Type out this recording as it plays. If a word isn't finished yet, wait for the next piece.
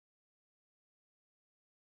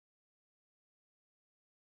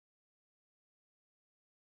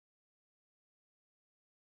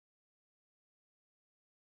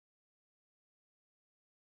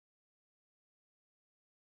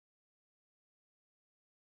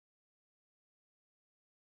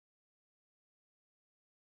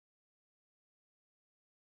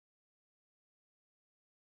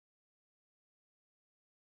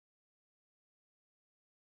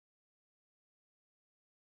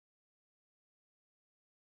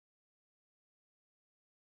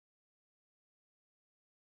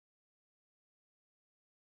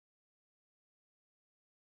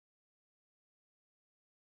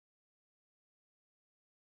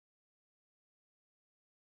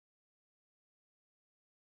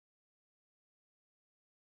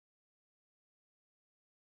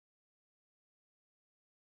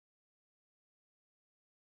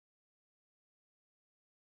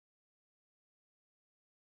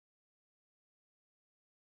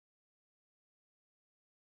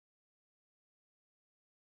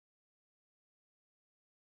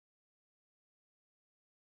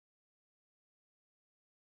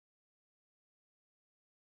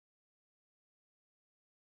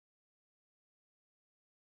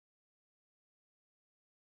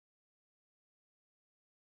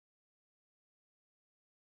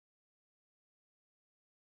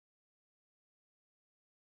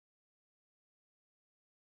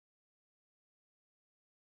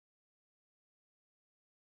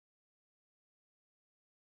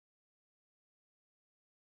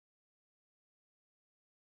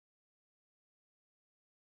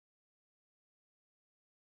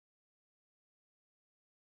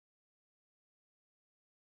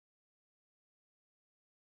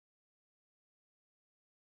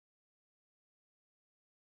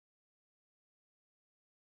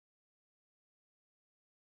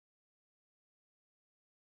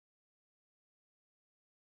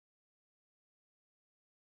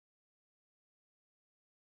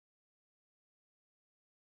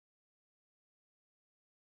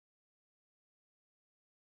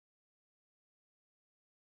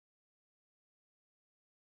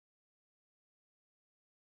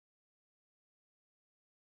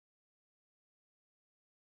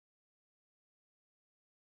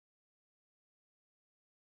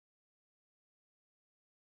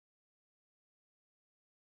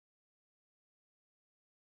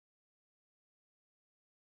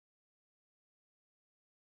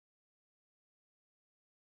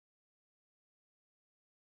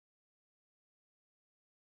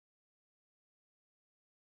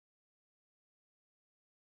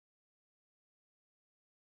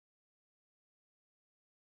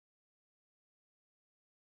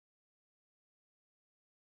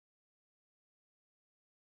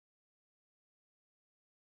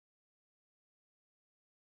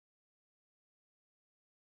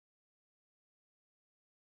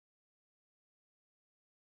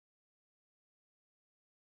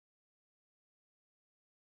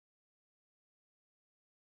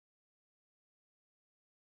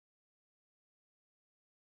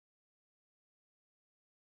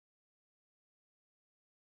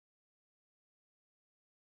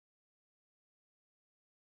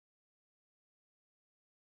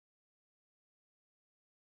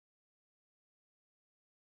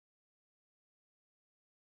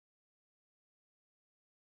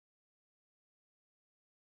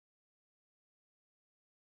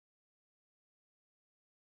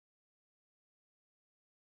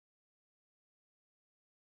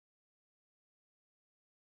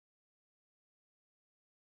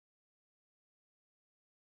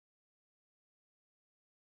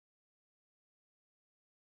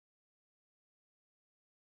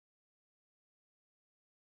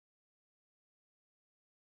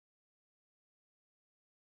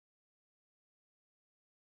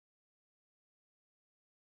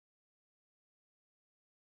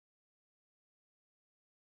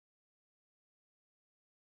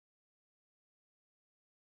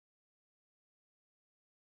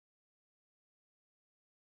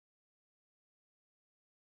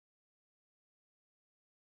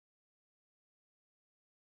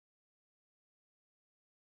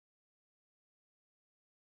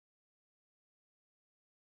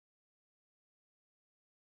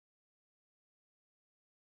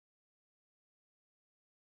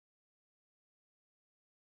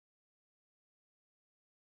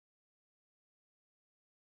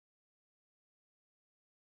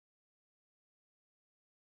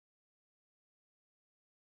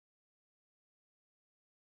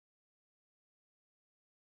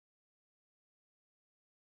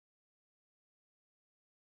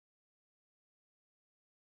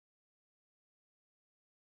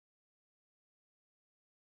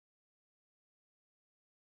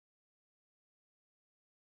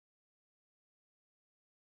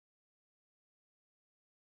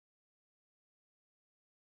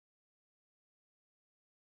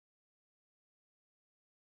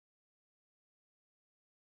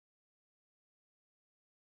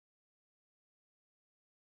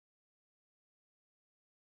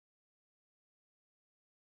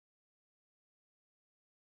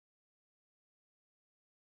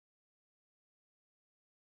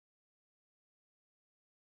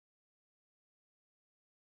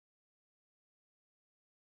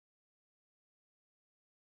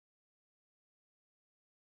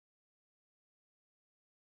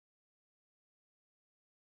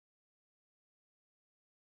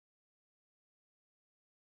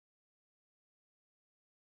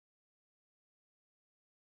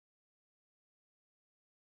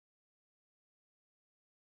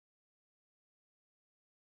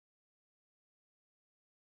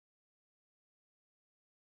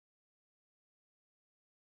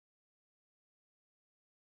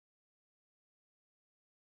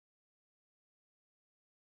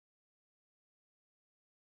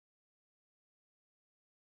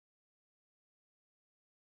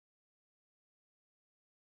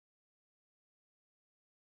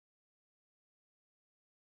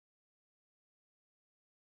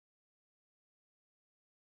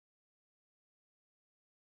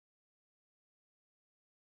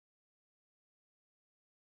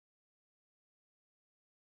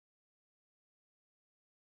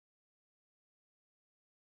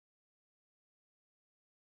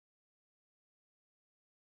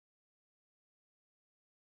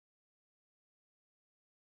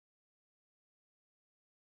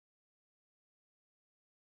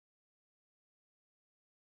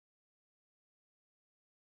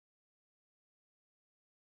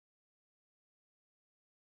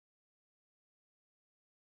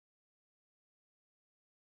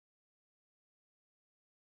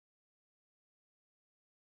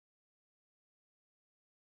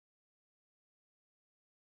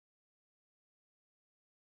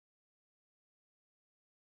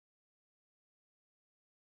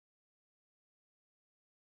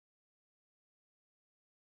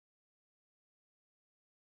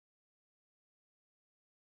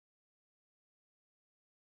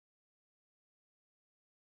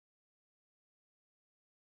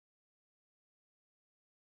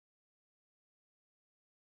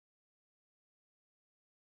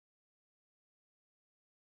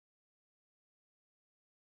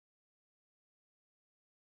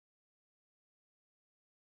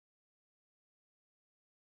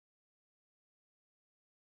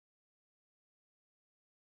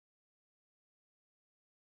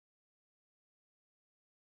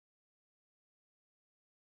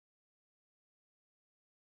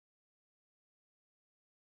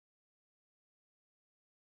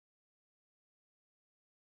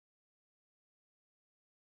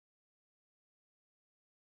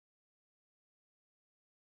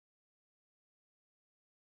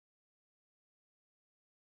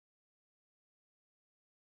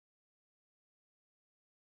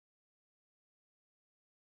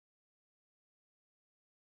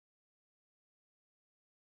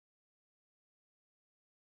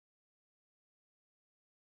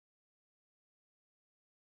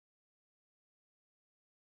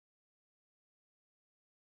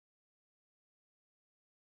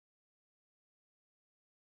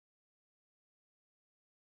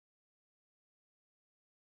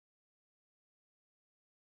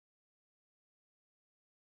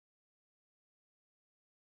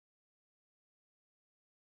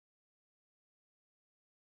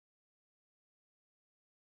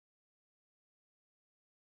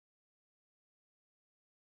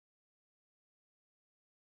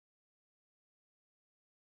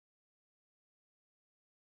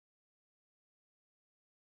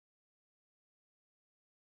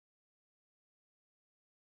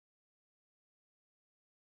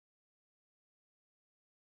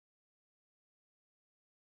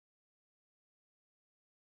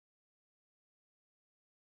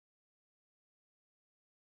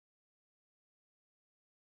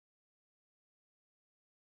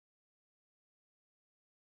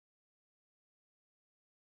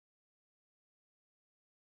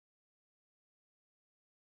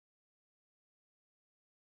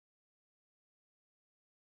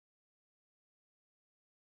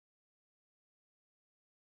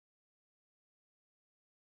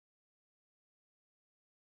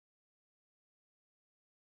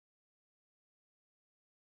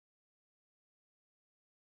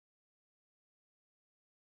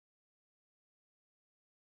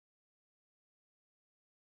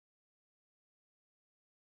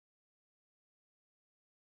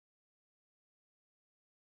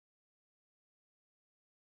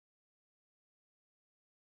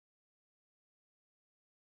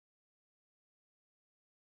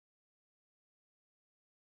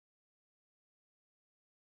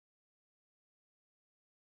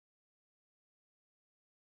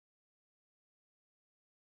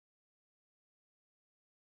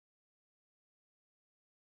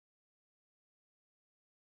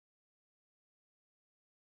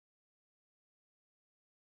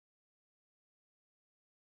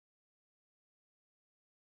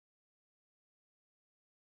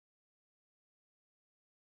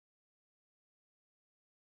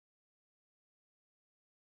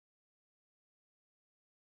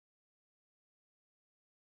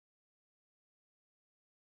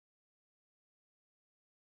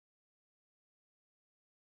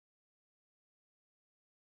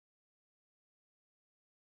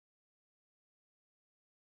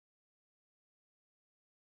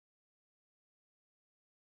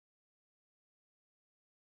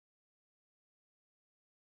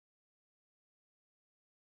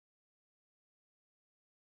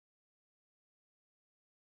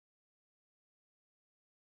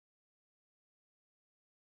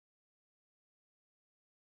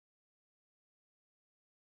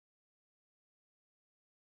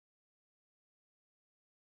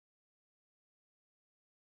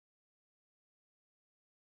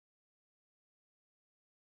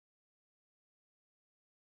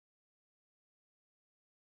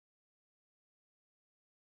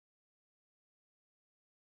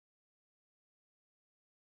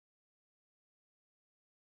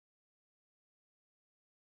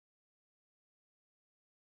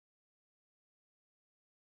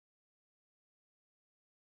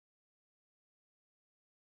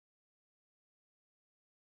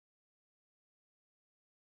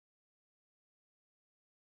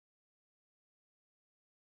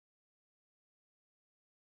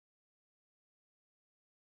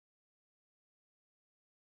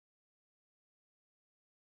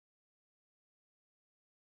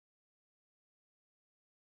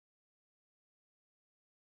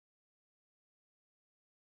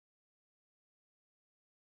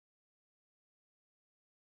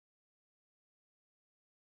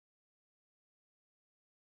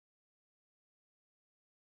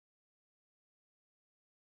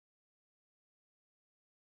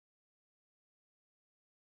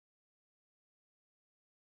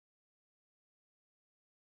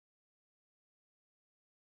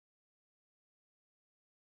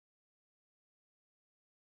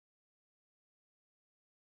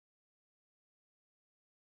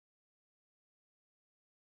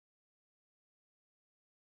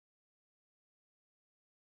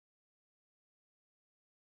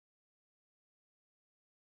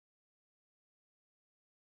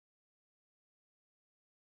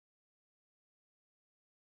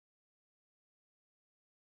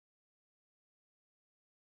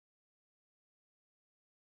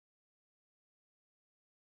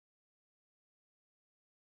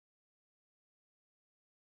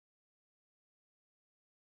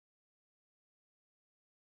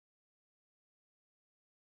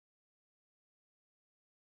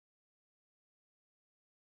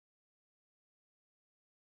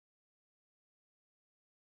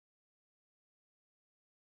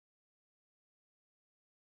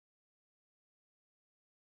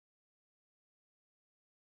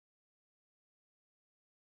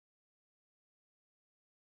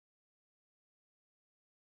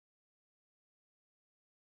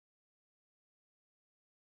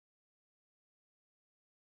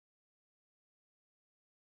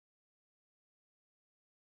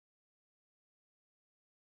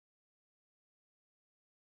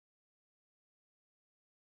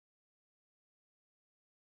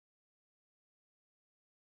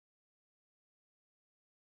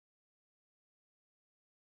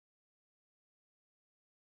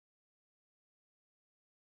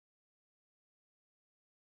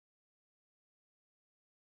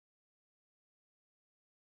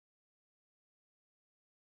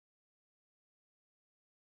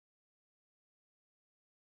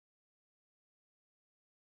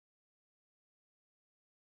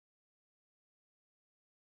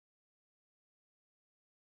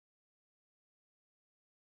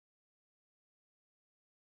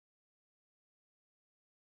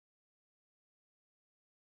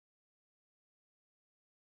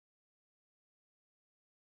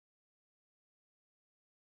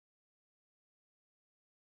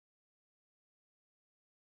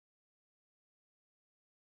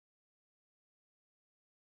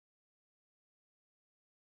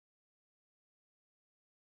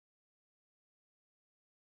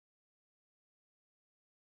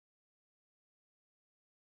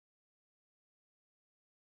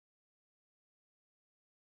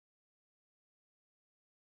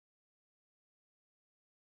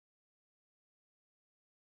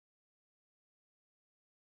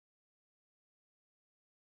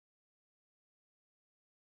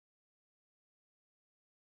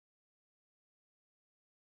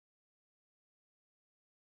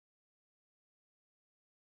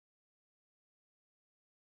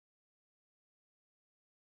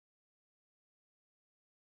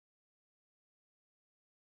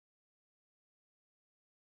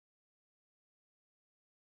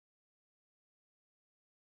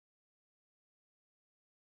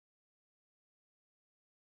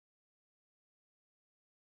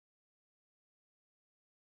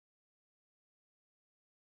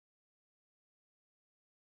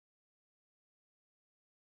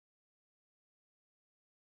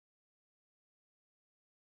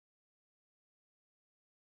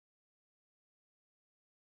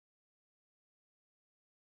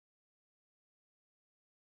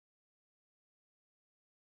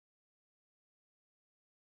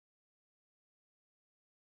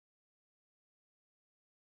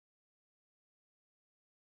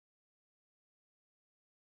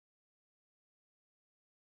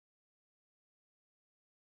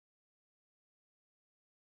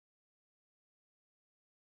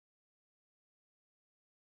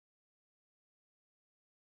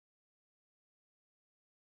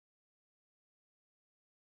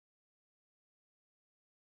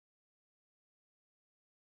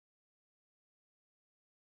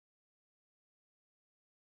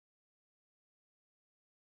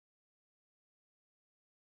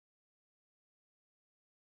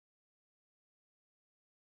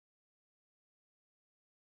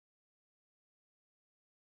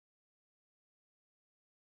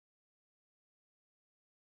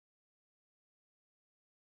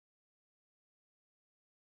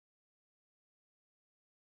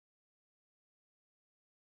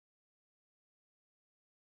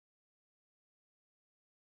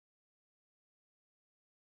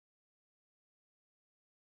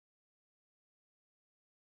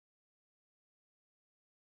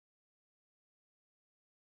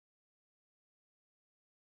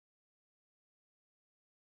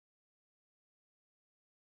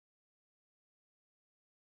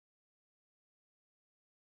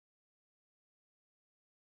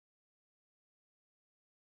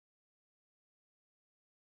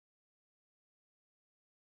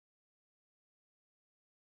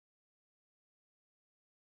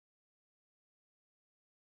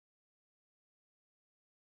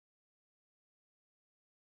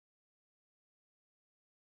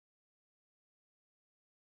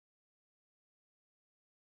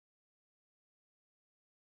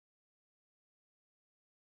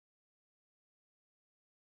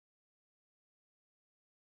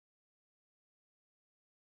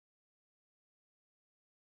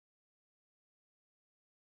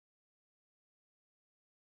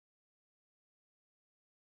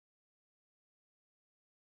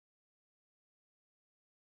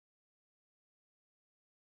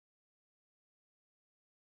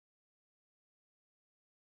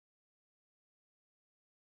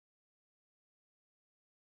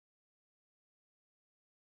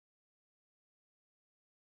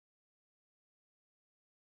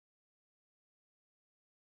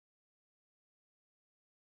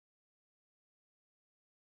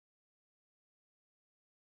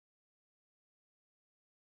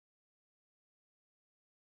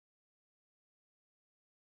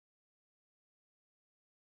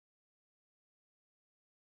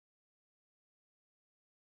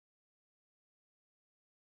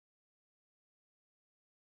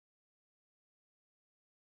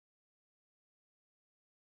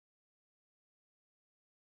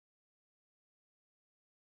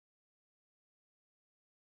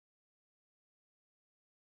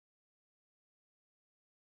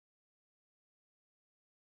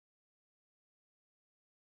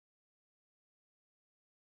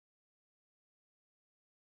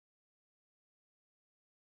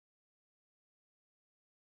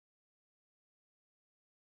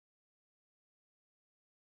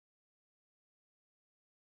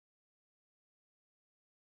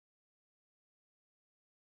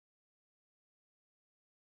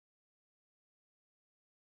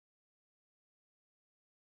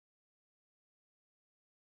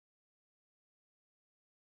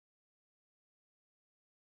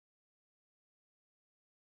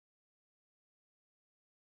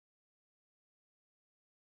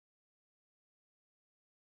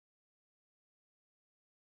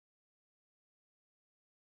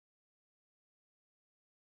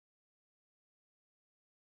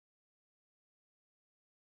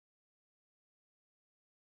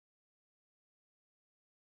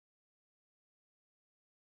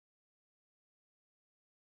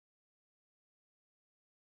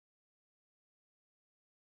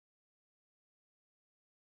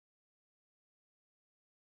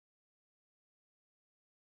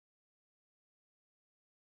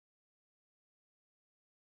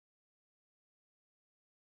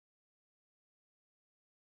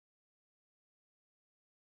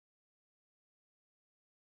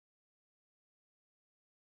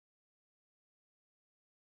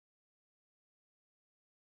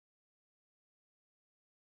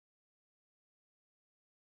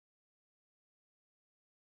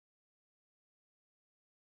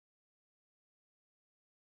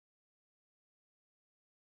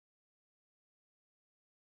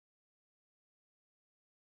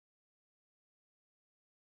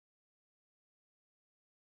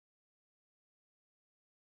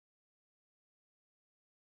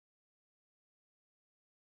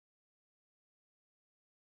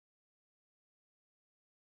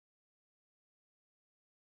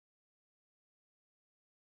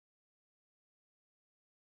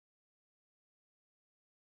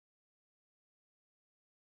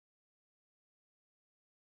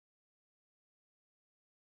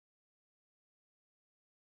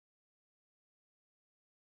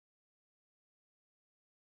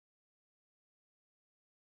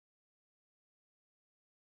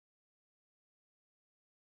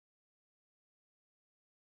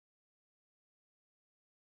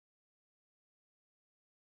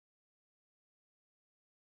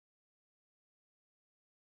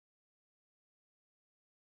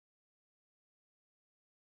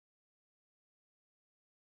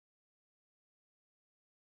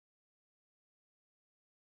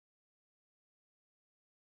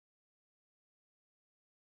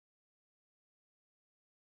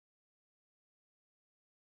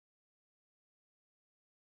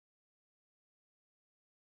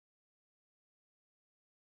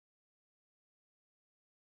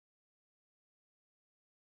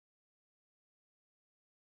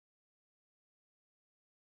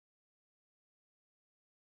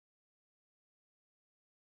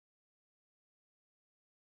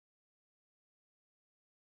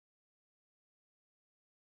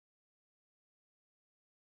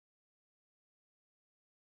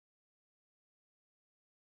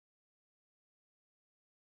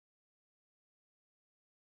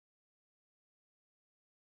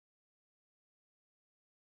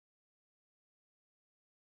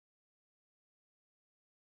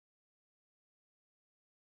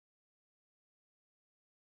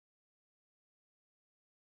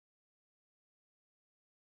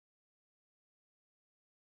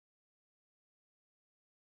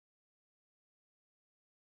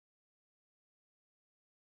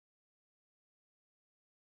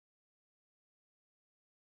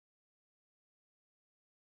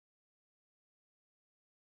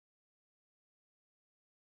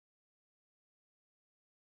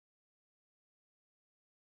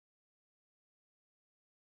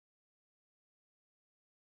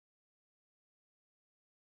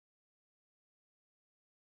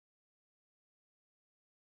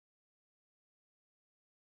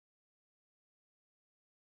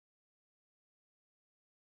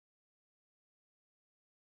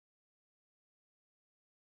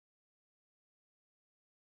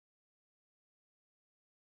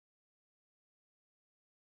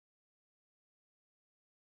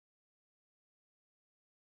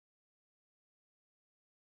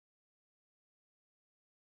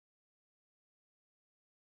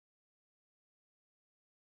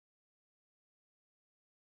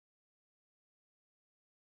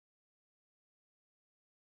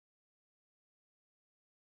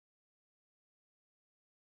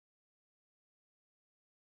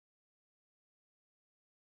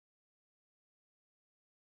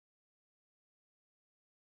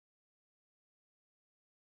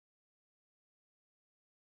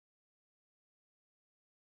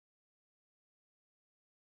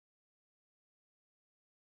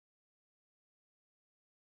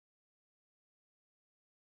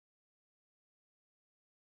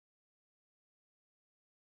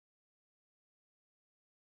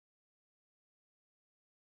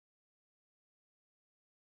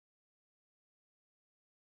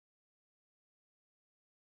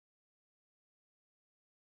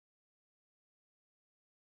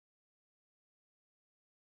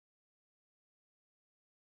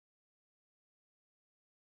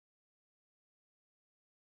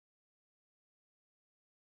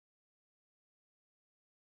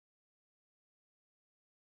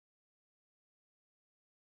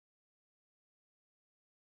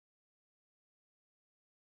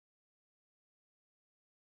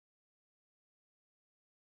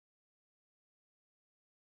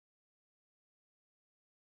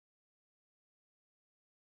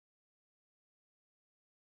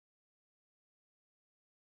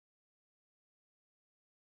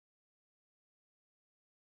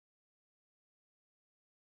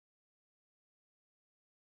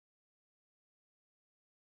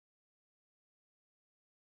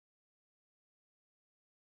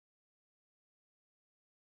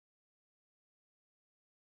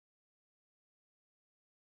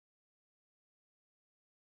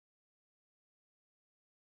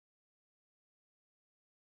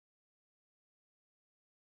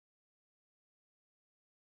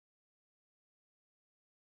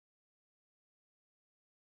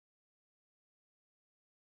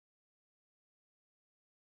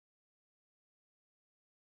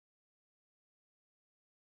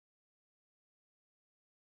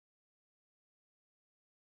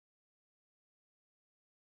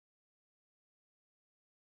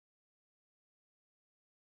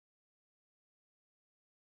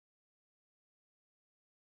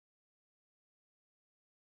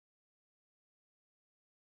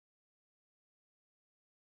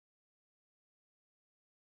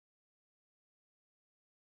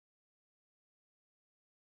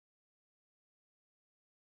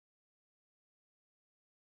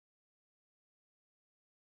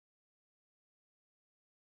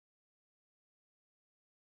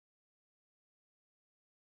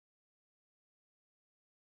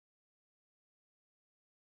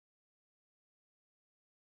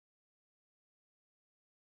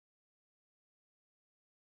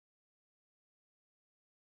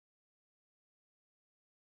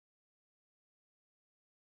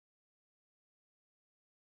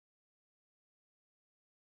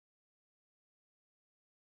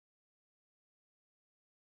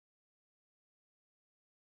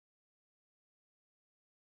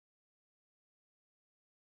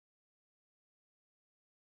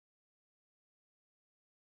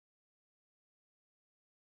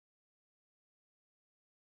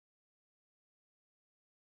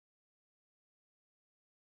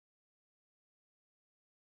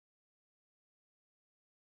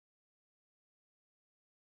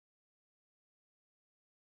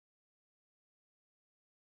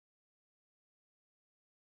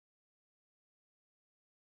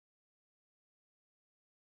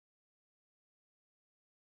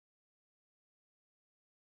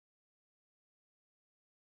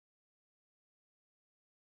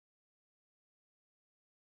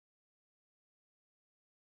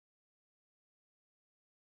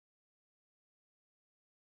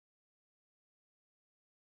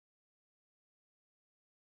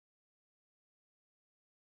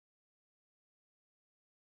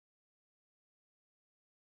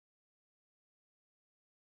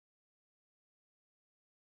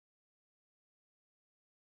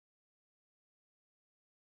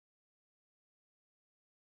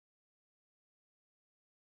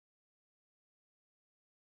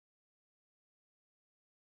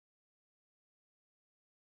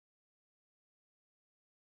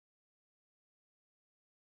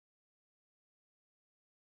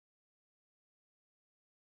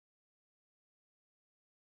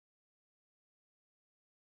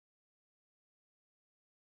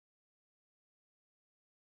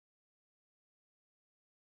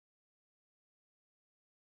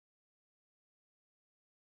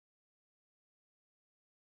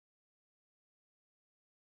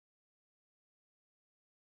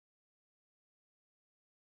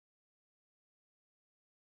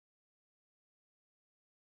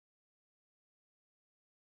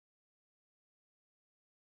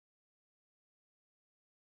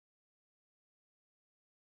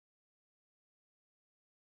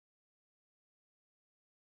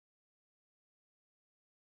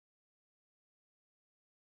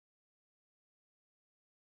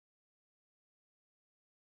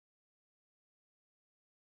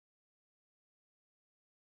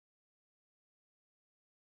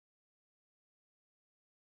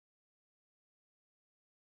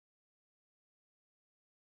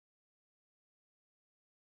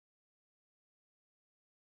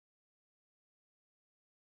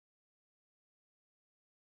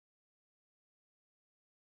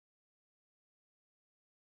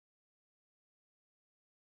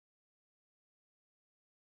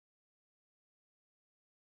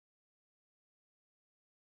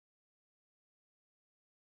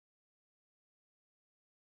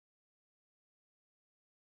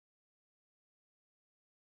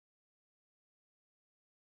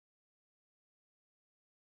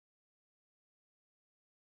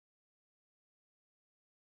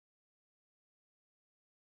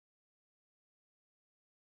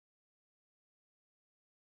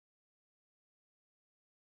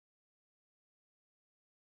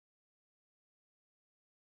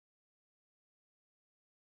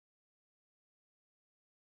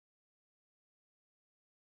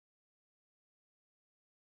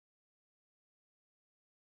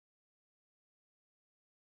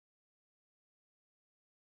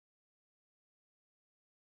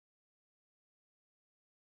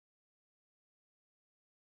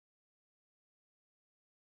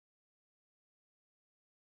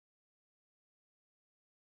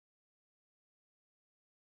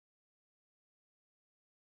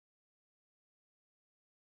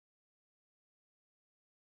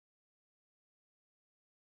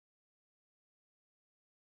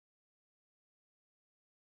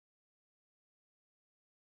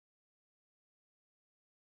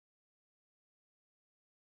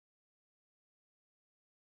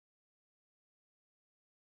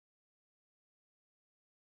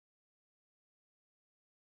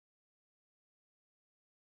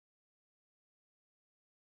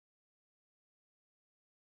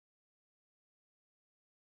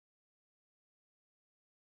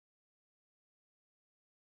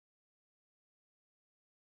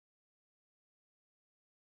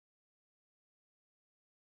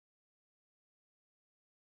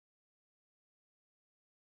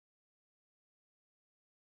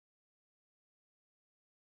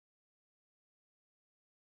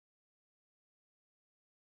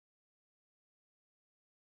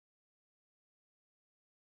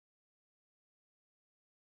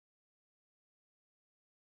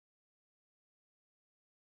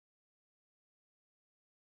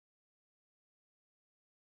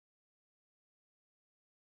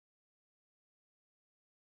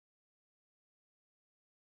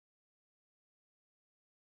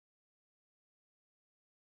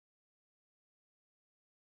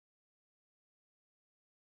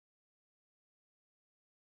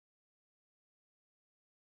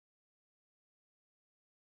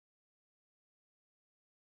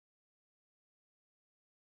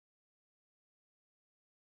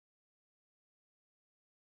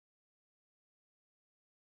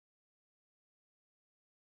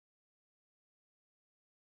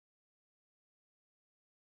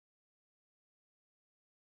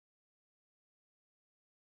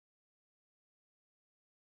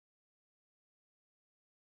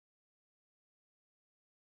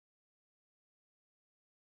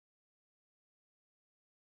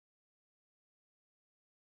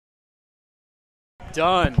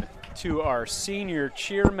done to our senior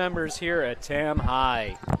cheer members here at Tam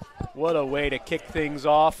High. What a way to kick things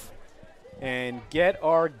off and get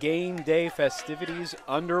our game day festivities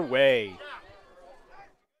underway.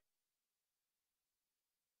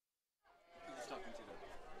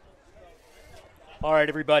 All right,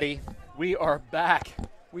 everybody, we are back.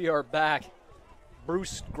 We are back.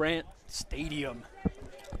 Bruce Grant Stadium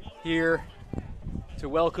here to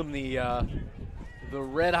welcome the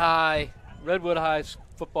Redwood High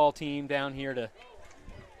football team down here to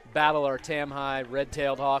battle our Tam High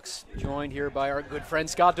red-tailed Hawks, joined here by our good friend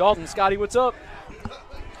Scott Dalton. Scotty, what's up?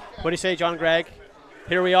 What do you say, John Gregg?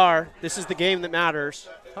 Here we are. This is the game that matters.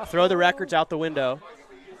 Throw the records out the window.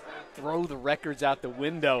 Throw the records out the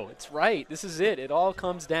window. It's right. This is it. It all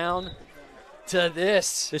comes down to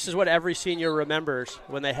this. This is what every senior remembers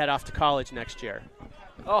when they head off to college next year.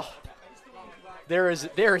 Oh, there is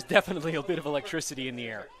definitely a bit of electricity in the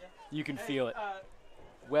air. You can feel it.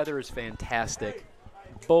 Weather is fantastic.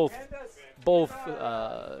 Both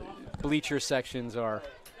bleacher sections are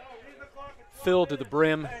filled to the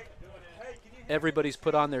brim. Everybody's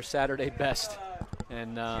put on their Saturday best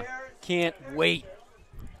and can't wait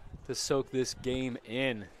to soak this game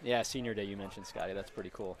in. Yeah, senior day you mentioned, Scotty. That's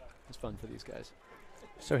pretty cool. It's fun for these guys.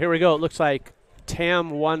 So here we go. It looks like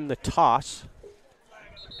Tam won the toss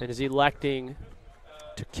and is electing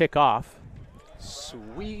to kick off.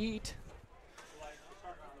 Sweet.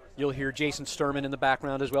 You'll hear Jason Sturman in the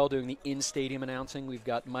background as well doing the in-stadium announcing. We've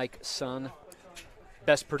got Mike Sun,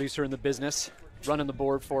 best producer in the business, running the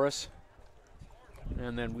board for us.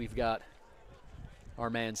 And then we've got our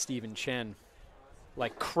man Stephen Chen,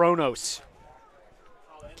 like Kronos,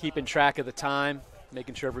 keeping track of the time,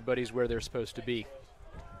 making sure everybody's where they're supposed to be.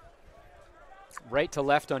 Right to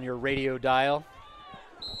left on your radio dial,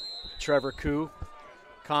 Trevor Koo,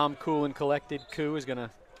 calm, cool, and collected Koo is going to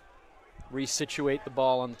resituate the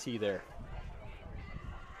ball on the tee there.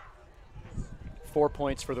 4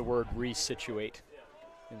 points for the word resituate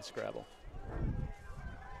in Scrabble.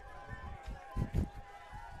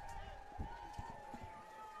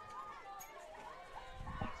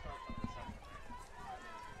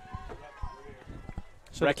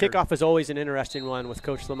 So the kickoff is always an interesting one with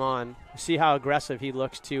Coach Lamont. See how aggressive he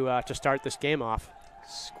looks to start this game off.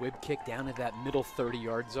 Squib kick down at that middle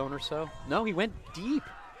 30-yard zone or so. No, he went deep.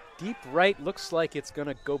 Deep right. Looks like it's going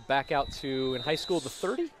to go back out to, in high school, the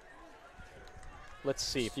 30? Let's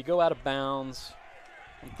see. If you go out of bounds,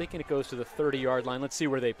 I'm thinking it goes to the 30-yard line. Let's see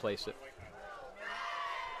where they place it.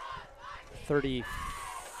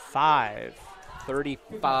 35.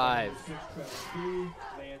 35.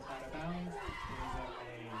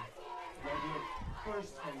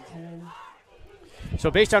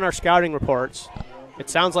 So based on our scouting reports, it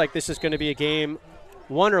sounds like this is going to be a game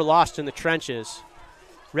won or lost in the trenches.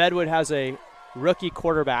 Redwood has a rookie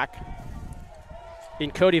quarterback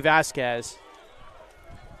in Cody Vasquez,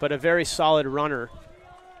 but a very solid runner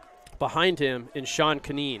behind him in Sean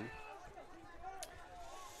Canine.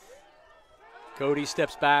 Cody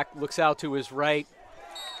steps back, looks out to his right.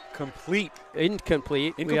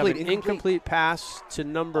 Incomplete. We have an incomplete pass to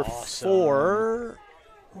number 4.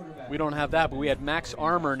 We don't have that, but we had Max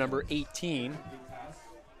Armour, number 18.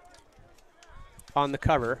 On the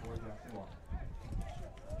cover.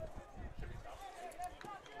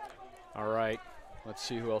 All right, let's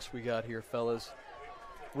see who else we got here, fellas.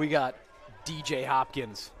 We got DJ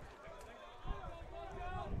Hopkins,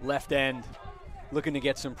 left end, looking to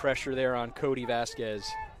get some pressure there on Cody Vasquez.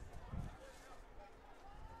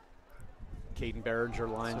 Caden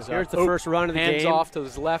Behringer lines Here's up. the first run of the game. Hands off to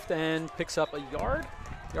his left end, picks up a yard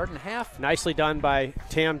and a half. Nicely done by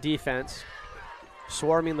Tam defense,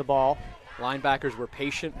 swarming the ball. Linebackers were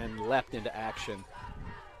patient and leapt into action.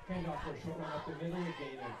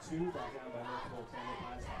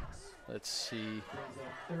 Let's see.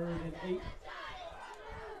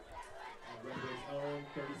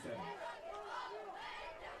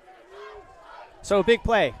 So a big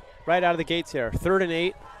play right out of the gates here. 3rd and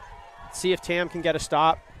 8. See if Tam can get a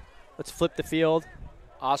stop. Let's flip the field.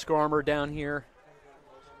 Oscar Armour down here,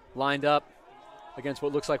 lined up against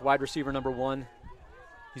what looks like wide receiver number 1.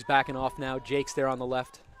 He's backing off now. Jake's there on the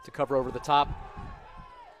left to cover over the top.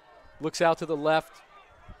 Looks out to the left.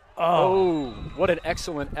 Oh, what an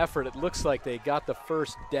excellent effort. It looks like they got the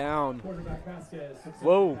first down.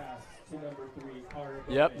 Whoa.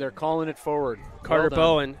 Yep, they're calling it forward. Carter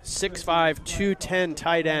Bowen, 6'5", 210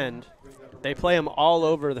 tight end. They play him all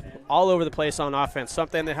over the place on offense.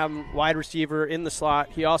 Something they have him wide receiver in the slot.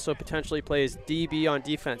 He also potentially plays DB on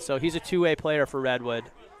defense. So he's a two-way player for Redwood.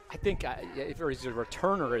 I think if he's a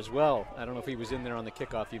returner as well. I don't know if he was in there on the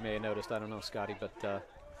kickoff. You may have noticed. I don't know, Scotty, but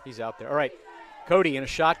he's out there. All right, Cody in a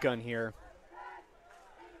shotgun here.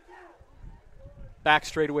 Back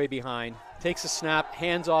straight away behind. Takes a snap,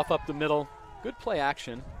 hands off up the middle. Good play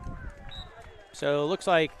action. So it looks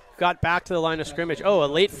like got back to the line of scrimmage. Oh, a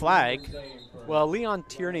late flag. Well, Leon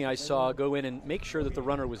Tierney I saw go in and make sure that the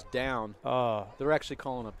runner was down. Oh, They're actually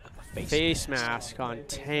calling a face mask on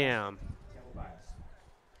Tam.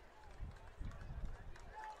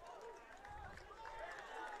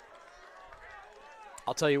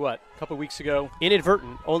 I'll tell you what, a couple weeks ago.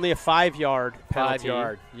 Inadvertent, only a 5-yard penalty. 5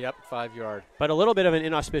 yard, yep, 5 yard. But a little bit of an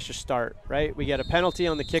inauspicious start, right? We get a penalty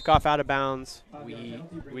on the kickoff out of bounds.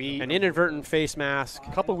 An inadvertent face mask.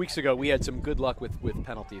 A couple weeks ago, we had some good luck with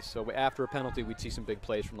penalties. So after a penalty, we'd see some big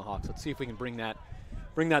plays from the Hawks. Let's see if we can bring that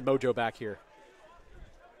mojo back here.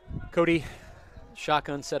 Cody,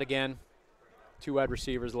 shotgun set again. 2 wide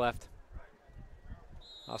receivers left.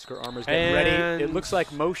 Oscar Armour's getting ready. It looks like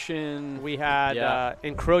motion. We had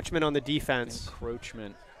encroachment on the defense.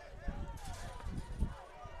 Encroachment.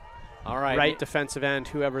 All right. Right defensive end,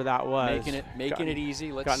 whoever that was. Making it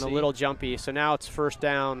easy. Let's gotten see. A little jumpy. So now it's first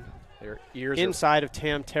down. Their ears inside of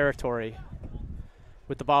Tam territory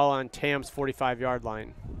with the ball on Tam's 45-yard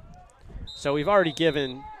line. So we've already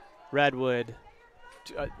given Redwood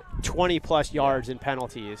 20-plus yards in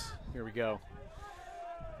penalties. Here we go.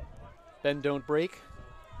 Bend, don't break.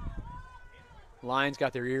 Lions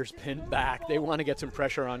got their ears pinned back. They want to get some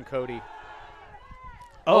pressure on Cody.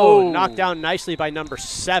 Oh, knocked down nicely by number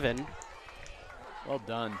 7. Well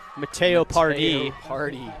done. Mateo Pardee.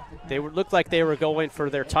 Pardee. They looked like they were going for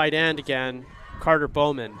their tight end again, Carter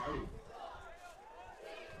Bowman.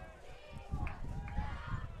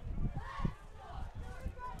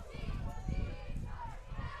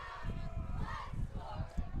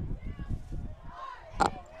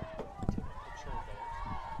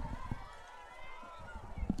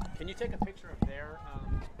 Can you take a picture of their?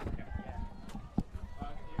 Okay.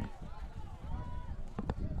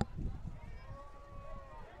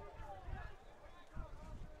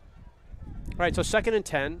 All right, so 2nd and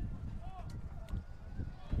 10.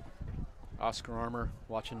 Oscar Armour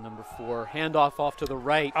watching number 4. Handoff off to the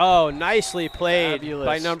right. Oh, nicely played Fabulous.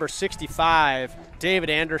 by number 65,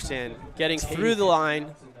 David Anderson, getting through the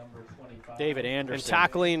line. David Anderson.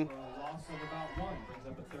 And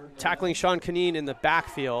tackling Sean Canine in the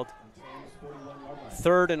backfield.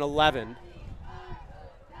 3rd and 11.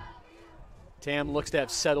 Tam looks to have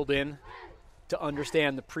settled in to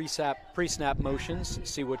understand the pre-snap motions,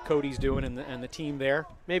 see what Cody's doing and the team there.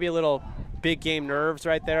 Maybe a little big game nerves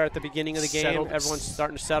right there at the beginning of the game. Everyone's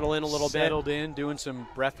starting to settle in a little bit. Settled in, doing some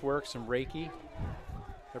breath work, some Reiki.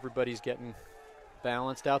 Everybody's getting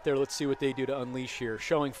balanced out there. Let's see what they do to unleash here.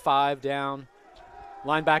 Showing 5 down.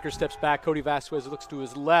 Linebacker steps back. Cody Vasquez looks to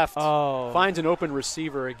his left. Oh. Finds an open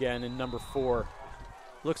receiver again in number 4.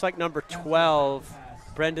 Looks like number 12,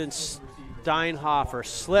 Brendan Steinhofer,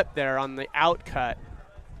 slipped there on the out cut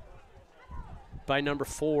by number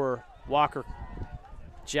 4, Walker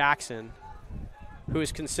Jackson, who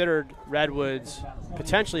is considered Redwood's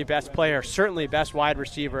potentially best player, certainly best wide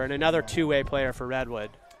receiver, and another two-way player for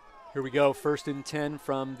Redwood. Here we go, 1st and 10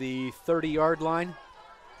 from the 30-yard line.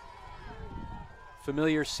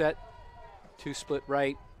 Familiar set, 2 split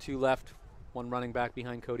right, 2 left, 1 running back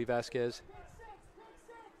behind Cody Vasquez.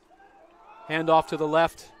 Hand off to the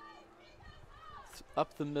left,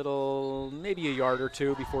 up the middle, maybe a yard or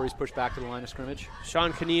 2 before he's pushed back to the line of scrimmage.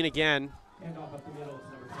 Sean Canine again. Hand off up the middle to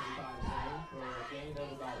number 25 for a gain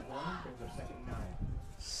of about 1, brings up 2nd and 9.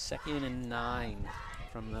 2nd and 9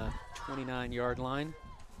 from the 29-yard line.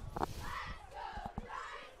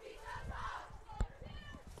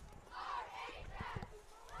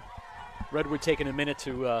 Redwood taking a minute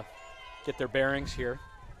to get their bearings here.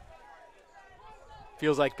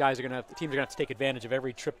 Feels like teams are going to have to take advantage of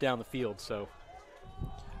every trip down the field, so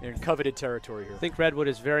they're in coveted territory here. I think Redwood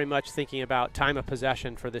is very much thinking about time of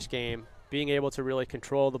possession for this game, being able to really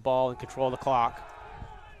control the ball and control the clock.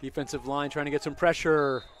 Defensive line trying to get some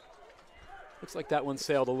pressure. Looks like that one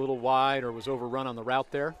sailed a little wide or was overrun on the route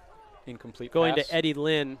there. Incomplete Going pass. to Eddie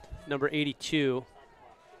Lynn, number 82.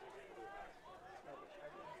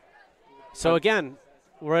 So again,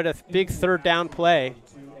 we're at a big 3rd down play.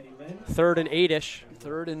 3rd and 8-ish.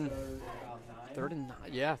 3rd and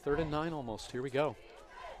 9 almost. Here we go.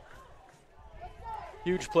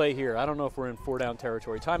 Huge play here. I don't know if we're in 4-down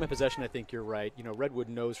territory. Time of possession, I think you're right. You know, Redwood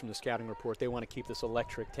knows from the scouting report they want to keep this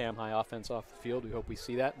electric Tam High offense off the field. We hope we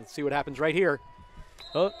see that. Let's see what happens right here.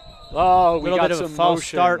 Oh, we little got bit of some a false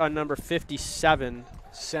motion. start on number 57.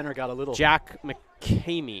 Center got a little. Jack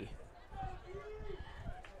McCamey.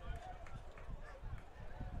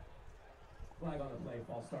 Flag on the play,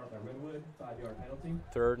 false start by Redwood, 5-yard penalty.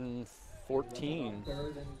 3rd and 14.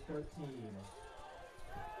 Third and 13.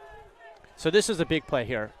 So this is a big play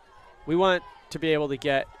here. We want to be able to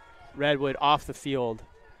get Redwood off the field.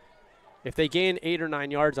 If they gain 8 or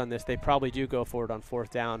 9 yards on this, they probably do go for it on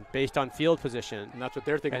 4th down based on field position. And that's what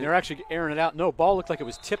they're thinking. They're actually airing it out. No, ball looked like it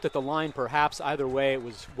was tipped at the line perhaps. Either way, it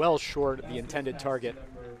was well short of the intended target.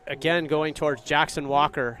 Again, going towards Jackson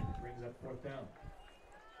Walker. Brings up 4th down.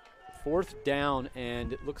 4th down,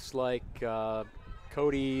 and it looks like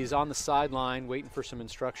Cody's on the sideline waiting for some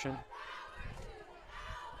instruction.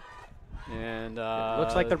 And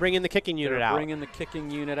Looks like they're bringing the kicking unit out. Bringing the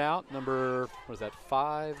kicking unit out. Number, what is that,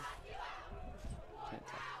 5?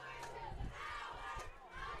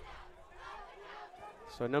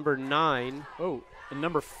 So number 9. Oh, and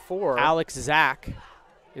number 4. Alex Zach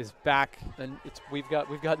is back. And we've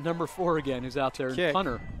got number 4 again who's out there. Kick.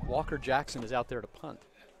 Punter. Walker Jackson is out there to punt.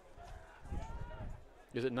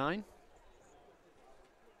 Is it 9?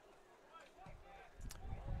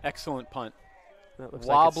 Excellent punt. That looks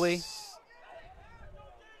Wobbly. Like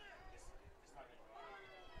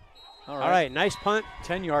All All right, nice punt.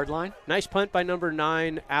 10-yard line. Nice punt by number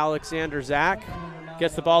 9, Alexander Zach.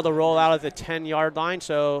 Gets the ball to roll out of the 10-yard line.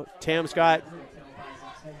 So Tam's got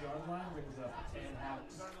 10-yard line, brings up 10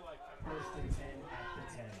 Hawks. 1st and 10 at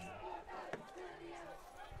the 10.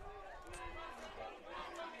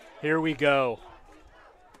 Here we go.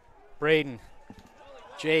 Braden,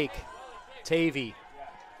 Jake, Tavy,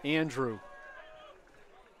 Andrew,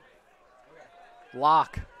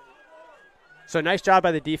 Locke. So nice job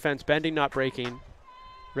by the defense, bending, not breaking.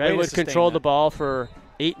 Redwood sustain controlled that. the ball for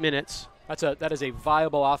 8 minutes. That is a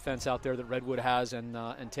viable offense out there that Redwood has, and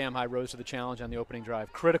Tam High rose to the challenge on the opening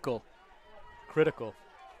drive. Critical.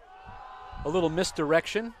 A little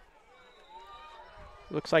misdirection.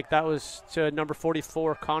 Looks like that was to number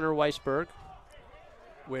 44, Connor Weisberg.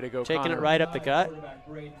 Way to go, Taking Connor. it right up the gut. Quarterback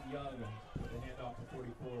Braden Young with a handoff to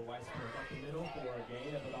 44 Weisberg up the middle for a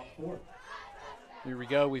gain of about 4. Here we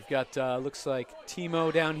go. We've got, looks like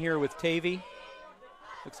Timo down here with Tavy.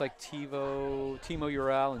 Looks like Timo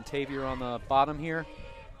Ural and Tavy are on the bottom here.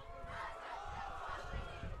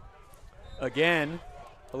 Again,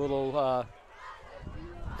 a little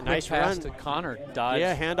A nice pass run to Connor. Dodge.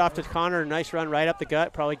 Yeah, handoff to Connor. Nice run right up the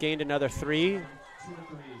gut. Probably gained another 3. 2 to 3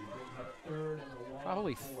 brings up 3rd and 1.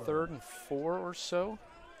 Probably 3rd and 4 or so.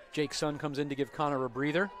 Jake Sun comes in to give Connor a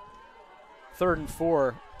breather. 3rd and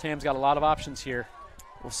 4. Tam's got a lot of options here.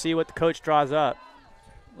 We'll see what the coach draws up.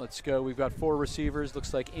 Let's go. We've got 4 receivers.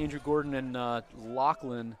 Looks like Andrew Gordon and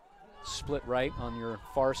Lachlan split right on your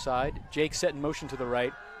far side. Jake set in motion to the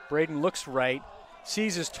right. Braden looks right.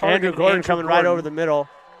 Sees his target. Andrew Gordon coming right over the middle.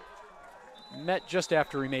 Met just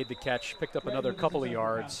after he made the catch. Picked up another couple of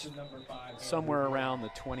yards. Somewhere around the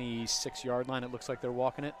 26-yard line. It looks like they're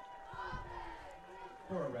walking it.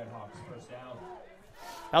 For a Red Hawks 1st down.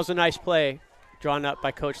 That was a nice play drawn up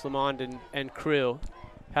by Coach Lamond and crew.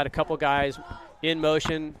 Had a couple guys in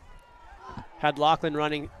motion. Had Lachlan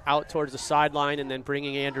running out towards the sideline and then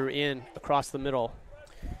bringing Andrew in across the middle.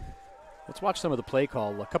 Let's watch some of the play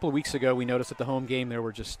call. A couple of weeks ago, we noticed at the home game there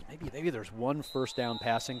were just maybe there's 1 1st down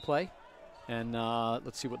passing play. And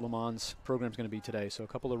let's see what Lamond's program is going to be today. So a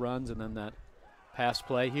couple of runs and then that pass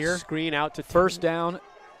play here. Screen out to 1st down,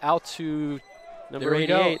 out to number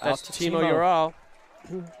 88. That's Timo Ural.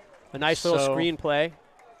 A nice little screen play.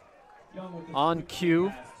 On cue.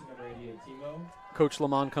 Pass to number 88, Timo. Coach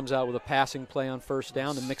Lamond comes out with a passing play on 1st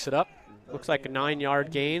down to mix it up. Looks like a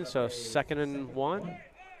 9-yard gain, so 2nd and 1.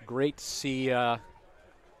 Great to see.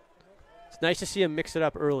 It's nice to see him mix it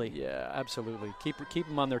up early. Yeah, absolutely. Keep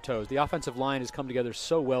them on their toes. The offensive line has come together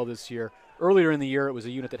so well this year. Earlier in the year, it was a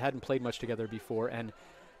unit that hadn't played much together before, and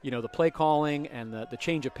the play calling and the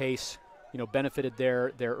change of pace, benefited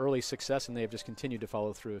their early success, and they have just continued to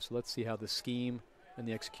follow through. So let's see how the scheme and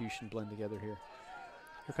the execution blend together here.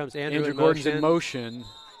 Here comes Andrew in Gordon's motion. in motion.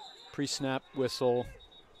 Pre-snap whistle.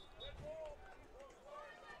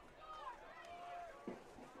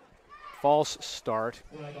 False start.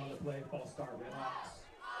 Flag on the play, false start, Red Hawks.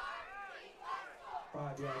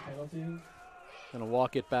 5-yard penalty. Going to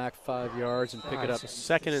walk it back 5 yards and pick it up. So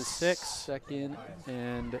 2nd and 6. 2nd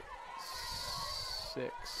and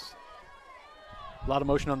 6. A lot of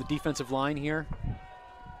motion on the defensive line here.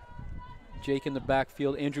 Jake in the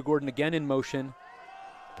backfield. Andrew Gordon again in motion.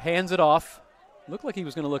 Hands it off. Looked like he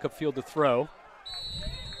was going to look upfield to throw.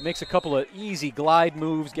 Makes a couple of easy glide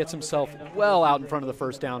moves. Gets himself well out in front of the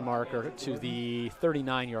 1st down marker to the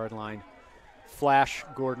 39-yard line. Flash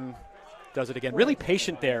Gordon does it again. Really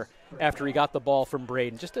patient there after he got the ball from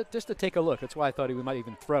Braden. Just to take a look. That's why I thought he might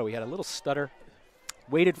even throw. He had a little stutter.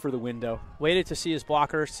 Waited for the window. Waited to see his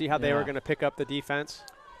blocker, see how they were going to pick up the defense.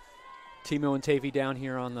 Timo and Tavy down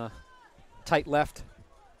here on the tight left.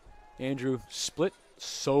 Andrew split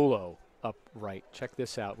solo up right. Check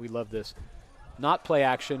this out. We love this. Not play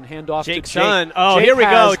action. Handoff to Jake. Sun. Oh, Jake here we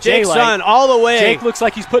go. Jake Sun all the way. Jake looks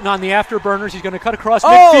like he's putting on the afterburners. He's going to cut across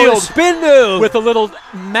midfield. midfield. Spin move. With a little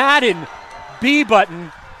Madden B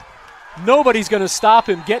button. Nobody's going to stop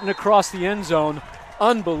him getting across the end zone.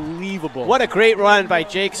 Unbelievable. What a great run by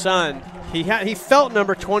Jake Sun. He felt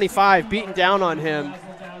number 25 beating down on him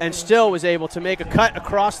and still was able to make a cut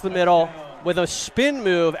across the middle with a spin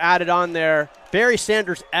move added on there. Barry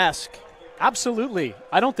Sanders-esque. Absolutely.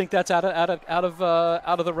 I don't think that's out of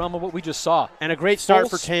the realm of what we just saw. And a great start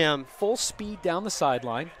for Tam. Full speed down the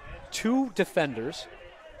sideline. 2 defenders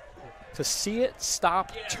to see it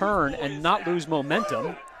stop, turn, and not lose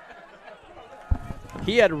momentum.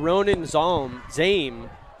 He had Ronan Zame.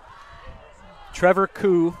 Trevor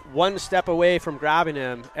Koo. 1 step away from grabbing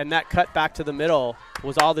him, and that cut back to the middle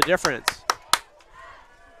was all the difference.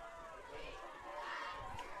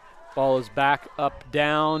 Ball is back, up,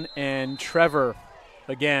 down, and Trevor,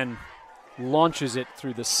 again, launches it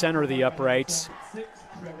through the center of the uprights.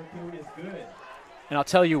 And I'll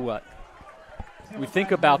tell you what, we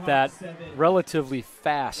think about that relatively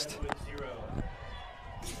fast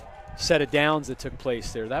set of downs that took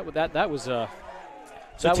place there. That was a...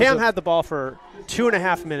 So Tam had the ball for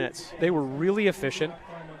 2.5 minutes. They were really efficient.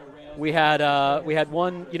 We had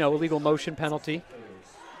one, illegal motion penalty.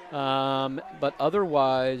 But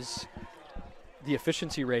otherwise, the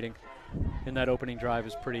efficiency rating in that opening drive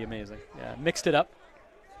is pretty amazing. Yeah, mixed it up.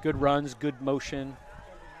 Good runs, good motion.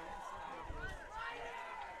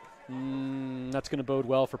 That's going to bode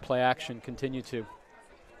well for play action. Continue to.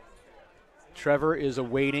 Trevor is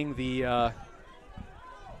awaiting the.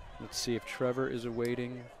 Let's see if Trevor is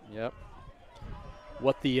awaiting. Yep.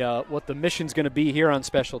 What the mission's going to be here on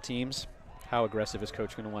special teams. How aggressive is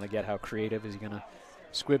coach going to want to get? How creative is he going to?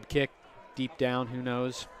 Squib kick, deep down, who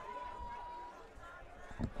knows?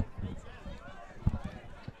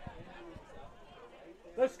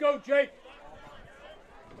 Let's go, Jake.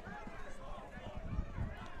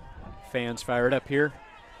 Fans fired up here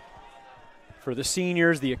for the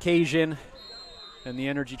seniors, the occasion, and the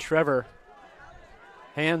energy. Trevor,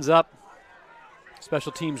 hands up.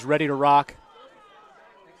 Special teams ready to rock.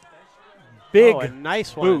 Big a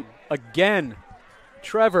nice one. boot again.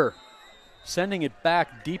 Trevor sending it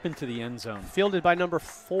back deep into the end zone. Fielded by number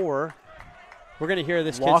 4. We're going to hear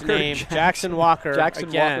this Walker, kid's name, Jackson Walker. Jackson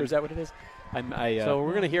again. Walker, is that what it is? So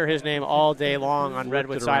we're going to hear his name all day long on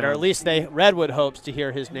Redwood side, or at least Redwood hopes to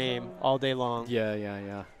hear his name all day long.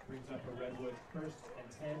 Yeah. Brings up for Redwood 1st and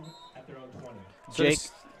 10 at their own 20. So Jake,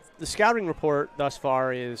 the scouting report thus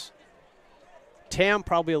far is Tam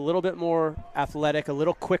probably a little bit more athletic, a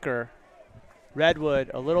little quicker.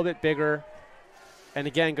 Redwood a little bit bigger. And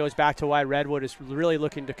again, goes back to why Redwood is really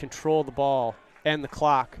looking to control the ball and the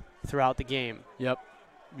clock throughout the game. Yep.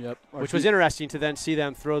 Which was interesting to then see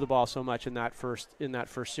them throw the ball so much in that first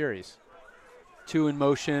series. 2 in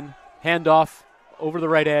motion, handoff over the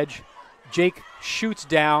right edge. Jake shoots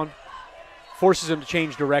down, forces him to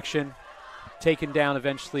change direction. Taken down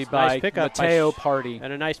eventually by Mateo Party.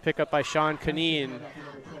 And a nice pickup by Sean Canine.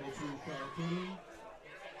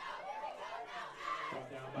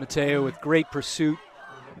 Mateo with great pursuit,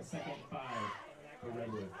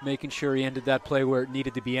 making sure he ended that play where it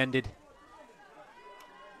needed to be ended.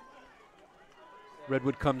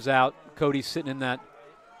 Redwood comes out. Cody's sitting in that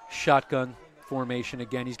shotgun formation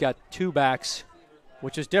again. He's got 2 backs.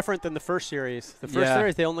 Which is different than the first series. The first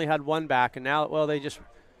series they only had 1 back, and now, they just...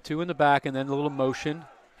 2 in the back and then a little motion.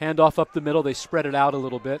 Handoff up the middle. They spread it out a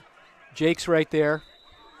little bit. Jake's right there.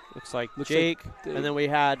 Looks like Jake. And then we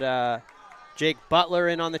had Jake Butler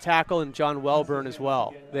in on the tackle and John Welburn as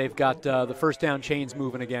well. They've got the first down chains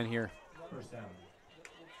moving again here. First down.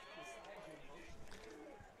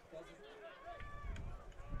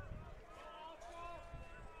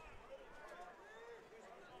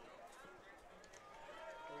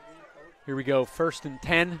 Here we go. 1st and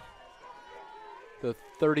 10. The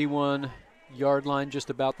 31-yard line,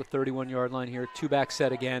 just about the 31-yard line here. 2-back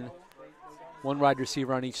set again. 1 wide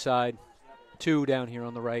receiver on each side. 2 down here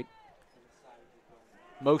on the right.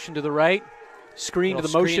 Motion to the right. Screen to the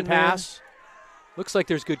motion pass. Looks like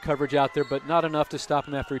there's good coverage out there, but not enough to stop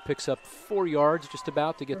him after he picks up 4 yards, just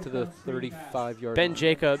about to get to the 35-yard line. Ben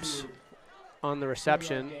Jacobs on the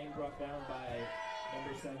reception.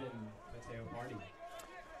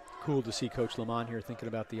 Cool to see Coach Lamont here thinking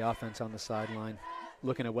about the offense on the sideline,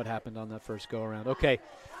 looking at what happened on that first go-around. Okay,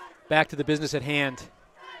 back to the business at hand.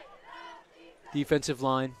 Defensive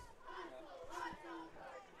line.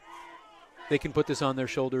 They can put this on their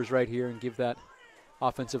shoulders right here and give that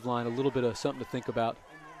offensive line a little bit of something to think about.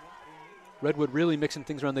 Redwood really mixing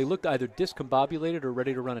things around. They looked either discombobulated or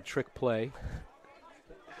ready to run a trick play.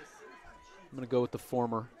 I'm going to go with the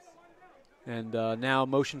former. And now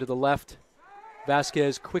motion to the left.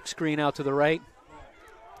 Vasquez, quick screen out to the right.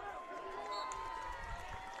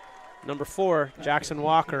 Number 4, Jackson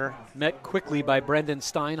Walker. Met quickly by Brendan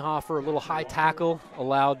Steinhofer. A little high tackle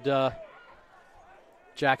allowed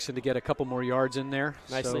Jackson to get a couple more yards in there.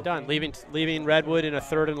 Nicely done. Leaving Redwood in a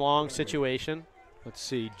 3rd and long situation. Let's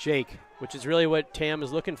see, Jake. Which is really what Tam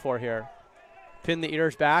is looking for here. Pin the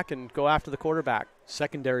ears back and go after the quarterback.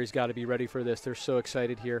 Secondary's got to be ready for this. They're so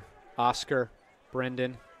excited here. Oscar,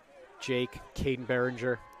 Brendan, Jake, Caden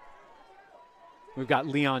Behringer. We've got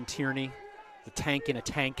Leon Tierney, the tank in a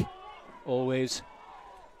tank, always.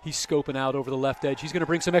 He's scoping out over the left edge. He's going to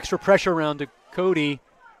bring some extra pressure around to Cody.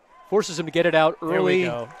 Forces him to get it out early.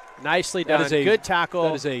 There we go. Nicely done. Good tackle.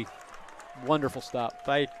 That is a wonderful stop.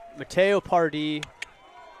 By Mateo Pardee.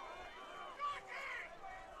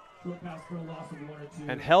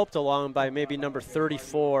 And helped along by maybe number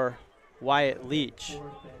 34, Wyatt Leach.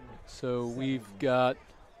 So we've got...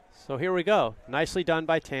 So here we go. Nicely done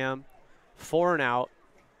by Tam. 4 and out.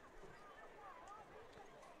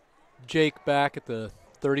 Jake back at the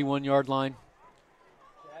 31-yard line.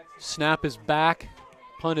 Snap is back.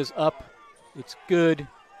 Punt is up. It's good.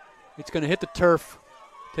 It's going to hit the turf,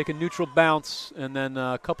 take a neutral bounce, and then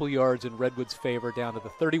a couple yards in Redwood's favor down to the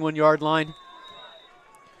 31-yard line.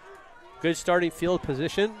 Good starting field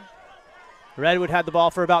position. Redwood had the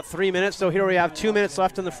ball for about 3 minutes, so here we have 2 minutes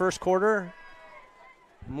left in the first quarter.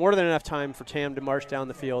 More than enough time for Tam to march down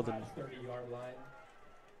the field. And 30-yard line.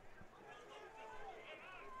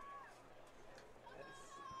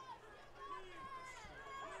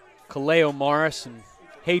 Kaleo Morris and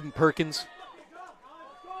Hayden Perkins,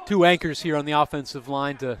 2 anchors here on the offensive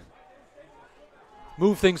line to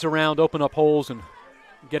move things around, open up holes, and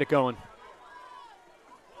get it going.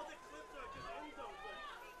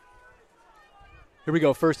 Here we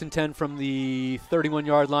go, 1st and 10 from the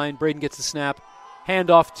 31-yard line. Braden gets the snap.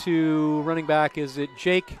 Handoff to running back. Is it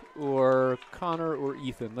Jake or Connor or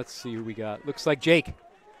Ethan? Let's see who we got. Looks like Jake.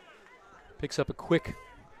 Picks up a quick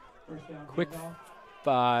 5.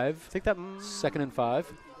 I think that 2nd and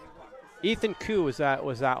 5. Ethan Koo was that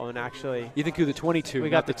one actually. Ethan Koo, the 22.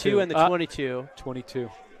 We got the 2 and the 22. 22.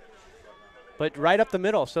 But right up the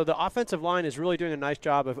middle. So the offensive line is really doing a nice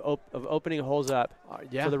job of opening holes up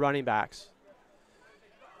for the running backs.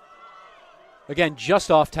 Again,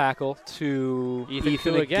 just off tackle to Ethan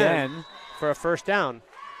Ethan Koo again for a 1st down.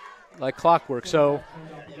 Like clockwork. So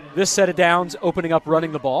this set of downs opening up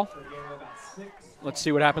running the ball. Let's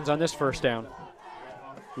see what happens on this 1st down.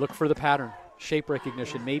 Look for the pattern. Shape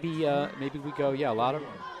recognition. Maybe we go, a lot of.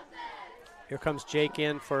 Here comes Jake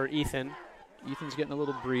in for Ethan. Ethan's getting a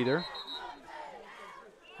little breather.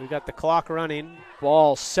 We've got the clock running.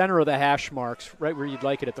 Ball center of the hash marks, right where you'd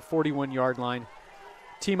like it at the 41-yard line.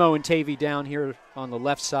 Timo and Tavy down here on the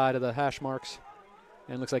left side of the hash marks.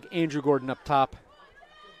 And it looks like Andrew Gordon up top.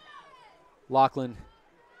 Lachlan.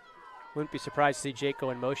 Wouldn't be surprised to see Jake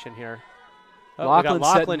go in motion here. Oh, Lachlan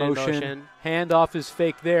set in in motion. motion. Handoff is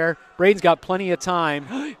fake there. Braden's got plenty of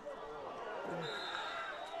time.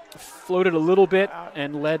 Floated a little bit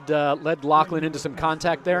and led Lachlan into some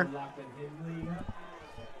contact there.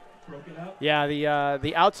 Yeah,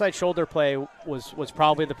 the outside shoulder play was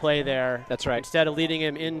probably the play there. That's right. Instead of leading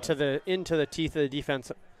him into the teeth of the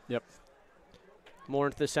defense. Yep. More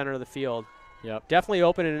into the center of the field. Yep. Definitely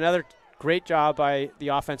open, and another great job by the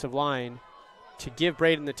offensive line to give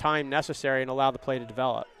Braden the time necessary and allow the play to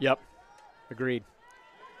develop. Yep. Agreed.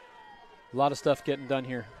 A lot of stuff getting done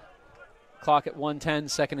here. Clock at 1:10,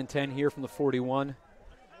 2nd and 10 here from the 41.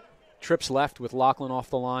 Trips left with Lachlan off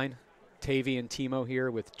the line. Tavy and Timo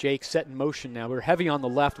here with Jake set in motion now. We're heavy on the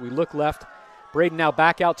left. We look left. Braden now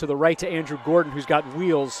back out to the right to Andrew Gordon, who's got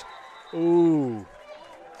wheels. Ooh.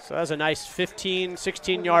 So that's a nice 15,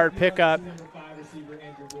 16-yard pickup.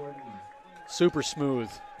 Super smooth.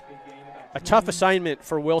 A tough assignment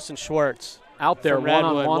for Wilson Schwartz. Out there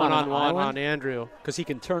one-on-one on Andrew. Because he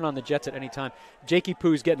can turn on the Jets at any time. Jakey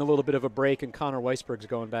Poo's getting a little bit of a break, and Connor Weisberg's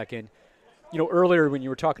going back in. You know, earlier when you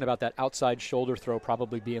were talking about that outside shoulder throw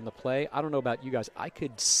probably being the play, I don't know about you guys. I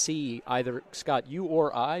could see either, Scott, you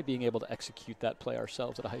or I being able to execute that play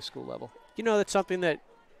ourselves at a high school level. You know, that's something that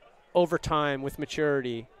over time with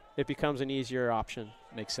maturity, it becomes an easier option.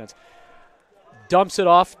 Makes sense. Dumps it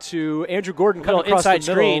off to Andrew Gordon coming across the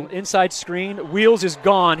middle. Screen. Inside screen. Wheels is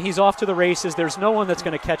gone. He's off to the races. There's no one that's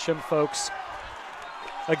going to catch him, folks.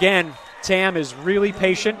 Again, Tam is really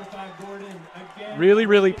patient. Really,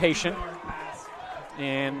 really patient.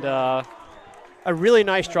 And a really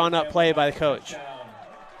nice drawn-up play by the coach.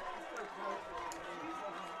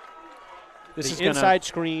 This is The inside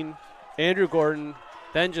screen, Andrew Gordon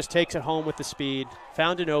then just takes it home with the speed,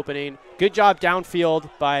 found an opening. Good job downfield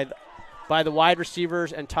by the wide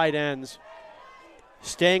receivers and tight ends,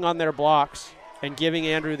 staying on their blocks and giving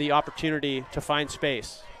Andrew the opportunity to find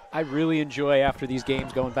space. I really enjoy, after these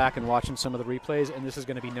games, going back and watching some of the replays, and this is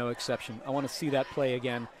going to be no exception. I want to see that play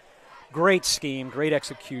again. Great scheme, great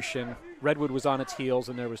execution. Redwood was on its heels,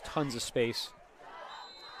 and there was tons of space.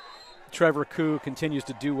 Trevor Koo continues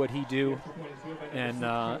to do what he do and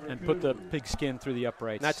put the pigskin through the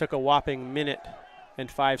uprights. And that took a whopping minute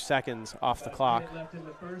and 5 seconds off the clock.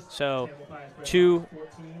 So 2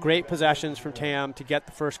 great possessions from Tam to get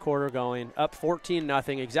the first quarter going. Up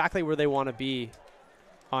 14-0, exactly where they want to be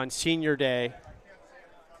on senior day.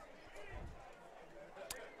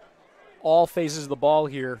 All phases of the ball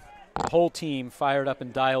here. The whole team fired up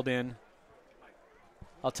and dialed in.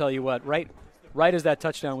 I'll tell you what, right as that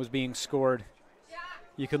touchdown was being scored,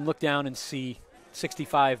 you can look down and see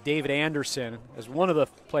 65, David Anderson, as one of the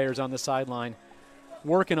players on the sideline,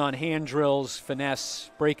 working on hand drills, finesse,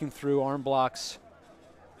 breaking through arm blocks.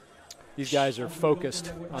 These guys are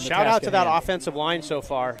focused on the Shout task out to at that hand. offensive line so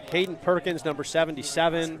far. Hayden Perkins, number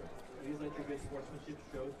 77. Please let your good sportsmanship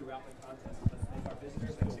show throughout the contest. Let's make our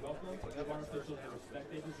visitors feel welcome and give our officials the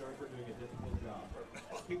respect they deserve for doing a difficult job.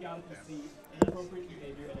 Kick out if you see inappropriate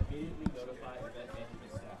behavior and immediately notify event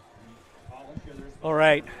management staff. We all share the All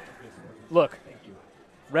right. responsibility for good sportsmanship. Look, Thank you.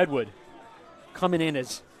 Redwood coming in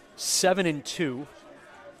as 7-2.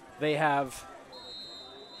 They have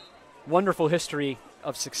wonderful history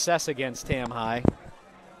of success against Tam High.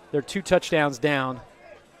 They're 2 touchdowns down.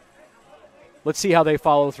 Let's see how they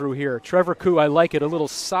follow through here. Trevor Koo, I like it. A little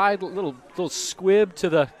side, little squib to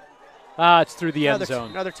the. It's through the end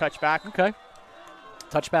zone. Another touchback. Okay.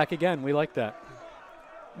 Touchback again. We like that.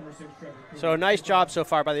 Number 6, Trevor Koo. So nice job so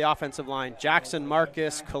far by the offensive line. Jackson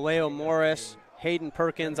Marcus, Kaleo Morris, Hayden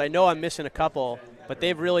Perkins. I know I'm missing a couple, but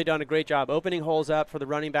they've really done a great job opening holes up for the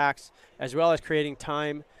running backs, as well as creating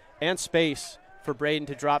time and space for Braden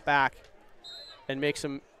to drop back and make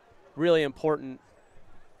some really important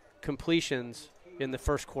completions in the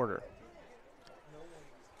first quarter.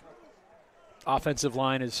 Offensive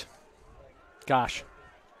line is, gosh,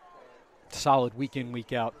 solid week in,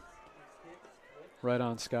 week out. Right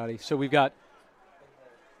on, Scotty. So we've got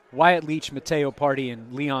Wyatt Leach, Mateo Party,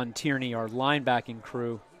 and Leon Tierney, our linebacking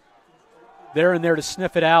crew. They're in there to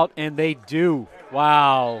sniff it out, and they do.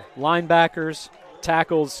 Wow. Linebackers,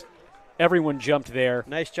 tackles, everyone jumped there.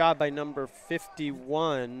 Nice job by number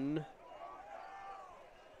 51,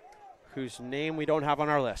 whose name we don't have on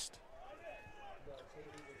our list.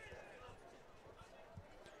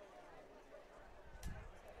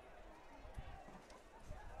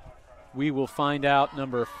 We will find out.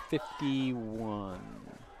 Number 51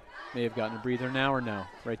 may have gotten a breather now, or no?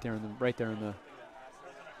 Right there in the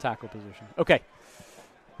tackle position. Okay,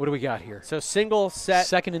 what do we got here? So single set,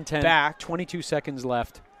 2nd and 10. back. 22 seconds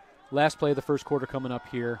left. Last play of the first quarter coming up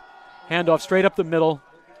here. Handoff straight up the middle.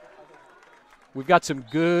 We've got some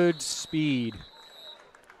good speed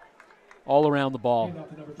all around the ball.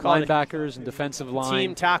 Linebackers and defensive line.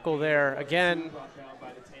 Team tackle there. Again,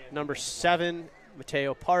 number 7,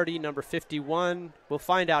 Mateo Party. Number 51, we'll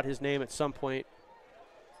find out his name at some point.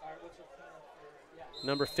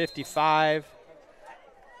 Number 55,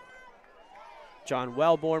 John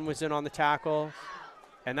Wellborn was in on the tackle.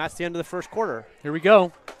 And that's the end of the first quarter. Here we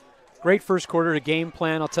go. Great first quarter to game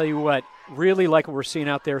plan. I'll tell you what, really like what we're seeing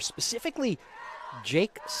out there, specifically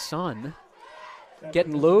Jake Sun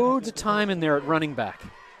getting loads of time in there at running back.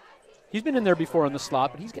 He's been in there before in the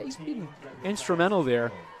slot, but he's been instrumental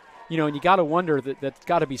there. You know, and you got to wonder that's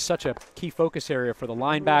got to be such a key focus area for the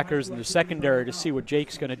linebackers and the secondary to see what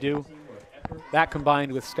Jake's going to do. That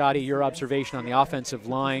combined with, Scotty, your observation on the offensive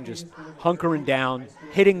line, just hunkering down,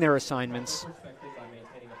 hitting their assignments.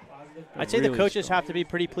 I'd say Really the coaches have to be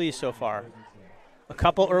pretty pleased so far. A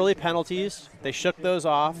couple early penalties. They shook those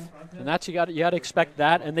off. And that's you got to expect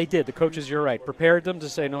that, and they did. The coaches, you're right, prepared them to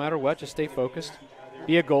say no matter what, just stay focused,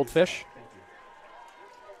 be a goldfish,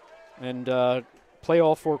 and play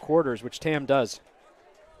all 4 quarters, which Tam does.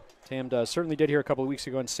 Tam does. Certainly did here a couple of weeks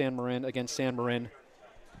ago against San Marin.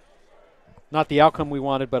 Not the outcome we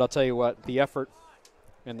wanted, but I'll tell you what, the effort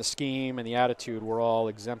and the scheme and the attitude were all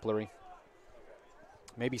exemplary.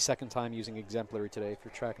 Maybe second time using exemplary today if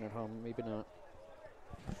you're tracking at home. Maybe not.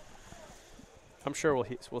 I'm sure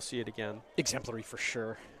we'll see it again. Exemplary for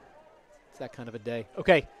sure. It's that kind of a day.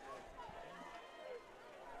 Okay.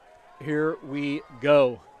 Here we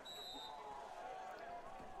go.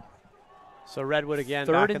 So Redwood again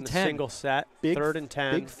Third back and in the 10. single set. Big, Third and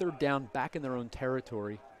 10. Big third down back in their own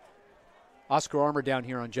territory. Oscar Armour down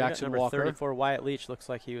here on Jackson number Walker. 34, Wyatt Leach, looks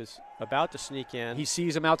like he was about to sneak in. He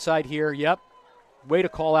sees him outside here. Yep. Way to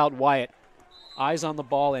call out Wyatt. Eyes on the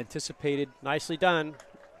ball, anticipated. Nicely done.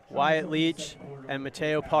 Wyatt Leach and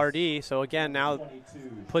Mateo Pardee. So again, now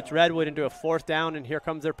puts Redwood into a 4th down, and here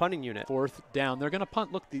comes their punting unit. 4th down. They're going to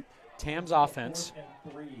punt. Look, the Tam's offense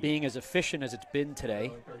being as efficient as it's been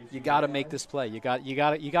today, you got to make this play. You got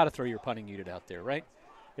to throw your punting unit out there, right?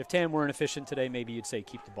 If Tam weren't efficient today, maybe you'd say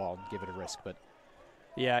keep the ball and give it a risk. But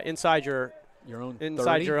yeah, inside your own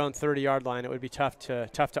 30-yard line, it would be tough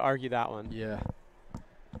to argue that one. Yeah.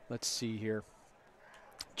 Let's see here.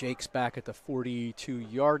 Jake's back at the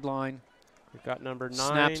 42-yard line. We've got number 9.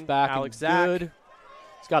 Snaps back. Alex and Zach. good.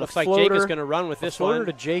 He's got Looks a floater. like Jake is going to run with this floater one.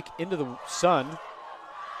 to Jake into the sun.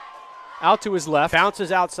 Out to his left.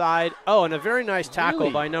 Bounces outside. Oh, and a very nice tackle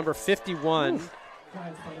Really? by number 51, Oof.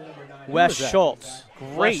 Wes that? Schultz.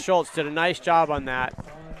 Great. Wes Schultz did a nice job on that.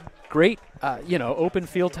 Great, open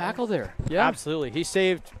field tackle there. Yeah. Absolutely. He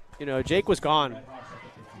saved, Jake was gone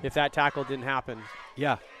if that tackle didn't happen.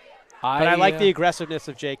 Yeah. But I like the aggressiveness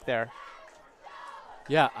of Jake there.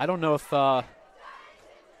 Yeah, I don't know if can't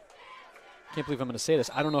believe I'm going to say this.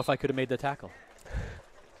 I don't know if I could have made the tackle.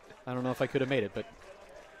 I don't know if I could have made it, but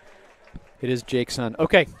it is Jake's son.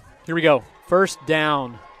 Okay, here we go. First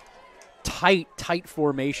down. Tight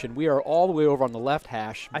formation. We are all the way over on the left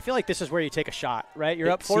hash. I feel like this is where you take a shot, right? You're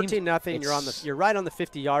up 14-0. You're right on the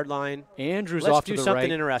 50-yard line. Andrew's Let's off to do the something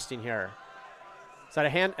right. interesting here. Is that a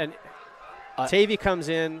hand? And Tavy comes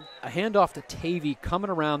in. A handoff to Tavy coming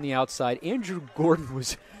around the outside. Andrew Gordon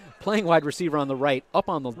was playing wide receiver on the right, up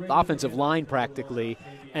on the offensive line practically,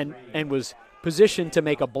 and was positioned to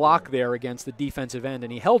make a block there against the defensive end,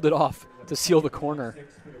 and he held it off to seal the corner.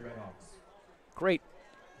 Great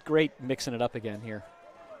mixing it up again here.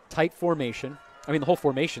 Tight formation. I mean, the whole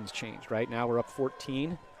formation's changed, right? Now we're up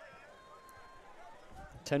 14.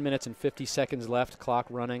 10 minutes and 50 seconds left, clock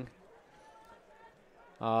running.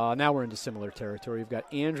 Now we're into similar territory. We've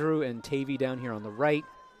got Andrew and Tavy down here on the right.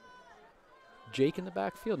 Jake in the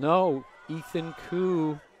backfield. No, Ethan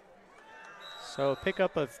Koo. So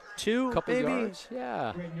pickup of 2, Couple maybe? yards.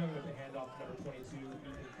 Yeah.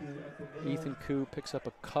 Ethan Koo picks up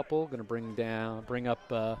a couple. Going to bring up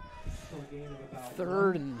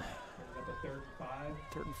third and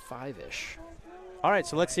 5-ish. All right,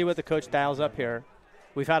 so let's see what the coach dials up here.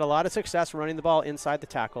 We've had a lot of success running the ball inside the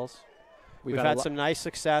tackles. We've had some nice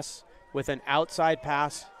success with an outside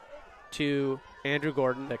pass to Andrew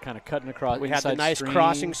Gordon. That kind of cutting across. We had the nice screen.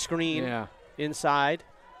 crossing screen inside.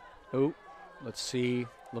 Oh, let's see.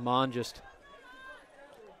 Lamont just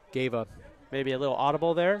gave a maybe a little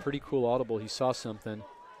audible there. Pretty cool audible. He saw something.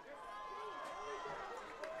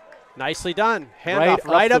 Nicely done. Handoff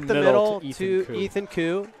right up the middle to Ethan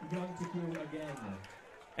Koo.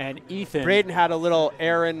 And Ethan. Braden had a little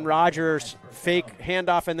Aaron Rodgers fake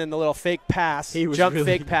handoff and then the little fake pass. He was jump really,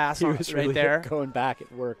 fake pass he was right really there. Going back,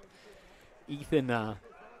 it worked. Ethan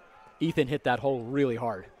hit that hole really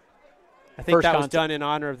hard. I think that was done in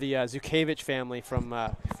honor of the Zukevich family from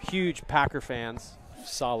huge Packer fans.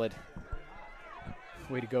 Solid.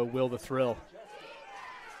 Way to go, Will the Thrill.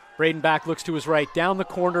 Braden back looks to his right, down the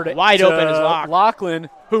corner to wide open is Lachlan,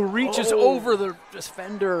 who reaches over the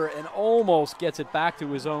defender and almost gets it back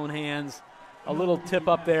to his own hands. A little tip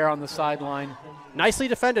up there on the sideline. Nicely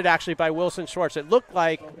defended, actually, by Wilson Schwartz. It looked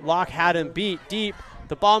like Locke had him beat deep.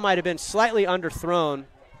 The ball might have been slightly underthrown,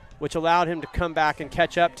 which allowed him to come back and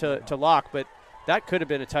catch up to Locke, but that could have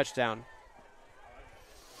been a touchdown.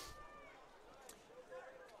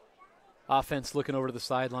 Offense looking over to the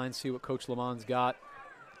sideline, see what Coach Lamont's got.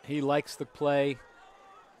 He likes the play.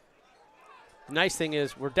 The nice thing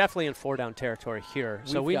is we're definitely in 4-down territory here,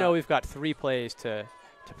 so we know we've got 3 plays to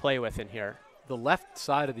play with in here. The left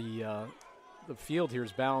side of the field here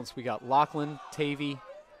is balanced. We got Lachlan, Tavy,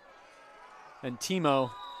 and Timo,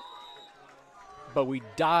 but we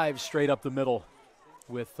dive straight up the middle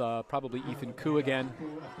with probably Ethan Koo again.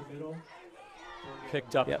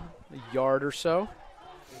 Picked up a yard or so.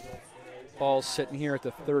 Ball's sitting here at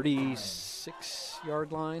the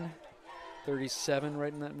 36-yard line, 37,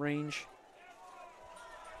 right in that range.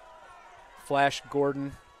 Flash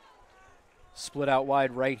Gordon split out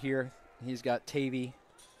wide right here. He's got Tavy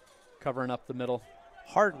covering up the middle.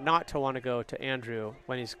 Hard not to want to go to Andrew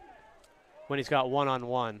when he's got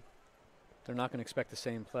one-on-one. They're not going to expect the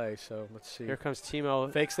same play, so let's see. Here comes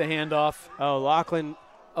Timo. Fakes the handoff. Oh, Lachlan.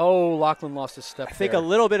 Oh, Lachlan lost his step I think there. a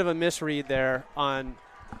little bit of a misread there on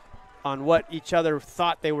on what each other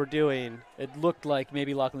thought they were doing. It looked like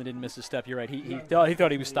maybe Lachlan didn't miss a step. You're right. He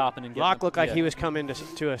thought he was stopping and getting. Locke looked like he was coming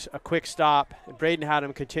to a quick stop. And Braden had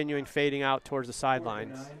him continuing fading out towards the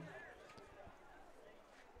sidelines.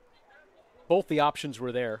 Both the options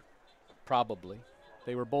were there, probably.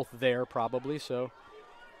 They were both there, probably. So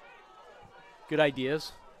good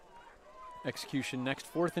ideas. Execution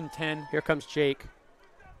next. 4th and 10. Here comes Jake.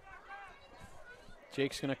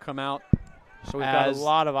 Jake's going to come out. So we've got a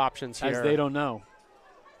lot of options here. As they don't know.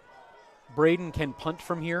 Braden can punt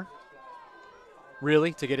from here.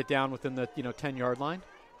 Really, to get it down within the 10-yard line.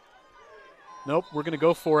 Nope, we're going to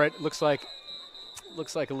go for it. Looks like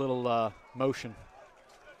a little motion.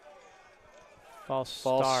 False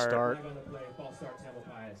start. False start, Tampa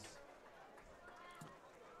Pius.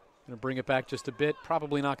 Going to bring it back just a bit.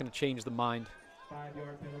 Probably not going to change the mind.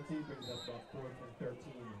 5-yard penalty brings up about 4th and 13.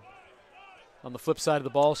 On the flip side of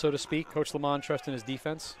the ball, so to speak, Coach Lamont trusting his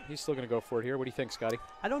defense. He's still going to go for it here. What do you think, Scotty?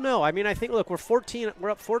 I don't know. I mean, I think, look, we're up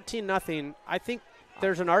 14-0. I think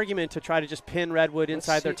there's an argument to try to just pin Redwood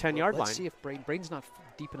inside their 10-yard line. Let's see if Braden's not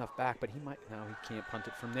deep enough back, but he might. No, he can't punt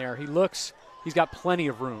it from there. He's got plenty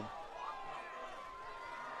of room.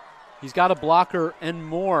 He's got a blocker and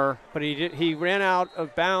more. But he ran out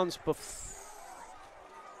of bounds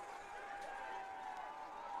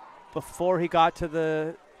before he got to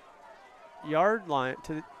the yard line,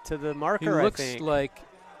 to the marker, he looks I think. Like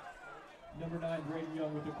number 9, Braden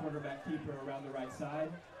Young with the quarterback keeper around the right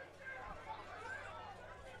side.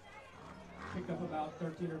 Picked up about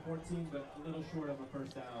 13 or 14, but a little short of a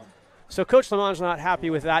first down. So Coach Lamont's not happy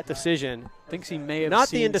with that decision. Thinks he may have not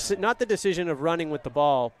the decision of running with the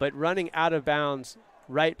ball, but running out of bounds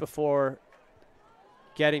right before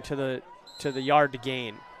getting to the yard to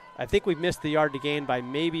gain. I think we missed the yard to gain by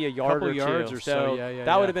maybe a yard or yards two. Or so.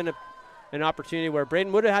 That would have been an opportunity where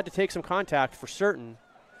Braden would have had to take some contact for certain,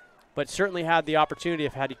 but certainly had the opportunity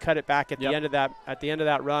had he cut it back at the end of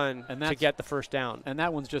that run to get the first down. And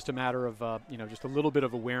that one's just a matter of just a little bit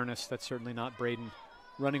of awareness. That's certainly not Braden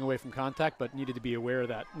running away from contact, but needed to be aware of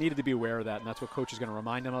that. And that's what Coach is going to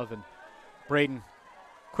remind him of. And Braden,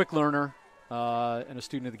 quick learner and a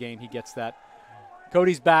student of the game, he gets that.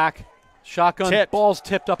 Cody's back. Shotgun. Ball's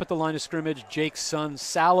tipped up at the line of scrimmage. Jake's son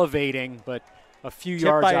salivating, but a few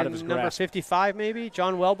yards out of his grasp. Number 55 maybe,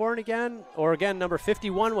 John Wellborn again. Or again, number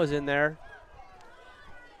 51 was in there.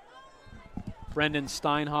 Brendan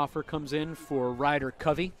Steinhofer comes in for Ryder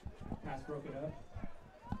Covey. Pass broken up.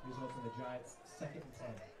 Results in the Giants 2nd and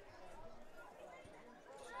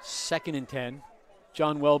 10. 2nd and 10.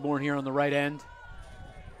 John Wellborn here on the right end.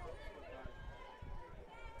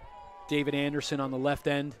 David Anderson on the left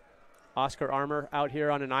end. Oscar Armour out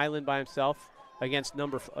here on an island by himself against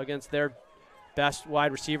their best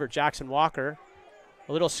wide receiver, Jackson Walker.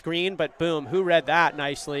 A little screen, but boom, who read that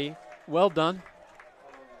nicely? Well done.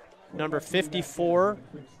 Number 54,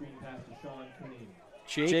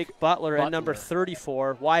 Jake Butler, and number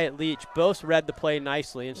 34, Wyatt Leach, both read the play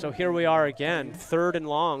nicely. And so here we are again, 3rd and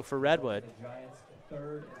long for Redwood. Giants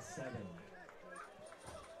 3rd and 7.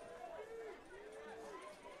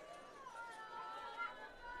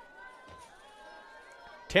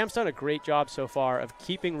 Tam's done a great job so far of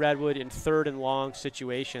keeping Redwood in 3rd and long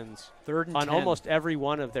situations 3rd and on 10. Almost every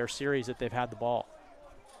one of their series that they've had the ball.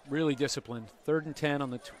 Really disciplined. 3rd and 10 on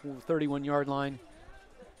the 31-yard line.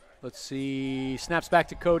 Let's see. Snaps back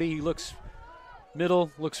to Cody. He looks middle,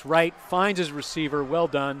 looks right, finds his receiver. Well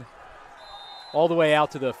done. All the way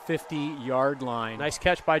out to the 50-yard line. Nice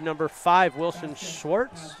catch by number 5, Wilson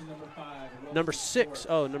Schwartz. Number 6,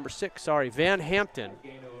 sorry, Van Hampton.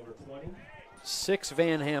 6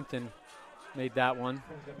 Van Hampton made that one.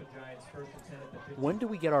 When do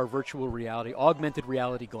we get our virtual reality, augmented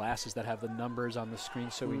reality glasses that have the numbers on the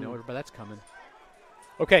screen so we know it? But that's coming.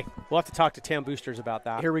 Okay, we'll have to talk to Tam Boosters about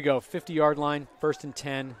that. Here we go, 50-yard line, 1st and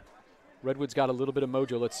 10. Redwood's got a little bit of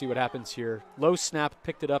mojo. Let's see what happens here. Low snap,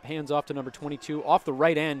 picked it up, hands off to number 22. Off the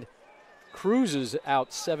right end, cruises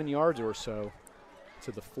out 7 yards or so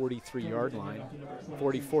to the 43-yard line,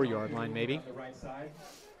 44-yard line maybe.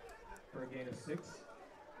 For a gain of 6, results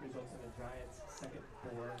in the Giants 2nd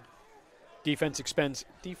and 4.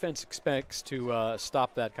 Defense expects to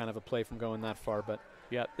stop that kind of a play from going that far, but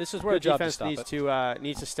yeah, this is where the defense needs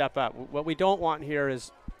to step up. What we don't want here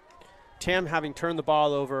is Tam having turned the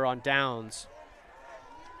ball over on downs.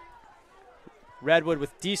 Redwood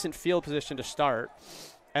with decent field position to start,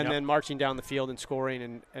 and then marching down the field and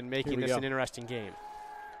scoring and making this an interesting game.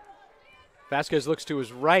 Vasquez looks to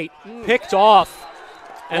his right, picked off.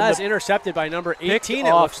 And that's intercepted by number 18,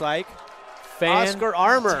 it looks like. Oscar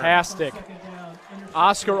Armour. Fantastic.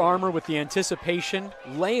 Oscar Armour with the anticipation,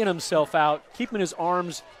 laying himself out, keeping his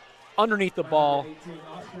arms underneath the ball.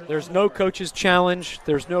 There's no coach's challenge.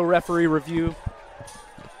 There's no referee review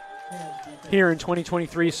here in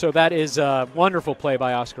 2023, so that is a wonderful play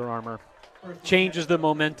by Oscar Armour. Changes the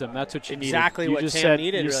momentum. That's what you needed. Exactly You what just Tam said,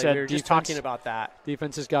 needed. you Really. said We were just defense- talking about that.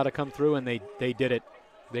 Defense has got to come through, and they did it.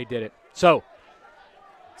 They did it. So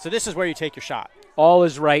this is where you take your shot. all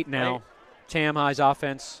is right now. Right. Tam High's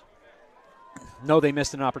offense. No, they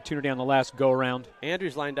missed an opportunity on the last go-around.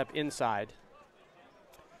 Andrew's lined up inside.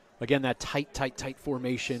 Again, that tight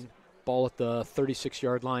formation. Ball at the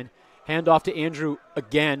 36-yard line. Hand off to Andrew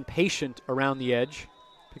again, patient around the edge.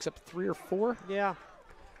 Picks up 3 or 4. Yeah,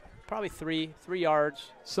 probably 3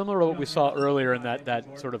 yards. Similar to what we saw earlier in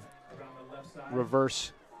that sort of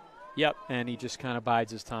reverse. Yep. And he just kind of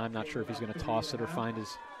bides his time. Not sure if he's going to toss it or find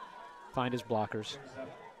his blockers.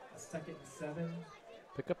 Second and 7.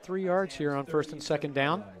 Pick up 3 yards here on 1st and 2nd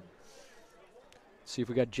down. See if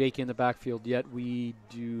we got Jake in the backfield yet. We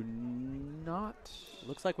do not.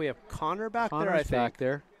 Looks like we have Connor back there, I Connor's think. back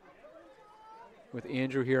there with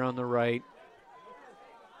Andrew here on the right.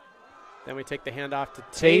 Then we take the handoff to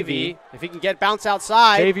Tavy. Tavy. If he can get bounce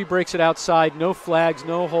outside. Davey breaks it outside. No flags,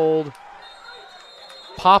 no hold.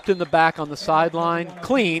 Popped in the back on the sideline.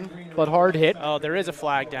 Clean, but hard hit. Oh, there is a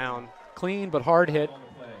flag down. Clean, but hard hit.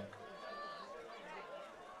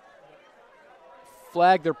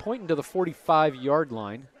 Flag, they're pointing to the 45-yard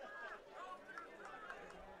line.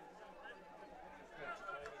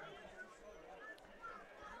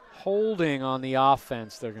 Holding on the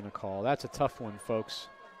offense they're going to call. That's a tough one, folks.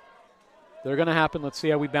 They're going to happen. Let's see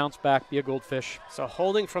how we bounce back, be a goldfish. So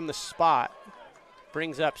holding from the spot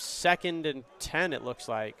brings up 2nd and 10, it looks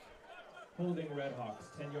like. Holding Redhawks,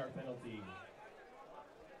 10-yard penalty.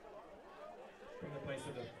 Bring the place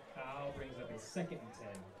of the foul, brings up a 2nd and 10.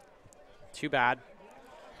 Too bad.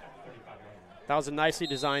 35 yards. That was a nicely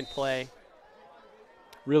designed play.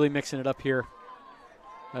 Really mixing it up here,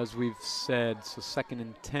 as we've said. So 2nd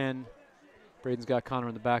and 10. Braden's got Connor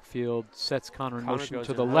in the backfield. Sets Connor in motion goes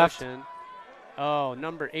to in the left. motion. Oh,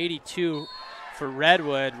 number 82 for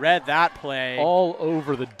Redwood. Read that play. All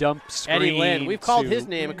over the dump screen. Eddie Lynn. We've called to- his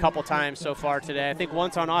name a couple times so far today. I think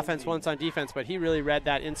once on offense, once on defense, but he really read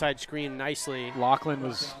that inside screen nicely. Lachlan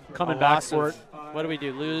was coming A back loss for of- it. What do we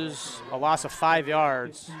do? Lose a loss of 5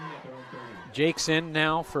 yards. Jake's in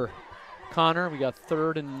now for Connor. We got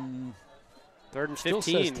 3rd and 3rd and still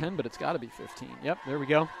 15. says 10, but it's got to be 15. Yep, there we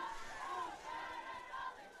go.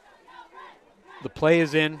 The play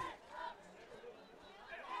is in.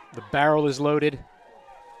 The barrel is loaded.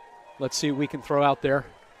 Let's see what we can throw out there.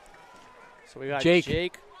 So we got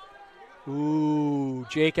Jake. Ooh,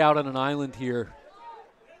 Jake out on an island here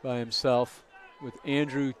by himself with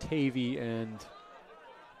Andrew, Tavy, and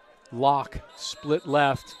Locke split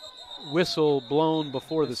left. Whistle blown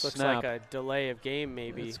before This the looks snap. like a delay of game,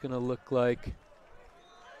 maybe. It's going to look like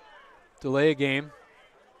delay a game.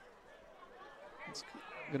 It's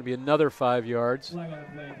going to be another 5 yards. Flag on the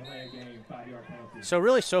play, delay a game, 5-yard penalty. So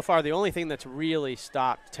really, so far, the only thing that's really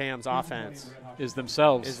stopped Tam's offense Is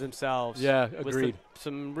themselves. is themselves. Yeah, with agreed.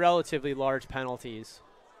 some relatively large penalties.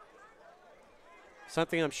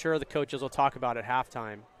 Something I'm sure the coaches will talk about at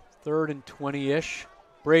halftime. 3rd and 20-ish.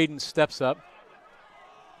 Braden steps up.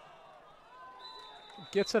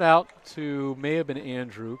 Gets it out to, may have been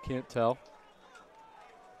Andrew, can't tell.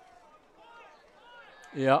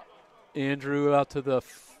 Yeah, Andrew out to the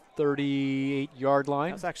 38-yard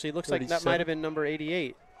line. That's actually looks like that 37. might have been number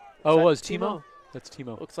 88. Oh, that it was Timo? Timo? That's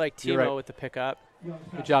Timo. Looks like You're Timo right. with the pickup.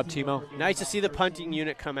 Good job, Timo. Nice to see the punting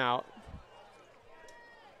unit come out.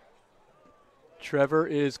 Trevor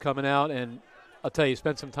is coming out, and I'll tell you,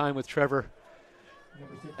 spent some time with Trevor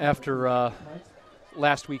after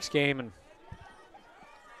last week's game, and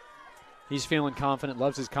he's feeling confident,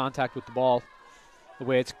 loves his contact with the ball, the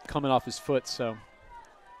way it's coming off his foot. So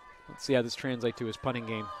let's see how this translates to his punting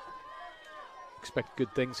game. Expect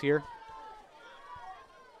good things here.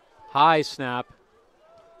 High snap.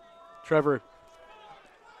 Trevor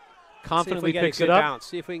confidently picks it up. Bounce.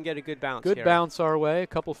 See if we can get a good bounce. Good here. bounce our way. A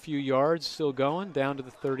couple few yards still going down to the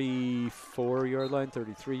 34-yard line,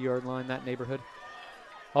 33-yard line, that neighborhood.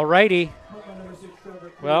 All righty.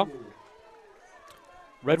 Well,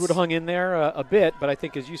 Redwood hung in there a bit, but I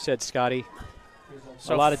think, as you said, Scotty,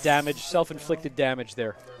 So a lot of damage, self-inflicted damage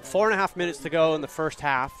there. 4.5 minutes to go in the first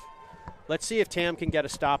half. Let's see if Tam can get a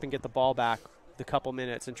stop and get the ball back the couple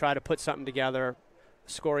minutes and try to put something together,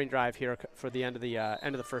 scoring drive here for the end of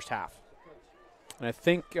the first half. And I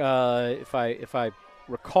think if I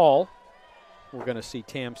recall, we're going to see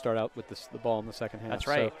Tam start out with the ball in the second half. That's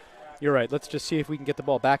right. So you're right. Let's just see if we can get the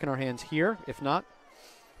ball back in our hands here. If not,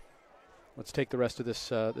 let's take the rest of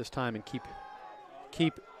this time and keep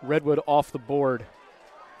keep Redwood off the board.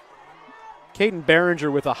 Caden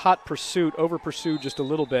Behringer with a hot pursuit, over-pursued just a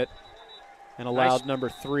little bit, and allowed number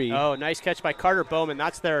 3. Oh, nice catch by Carter Bowman.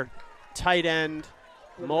 That's their tight end,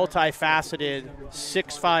 multifaceted,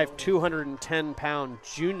 6'5", 210-pound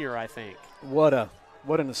junior, I think. What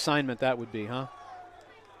an assignment that would be, huh?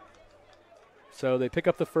 So they pick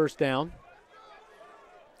up the first down.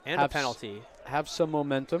 And a penalty. Have some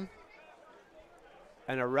momentum.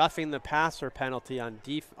 And a roughing the passer penalty on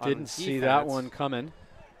defense. Didn't see that one coming.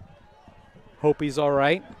 Hope he's all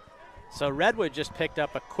right. So Redwood just picked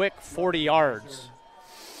up a quick 40 yards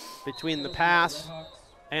between the pass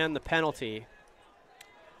and the penalty.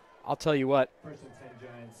 I'll tell you what.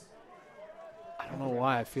 I don't know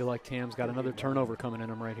why. I feel like Tam's got another turnover coming in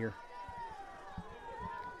him right here.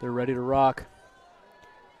 They're ready to rock.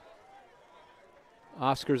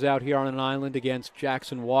 Oscar's out here on an island against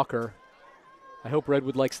Jackson Walker. I hope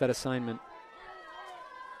Redwood likes that assignment.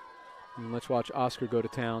 And let's watch Oscar go to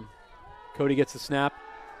town. Cody gets the snap.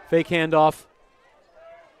 Fake handoff.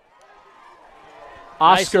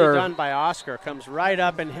 Oscar. Nicely done by Oscar. Comes right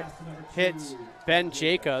up and hits Ben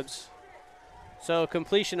Jacobs. So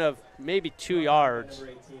completion of maybe 2 yards.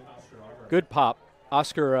 Good pop.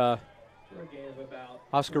 Oscar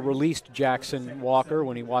released Jackson Walker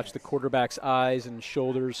when he watched the quarterback's eyes and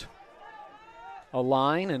shoulders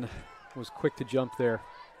align and was quick to jump there.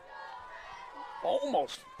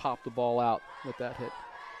 Almost popped the ball out with that hit.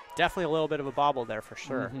 Definitely a little bit of a bobble there for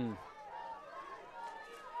sure. Mm-hmm.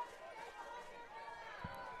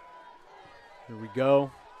 Here we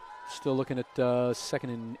go. Still looking at 2nd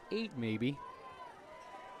and 8 maybe.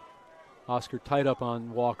 Oscar tied up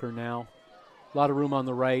on Walker now. A lot of room on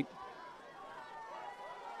the right.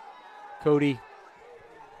 Cody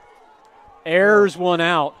airs one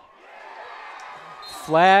out.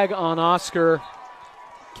 Flag on Oscar.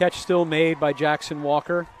 Catch still made by Jackson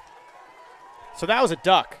Walker. So that was a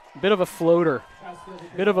duck. Bit of a floater.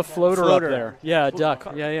 Bit of a floater up there. Yeah, a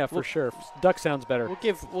duck. Yeah, for sure. Duck sounds better.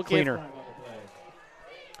 Cleaner.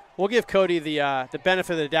 We'll give Cody the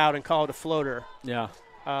benefit of the doubt and call it a floater. Yeah.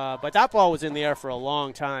 But that ball was in the air for a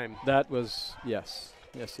long time. That was, yes.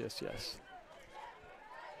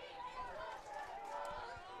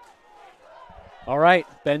 All right,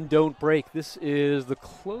 bend, don't break. This is the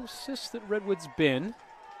closest that Redwood's been.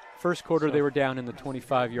 First quarter, they were down in the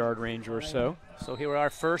 25-yard range or so. So here we are,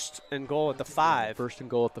 1st and goal at the 5. 1st and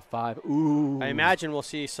goal at the 5. Ooh. I imagine we'll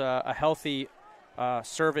see a healthy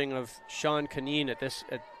serving of Sean Canine at this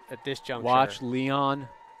juncture. Watch Leon.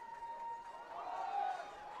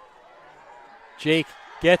 Jake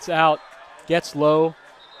gets out, gets low,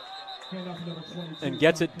 and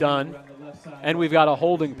gets it done. And we've got a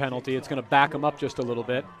holding penalty. It's going to back him up just a little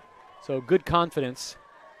bit. So good confidence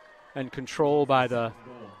and control by the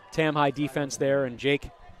Tam High defense there, and Jake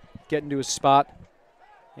getting to his spot.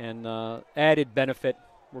 And added benefit,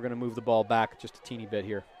 we're going to move the ball back just a teeny bit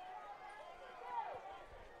here.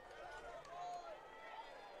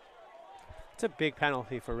 It's a big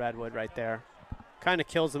penalty for Redwood right there. Kind of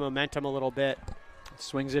kills the momentum a little bit.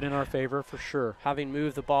 Swings it in our favor for sure. Having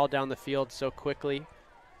moved the ball down the field so quickly.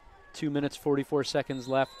 2 minutes, 44 seconds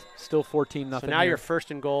left. Still 14-0. So now you're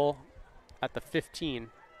 1st and goal at the 15.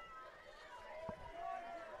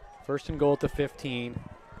 1st and goal at the 15.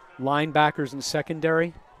 Linebackers and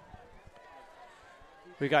secondary.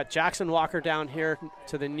 We got Jackson Walker down here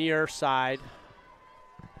to the near side.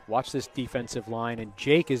 Watch this defensive line, and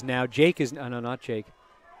Jake is no, not Jake.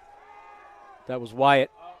 That was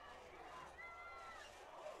Wyatt.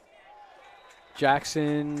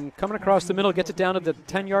 Jackson coming across the middle, gets it down to the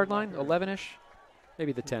 10-yard line, 11-ish,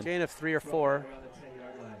 maybe the 10. Gain of 3 or 4.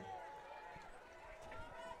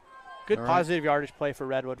 Good all positive yardage play for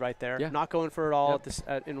Redwood right there. Yeah. Not going for it all at this,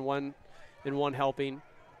 in one helping.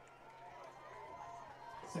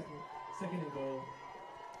 Second and goal.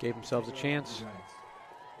 Gave themselves a chance.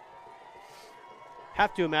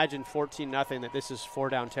 Have to imagine 14-0 that this is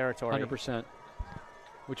 4-down territory. 100%.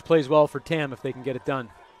 Which plays well for Tam if they can get it done.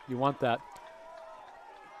 You want that.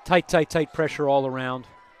 Tight pressure all around.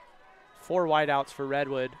 4 wideouts for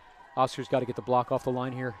Redwood. Oscar's got to get the block off the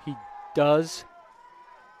line here. He does.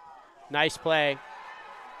 Nice play.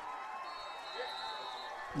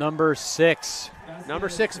 Number 6. Number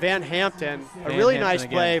 6, Van Hampton. Van A really Hampton nice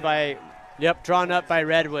again. play drawn up by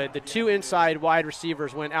Redwood. The 2 inside wide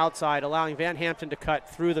receivers went outside, allowing Van Hampton to cut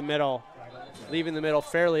through the middle, leaving the middle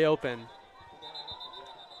fairly open.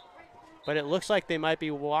 But it looks like they might be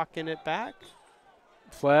walking it back.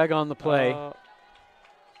 Flag on the play.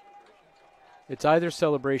 It's either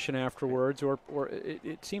celebration afterwards or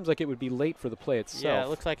it seems like it would be late for the play itself. Yeah, it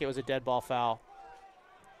looks like it was a dead ball foul.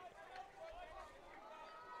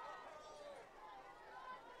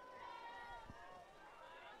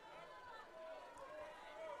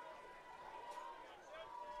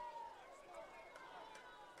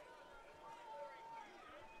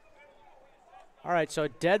 All right, so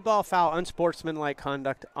dead ball foul, unsportsmanlike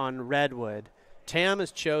conduct on Redwood. Tam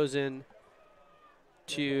has chosen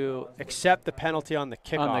to accept the penalty on the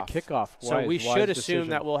kickoff. On the kickoff. So we should assume decision.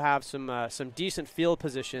 that we'll have some decent field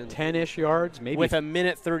position. 10-ish yards, maybe. With a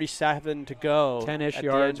minute 37 to go. 10-ish at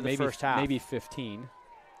yards, the end of maybe the first half. maybe 15.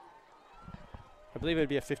 I believe it would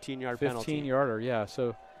be a 15-yard penalty. 15-yarder, yeah.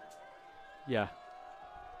 So, yeah.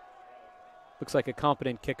 Looks like a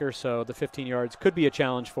competent kicker, so the 15 yards could be a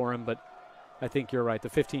challenge for him, but I think you're right. The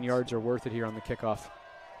 15 yards are worth it here on the kickoff.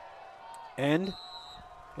 And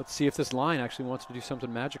let's see if this line actually wants to do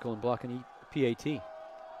something magical and block an PAT.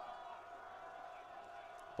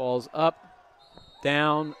 Ball's up,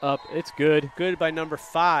 down, up. It's good. Good by number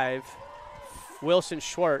 5, Wilson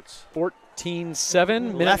Schwartz.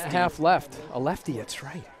 14-7, minute and a half left. A lefty, that's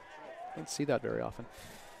right. Don't see that very often.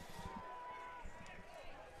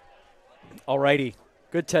 All righty.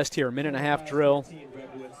 Good test here. Minute and a half drill.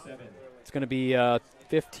 It's going to be a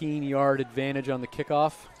 15-yard advantage on the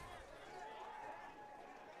kickoff.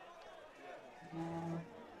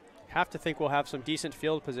 Have to think we'll have some decent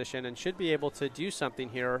field position and should be able to do something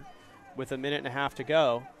here with a minute and a half to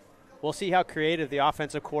go. We'll see how creative the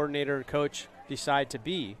offensive coordinator and coach decide to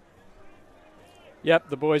be. Yep,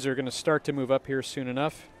 the boys are going to start to move up here soon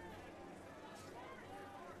enough.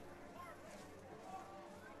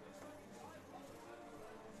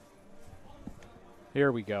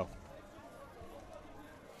 Here we go.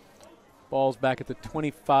 Ball's back at the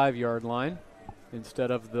 25-yard line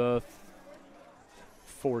instead of the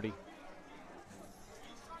 40.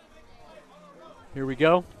 Here we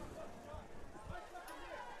go.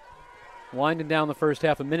 Winding down the first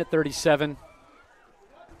half, a minute 37.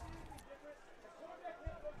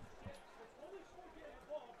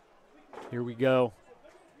 Here we go.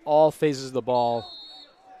 All phases of the ball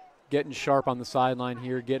getting sharp on the sideline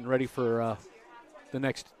here, getting ready for the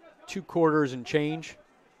next 2 quarters and change.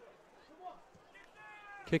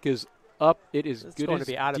 Kick is up. It is It's good going as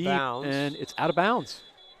to be out of deep, bounds. and it's out of bounds.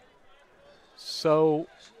 So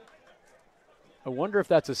I wonder if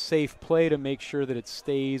that's a safe play to make sure that it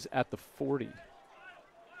stays at the 40.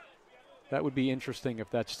 That would be interesting if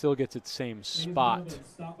that still gets its same spot.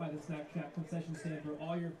 Stop by the Snack Shack concession stand for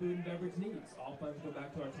all your food and beverage needs. All funds go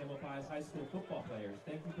back to our Tamalpais High School football players.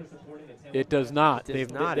 Thank you for supporting the Tamalpais. It does not. It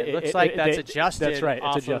does not. It looks like that's adjusted. That's right. It's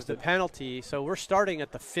off adjusted. of the penalty. So we're starting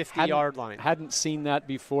at the 50-yard line. Hadn't seen that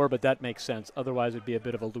before, but that makes sense. Otherwise, it'd be a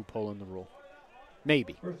bit of a loophole in the rule.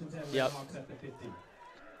 Maybe. First and 10, Yep. Hawks at the 50.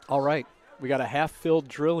 All right. We got a half-filled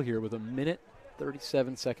drill here with a minute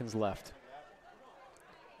 37 seconds left.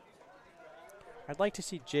 I'd like to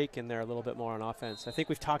see Jake in there a little bit more on offense. I think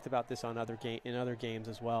we've talked about this on other games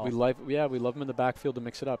as well. We love him in the backfield to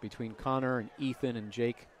mix it up between Connor and Ethan and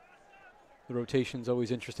Jake. The rotation's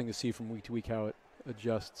always interesting to see from week to week how it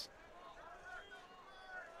adjusts.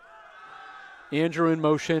 Andrew in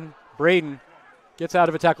motion. Braden gets out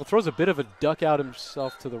of a tackle, throws a bit of a duck out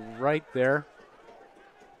himself to the right there.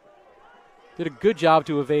 Did a good job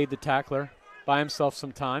to evade the tackler, buy himself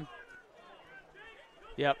some time.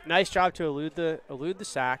 Yep, nice job to elude the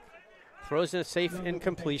sack. Throws in a safe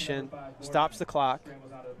incompletion, stops the clock.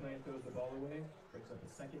 Scrambles out of the play and throws the ball away. Brings up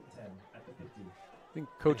the second and 10 at the 50. I think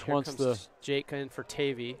Coach Here wants comes the Jake in for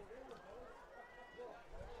Tavy.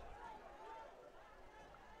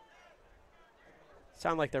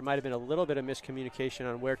 Sound like there might have been a little bit of miscommunication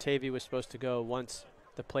on where Tavy was supposed to go once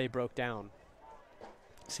the play broke down.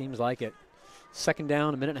 Seems like it. Second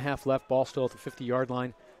down, a minute and a half left. Ball still at the 50-yard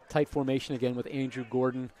line. Tight formation again with Andrew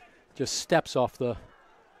Gordon. Just steps off the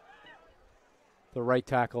right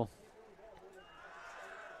tackle.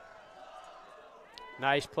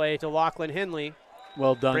 Nice play to Lachlan Henley.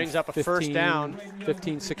 Well done. Brings up a first down.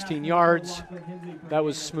 15, 16 yards. That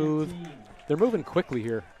was smooth. They're moving quickly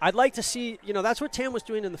here. I'd like to see, that's what Tam was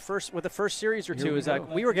doing in the first series or Here two, we is go. that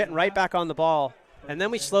we were getting right back on the ball, and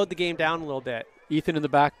then we slowed the game down a little bit. Ethan in the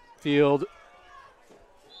backfield.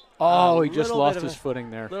 Oh, he just little lost bit of his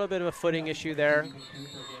footing there. A little bit of a footing issue there,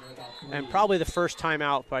 and probably the first time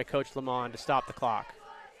out by Coach Lamont to stop the clock.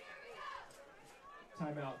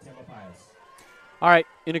 Timeout, Tamalpais. All right,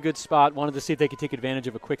 in a good spot. Wanted to see if they could take advantage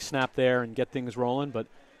of a quick snap there and get things rolling, but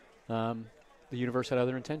the Universe had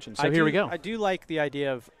other intentions. So here we go. I do like the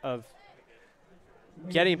idea of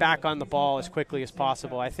getting back on the ball as quickly as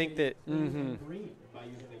possible. I think that,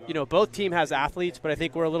 both team has athletes, but I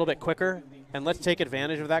think we're a little bit quicker, and let's take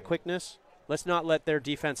advantage of that quickness. Let's not let their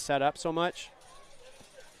defense set up so much.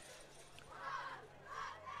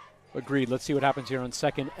 Agreed. Let's see what happens here on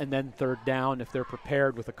second and then third down if they're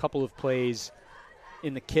prepared with a couple of plays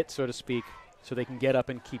in the kit, so to speak, so they can get up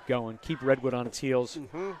and keep going. Keep Redwood on its heels.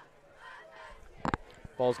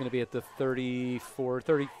 Ball's going to be at the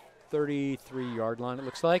 33-yard line, it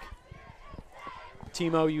looks like.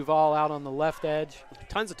 Timo Yuval out on the left edge.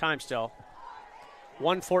 Tons of time still.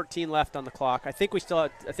 1:14 left on the clock. I think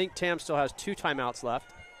Tam still has 2 timeouts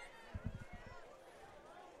left.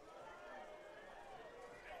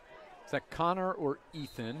 Is that Connor or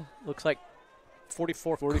Ethan? Looks like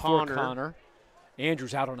 44 Connor.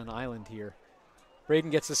 Andrew's out on an island here. Braden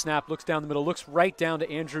gets the snap, looks down the middle, looks right down to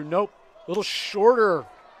Andrew. Nope, a little shorter.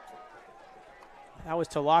 That was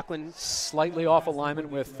to Lachlan. Slightly off alignment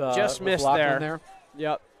with just with missed Lachlan there.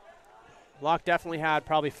 Yep. Locke definitely had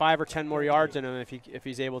probably 5 or 10 more yards in him if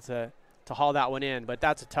he's able to haul that one in. But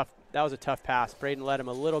that was a tough pass. Braden led him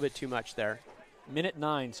a little bit too much there. Minute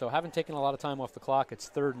 9, so haven't taken a lot of time off the clock. It's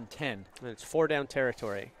 3rd and 10. And it's 4 down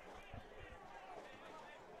territory.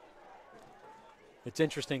 It's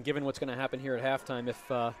interesting, given what's going to happen here at halftime. If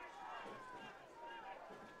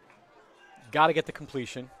got to get the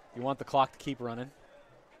completion, you want the clock to keep running.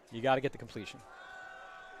 You got to get the completion,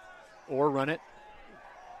 or run it.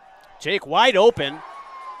 Jake wide open,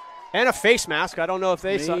 and a face mask. I don't know if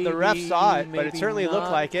the refs saw it, but it certainly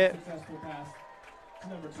looked like it.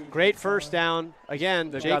 Great first down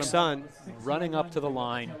again. Jake's son running up to the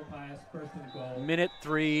line. Minute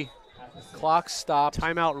 3, clock stopped.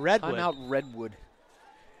 Timeout Redwood. Timeout Redwood.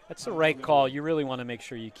 That's the right call. You really want to make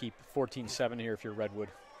sure you keep 14-7 here if you're Redwood.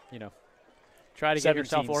 You know, try to get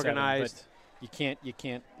yourself organized. You can't. You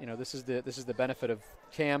know, this is the benefit of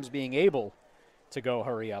Cam's being able to go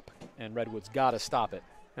hurry up, and Redwood's got to stop it.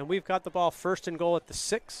 And we've got the ball 1st and goal at the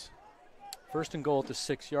 6. 1st and goal at the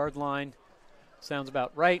 6-yard line. Sounds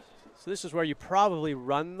about right. So this is where you probably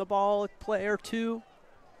run the ball a play or 2.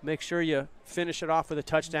 Make sure you finish it off with a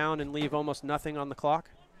touchdown and leave almost nothing on the clock.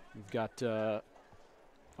 We've got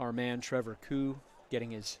our man Trevor Koo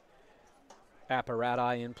getting his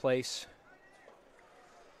apparati in place.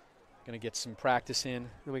 Going to get some practice in.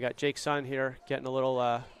 And we got Jake's son here getting a little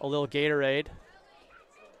Gatorade.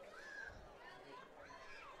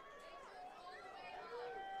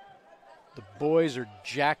 The boys are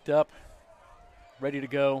jacked up, ready to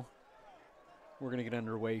go. We're going to get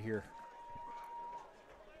underway here.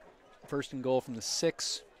 1st and goal from the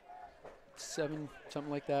 6, 7, something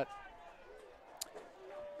like that.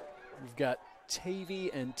 We've got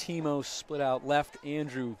Tavy and Timo split out left.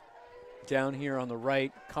 Andrew down here on the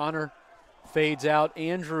right. Connor fades out.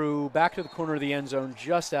 Andrew back to the corner of the end zone,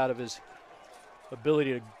 just out of his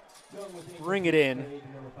ability to bring it in.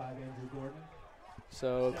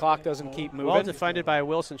 So the clock doesn't keep moving. Well defended by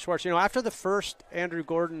Wilson Schwartz. You know, after the first Andrew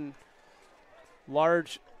Gordon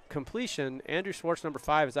large completion, Andrew Schwartz, number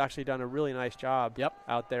 5, has actually done a really nice job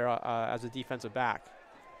out there as a defensive back.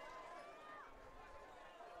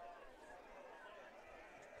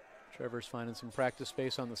 Trevor's finding some practice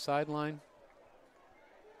space on the sideline.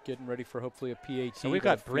 Getting ready for hopefully a PAT. So we've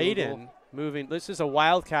got Braden moving. This is a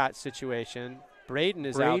Wildcat situation.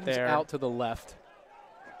 Braden's out there. out to the left.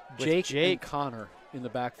 Jake and Connor in the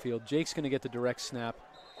backfield. Jake's going to get the direct snap.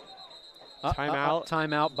 Timeout.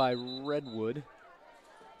 Timeout by Redwood.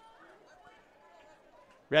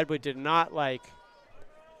 Redwood did not like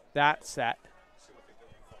that set.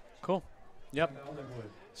 Cool. Yep.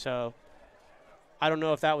 So I don't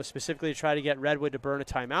know if that was specifically to try to get Redwood to burn a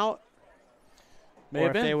timeout. May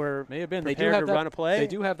have been. They were prepared to run a play. They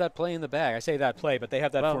do have that play in the bag. I say that play, but they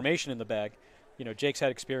have that formation in the bag. You know, Jake's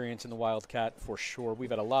had experience in the Wildcat for sure. We've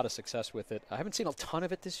had a lot of success with it. I haven't seen a ton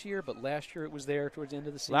of it this year, but last year it was there towards the end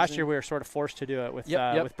of the season. Last year we were sort of forced to do it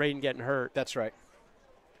with Braden getting hurt. That's right.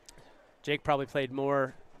 Jake probably played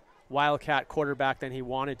more Wildcat quarterback than he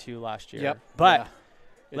wanted to last year. Yep. But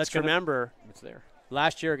let's remember, it's there.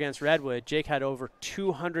 Last year against Redwood, Jake had over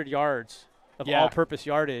 200 yards of all-purpose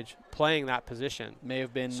yardage playing that position. May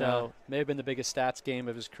have been the biggest stats game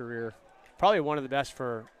of his career. Probably one of the best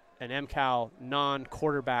for an MCAL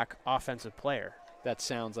non-quarterback offensive player. That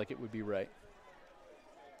sounds like it would be right.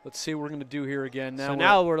 Let's see what we're going to do here again.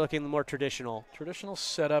 Now we're looking more traditional. Traditional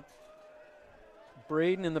setup.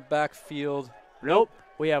 Braden in the backfield. Nope.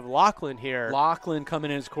 We have Lachlan here. Lachlan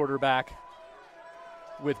coming in as quarterback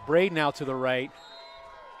with Braden out to the right.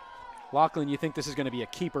 Lachlan, you think this is going to be a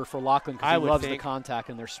keeper for Lachlan because he loves the contact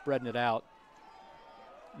and they're spreading it out.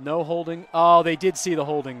 No holding. Oh, they did see the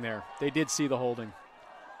holding there. They did see the holding.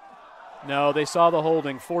 No, they saw the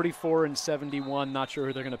holding. 44 and 71. Not sure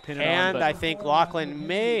who they're going to pin it on. And I think Lachlan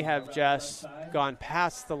may have just gone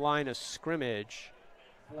past the line of scrimmage.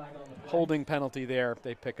 Holding penalty there.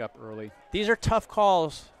 They pick up early. These are tough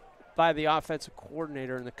calls by the offensive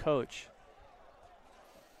coordinator and the coach.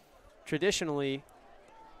 Traditionally,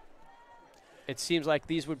 it seems like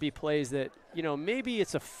these would be plays that, maybe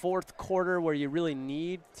it's a fourth quarter where you really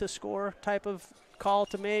need to score type of call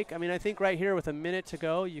to make. I mean, I think right here with a minute to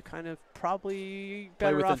go, you kind of probably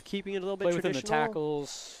better off keeping it a little bit traditional. Play within the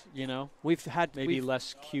tackles, We've had maybe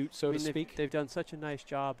less cute, so to speak. They've done such a nice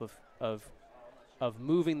job of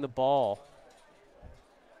moving the ball.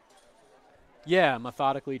 Yeah,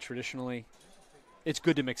 methodically, traditionally. It's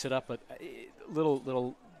good to mix it up, but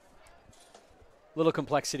little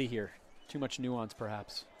complexity here. Too much nuance,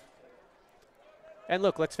 perhaps. And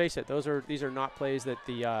look, let's face it; these are not plays that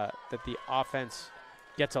the offense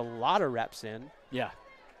gets a lot of reps in. Yeah.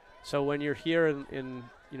 So when you're here in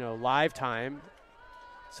live time,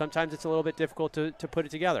 sometimes it's a little bit difficult to put it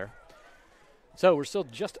together. So we're still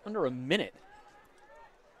just under a minute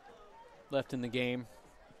left in the game.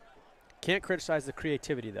 Can't criticize the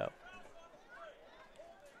creativity, though.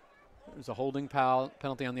 There's a holding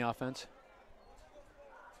penalty on the offense.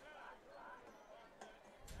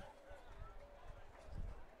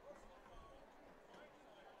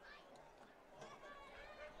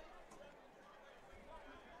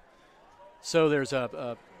 So there's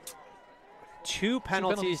two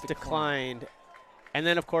penalties declined. And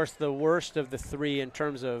then, of course, the worst of the three in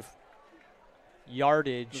terms of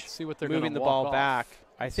yardage, let's see what they're moving the ball back.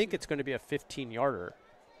 I think it's going to be a 15-yarder.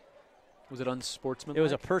 Was it unsportsmanlike? It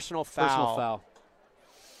was a personal foul. Personal foul.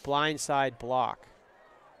 Blindside block.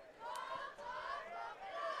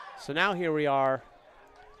 So now here we are.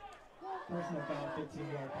 Personal foul,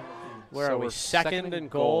 15-yard penalty. Where so are we? Second and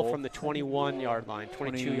goal from the 21-yard line,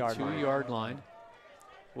 22-yard line.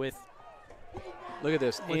 With look at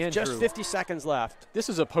this, with Andrew. Just 50 seconds left. This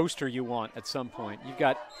is a poster you want at some point. You've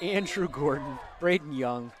got Andrew Gordon, Braden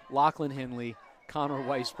Young, Lachlan Henley, Connor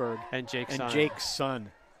Weisberg, and Jake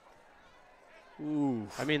Son. Ooh.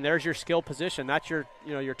 I mean, there's your skill position. That's your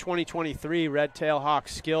 2023 Red Tail Hawk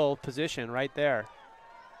skill position right there.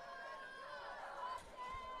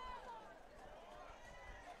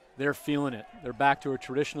 They're feeling it. They're back to a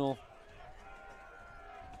traditional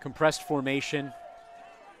compressed formation.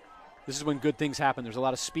 This is when good things happen. There's a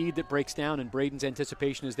lot of speed that breaks down, and Braden's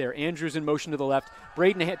anticipation is there. Andrew's in motion to the left.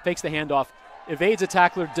 Braden fakes the handoff, evades a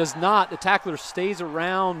tackler, does not. The tackler stays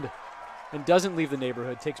around and doesn't leave the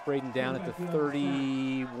neighborhood. Takes Braden down at the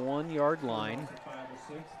 31-yard line.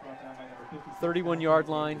 31-yard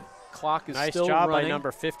line. Clock is still running. Nice job by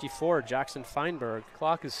number 54, Jackson Feinberg.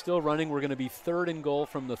 Clock is still running. We're going to be third and goal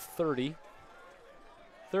from the 30.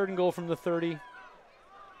 Third and goal from the 30.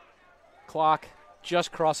 Clock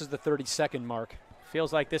just crosses the 30-second mark.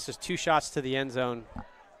 Feels like this is 2 shots to the end zone,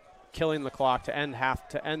 killing the clock to end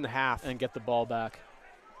the half and get the ball back.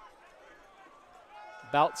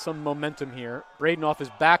 About some momentum here. Braden off his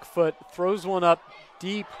back foot, throws one up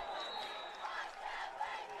deep.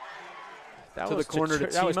 That to was the corner to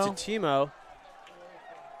Timo. That was to Timo.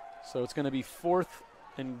 So it's going to be 4th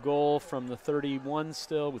and goal from the 31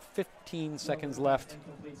 still with 15 seconds left.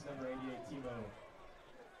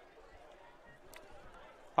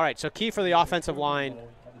 All right, so key for the offensive line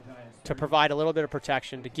to provide a little bit of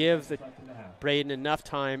protection, to give Braden enough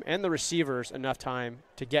time and the receivers enough time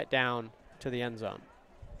to get down to the end zone.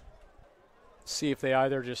 See if they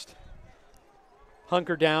either just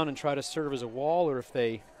hunker down and try to serve as a wall, or if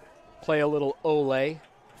they play a little ole. I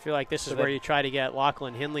feel like this is where you try to get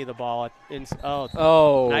Lachlan Henley the ball.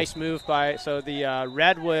 Nice move by the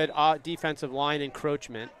Redwood defensive line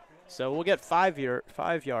encroachment. So we'll get 5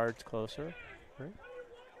 yards closer. Right.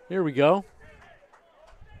 Here we go.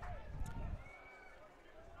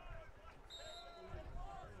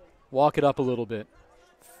 Walk it up a little bit.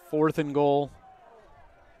 4th and goal.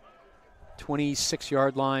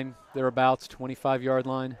 26-yard line, thereabouts, 25-yard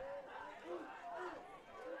line.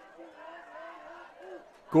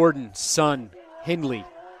 Gordon, Son, Hindley,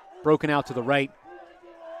 broken out to the right.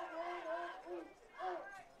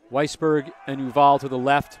 Weisberg and Uval to the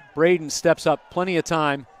left. Braden steps up, plenty of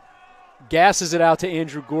time. Gasses it out to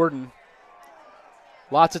Andrew Gordon.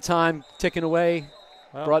 Lots of time ticking away.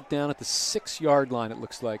 Well, brought down at the 6-yard line, it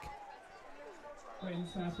looks like. Braden's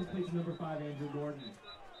pass complete to number 5, Andrew Gordon.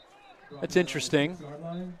 That's interesting.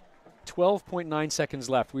 12.9 seconds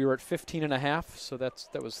left. We were at 15.5, so that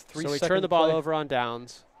was 3 seconds. So we turned the ball over on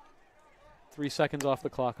downs. 3 seconds off the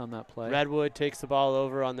clock on that play. Redwood takes the ball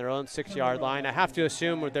over on their own 6-yard line. I have to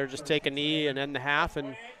assume they're just take a knee and end the half.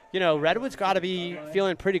 And, Redwood's got to be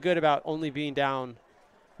feeling pretty good about only being down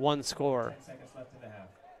 1 score.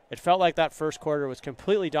 It felt like that first quarter was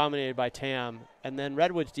completely dominated by Tam, and then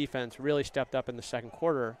Redwood's defense really stepped up in the second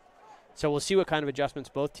quarter. So we'll see what kind of adjustments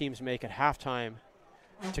both teams make at halftime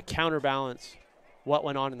to counterbalance what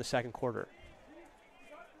went on in the second quarter.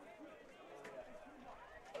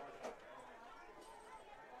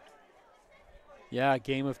 Yeah,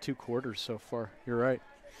 game of 2 quarters so far. You're right.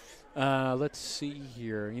 Let's see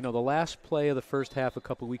here. You know, the last play of the first half a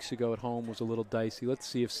couple weeks ago at home was a little dicey. Let's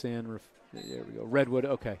see if there we go. Redwood,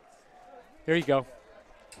 okay. There you go.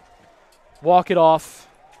 Walk it off.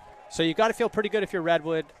 So you got to feel pretty good if you're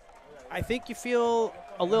Redwood. I think you feel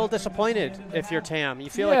a little disappointed if you're TAM. You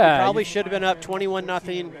feel like you probably should have been up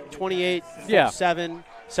 21-0, 28-7,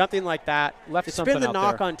 something like that. It's been the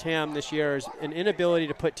knock on TAM this year is an inability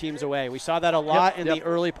to put teams away. We saw that a lot in the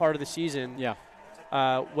early part of the season. Yeah.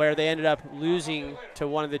 Where they ended up losing to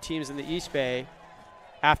one of the teams in the East Bay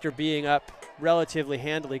after being up relatively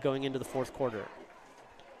handily going into the fourth quarter.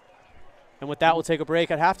 And with that, we'll take a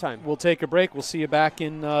break at halftime. We'll take a break. We'll see you back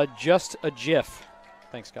in just a jiff.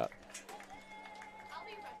 Thanks, Scott.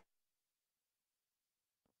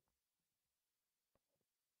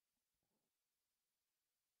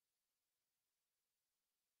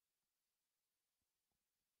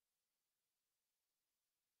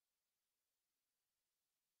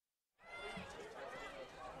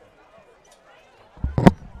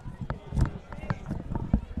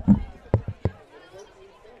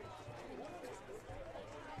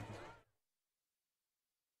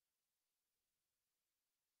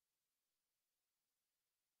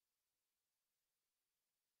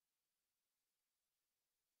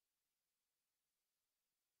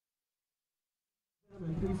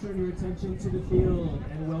 Please turn your attention to the field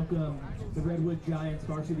and welcome the Redwood Giants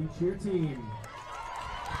varsity cheer team.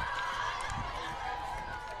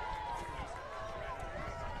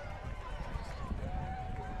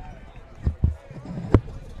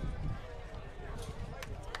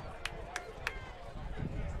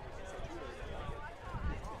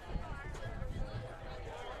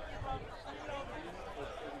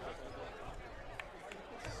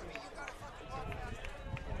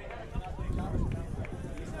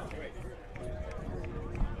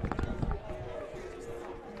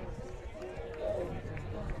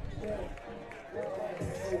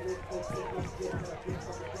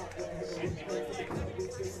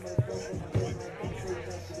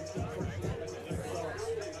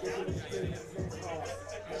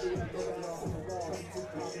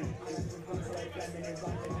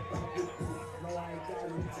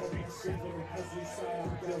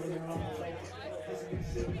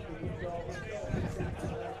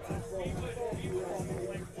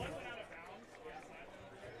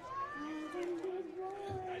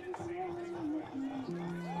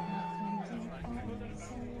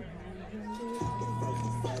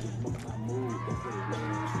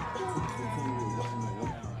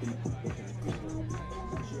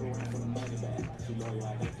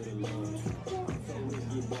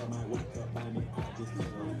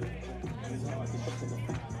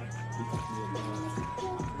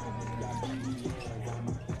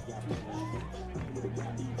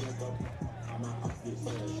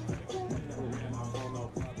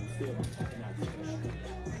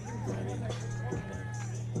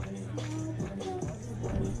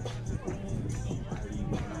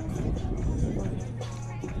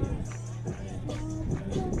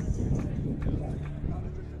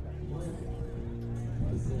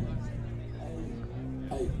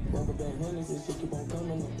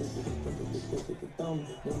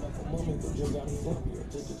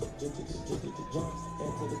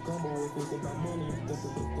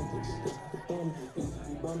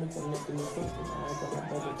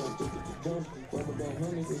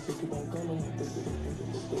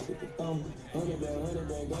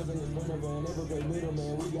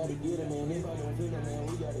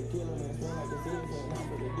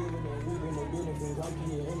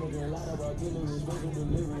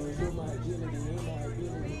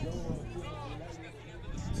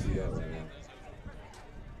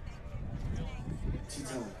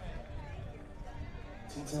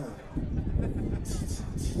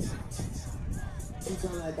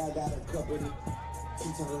 T-time like I got a cup of it.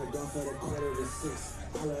 T-time like gone for the 5:45.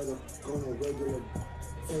 I let them go on a regular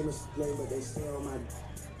famous play, but they stay on my.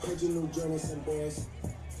 Heard your new joint is embarrassing.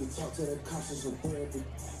 You talk to the cops for some therapy.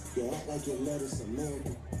 You act like your letter's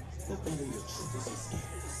American. But better your truth is you're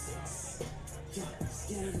scared of the sex. Yeah,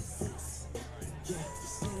 scared of the sex. Yeah, you're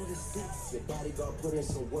scared of the sex. Your bodyguard put in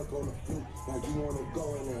some work on the flute. Now you wanna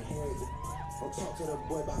go and inherit it. Don't talk to the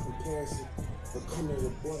boy about comparison. But come to the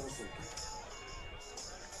boy on some.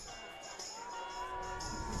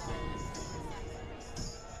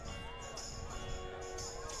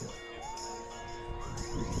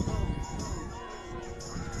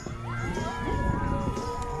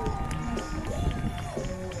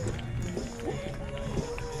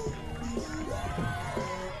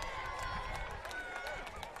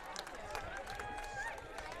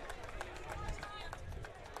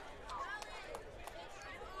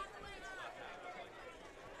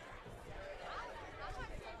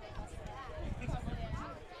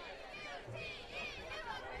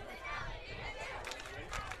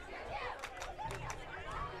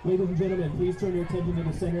 ladies and gentlemen, please turn your attention to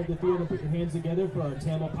the center of the field and put your hands together for our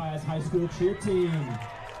Tamalpais High School cheer team.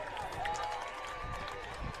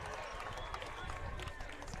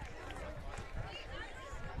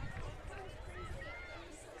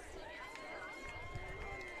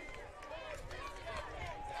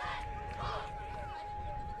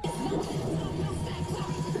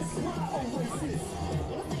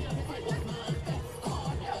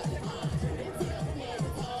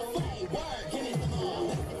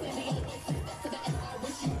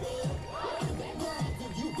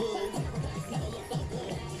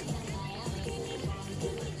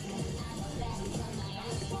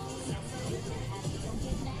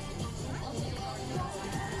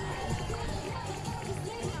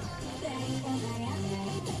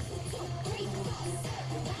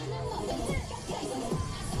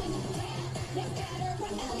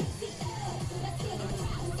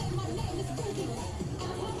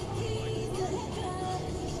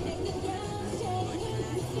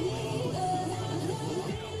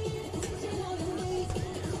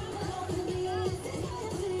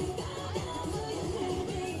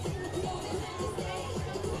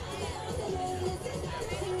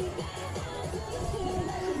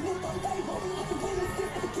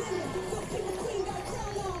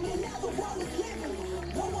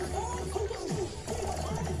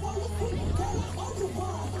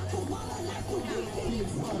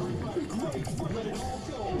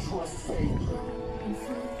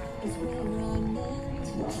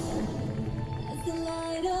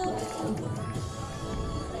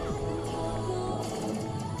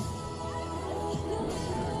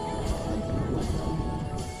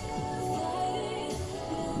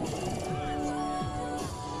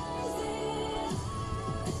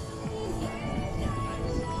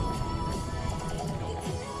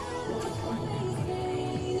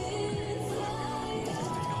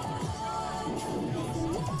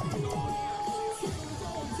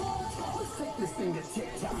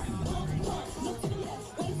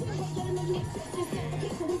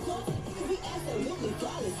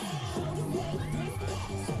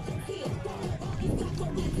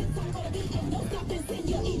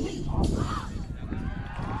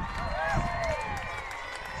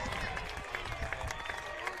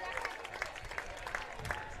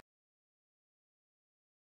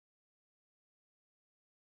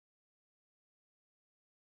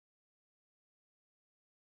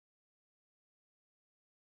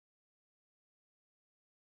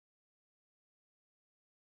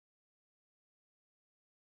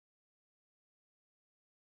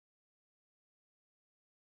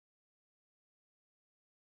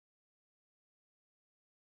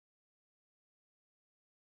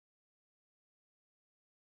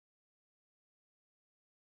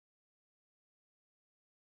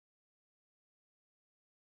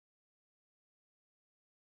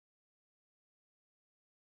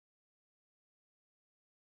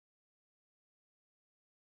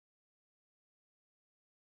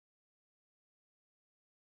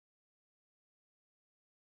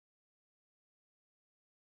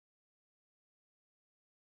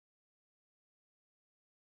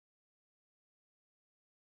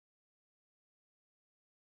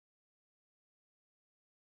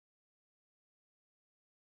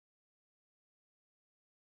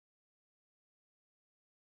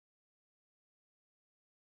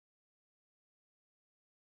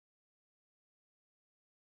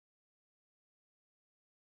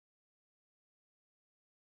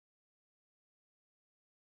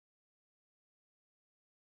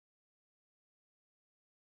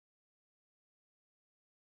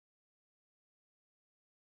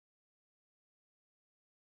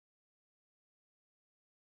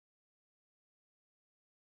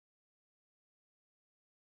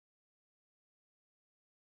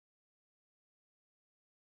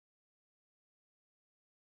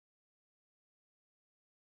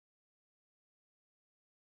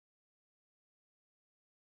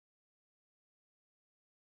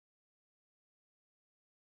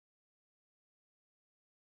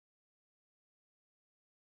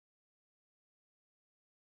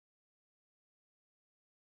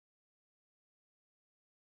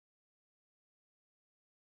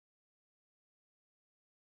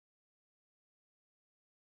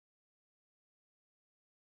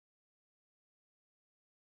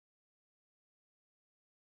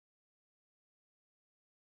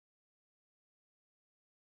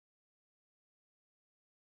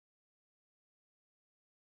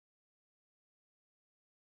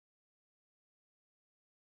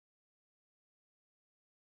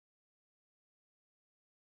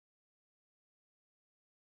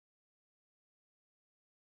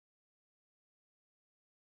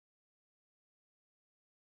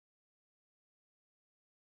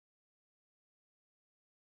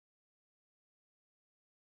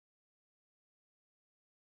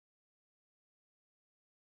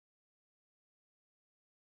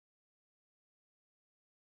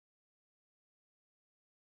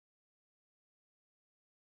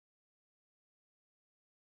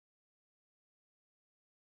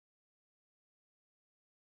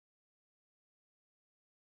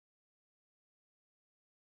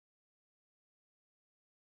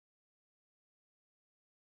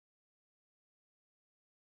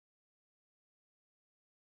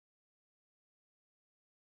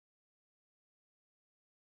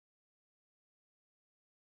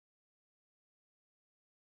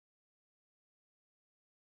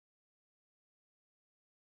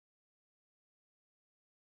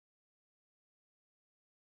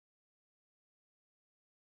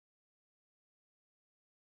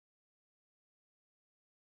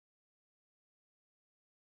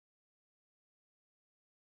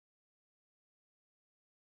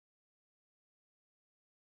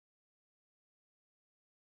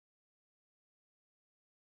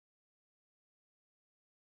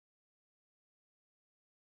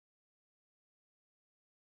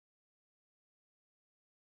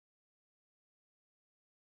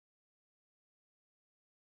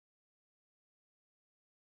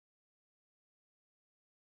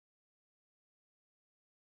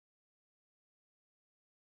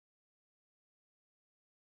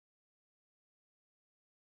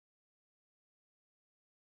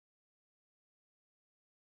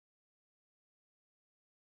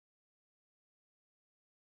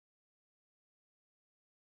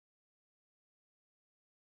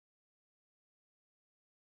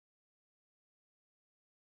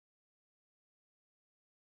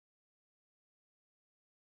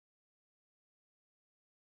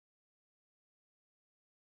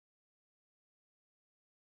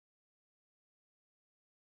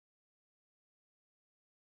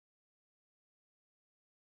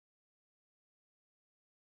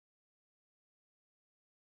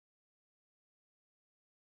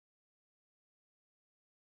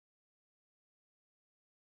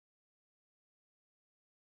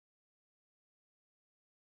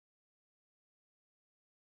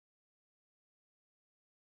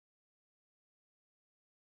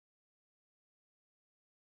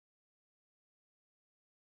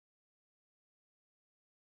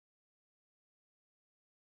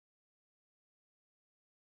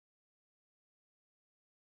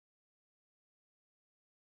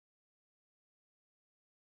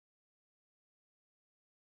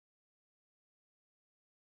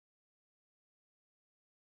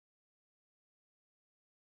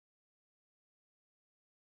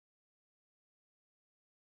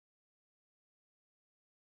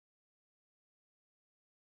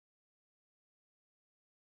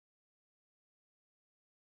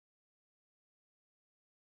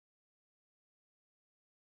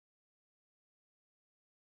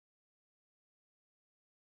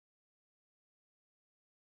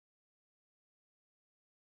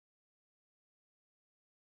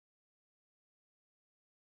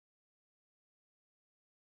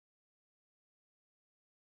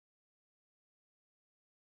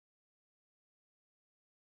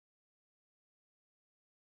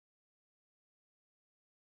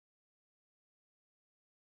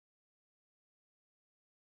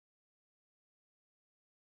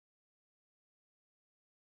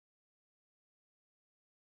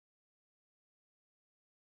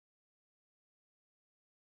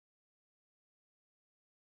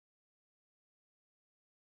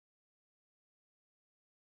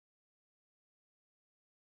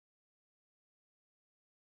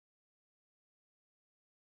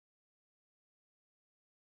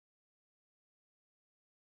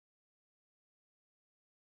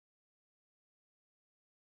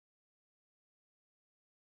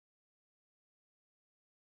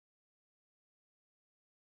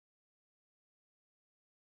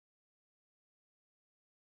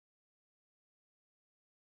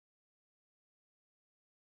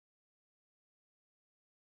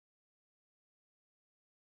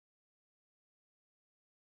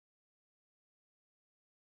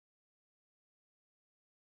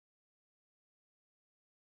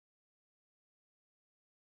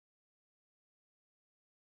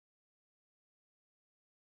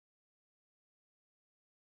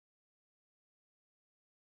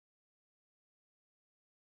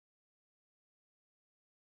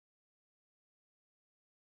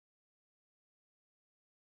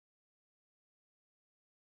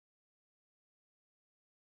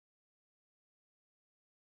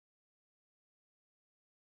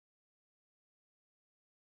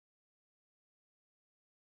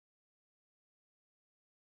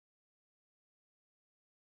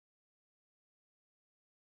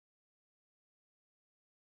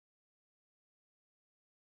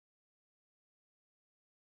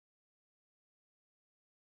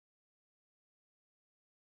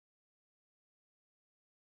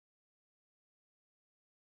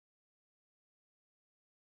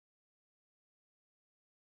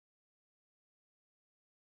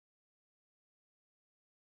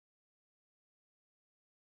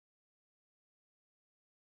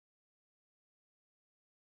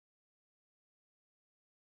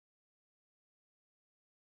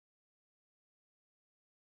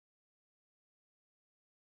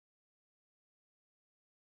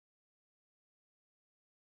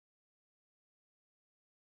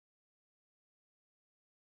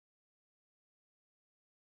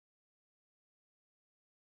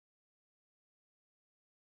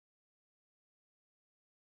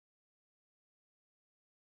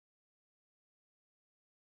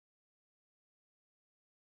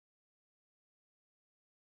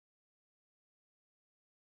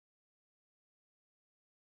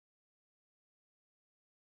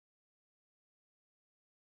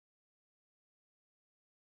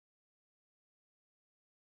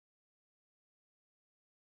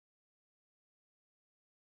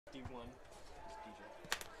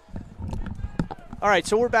 All right,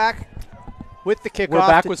 so we're back with the kickoff. We're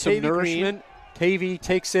back to with some Tavy Green. nourishment. Tavy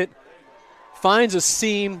takes it, finds a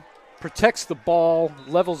seam, protects the ball,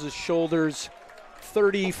 levels his shoulders,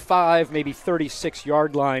 35, maybe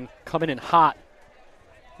 36-yard line, coming in hot.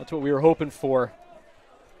 That's what we were hoping for.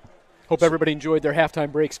 Hope everybody enjoyed their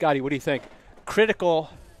halftime break. Scotty, what do you think? Critical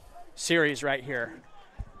series right here.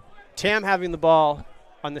 Tam having the ball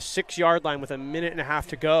on the 6-yard line with a minute and a half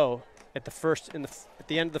to go at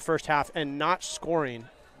the end of the first half and not scoring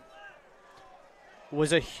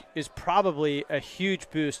is probably a huge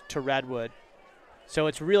boost to Redwood. So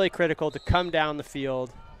it's really critical to come down the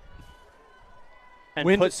field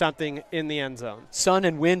and put something in the end zone. Sun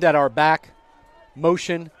and wind at our back.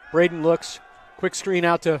 Motion. Braden looks. Quick screen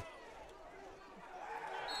out to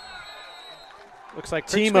Looks like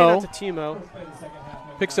Timo. Timo.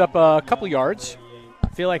 Picks up a couple yards. I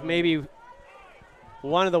feel like maybe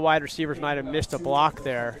one of the wide receivers might have missed a block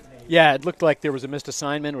there. Yeah, it looked like there was a missed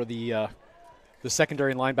assignment, or the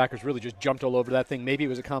secondary linebackers really just jumped all over that thing. Maybe it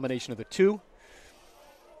was a combination of the two.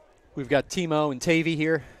 We've got Timo and Tavy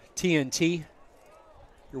here. TNT.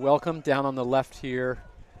 You're welcome. Down on the left here.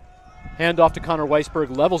 Hand off to Connor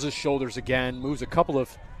Weisberg. Levels his shoulders again. Moves a couple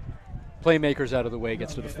of playmakers out of the way.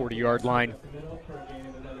 Gets to the 40-yard line.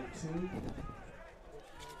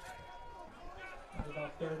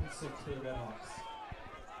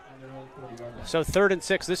 So 3rd and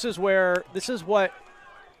 6. This is what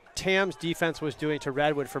Tam's defense was doing to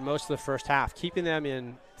Redwood for most of the first half, keeping them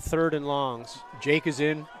in 3rd and longs. Jake is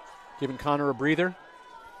in, giving Connor a breather.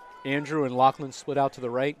 Andrew and Lachlan split out to the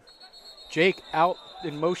right. Jake out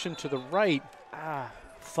in motion to the right.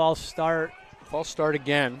 False start. False start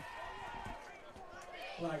again.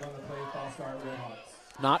 Flag on the play, false start,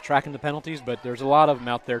 Redhawks. Not tracking the penalties, but there's a lot of them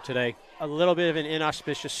out there today. A little bit of an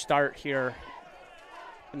inauspicious start here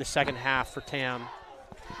in the second half for Tam.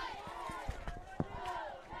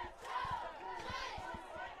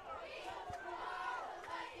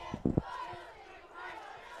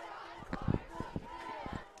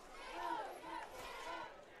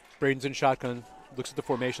 Braden's in shotgun, looks at the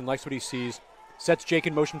formation, likes what he sees, sets Jake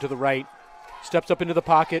in motion to the right, steps up into the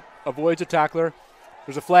pocket, avoids a tackler.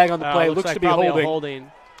 There's a flag on the play, looks like to be probably a holding.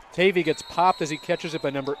 holding. Tavy gets popped as he catches it by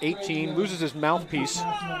number 18, loses his mouthpiece.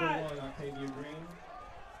 Number 1 on Tavy Green.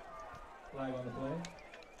 Flag on the play.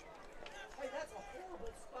 Hey, that's a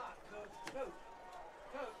horrible spot, Coach.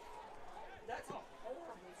 Coach. That's a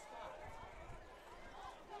horrible spot.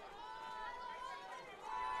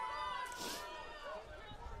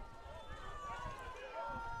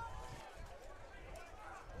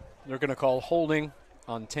 They're going to call holding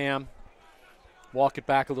on Tam. Walk it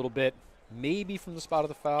back a little bit, maybe from the spot of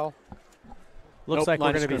the foul. Looks Nope, like we're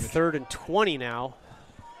line of going to be scrimmage. 3rd and 20 now.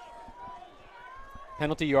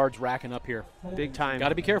 Penalty yards racking up here. Big time. Got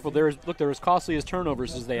to be careful. They're as costly as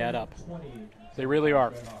turnovers as they add up. They really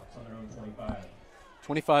are. Redhawks on their own 25.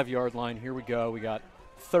 25-yard line. Here we go. We got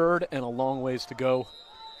 3rd and a long ways to go.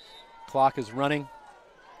 Clock is running.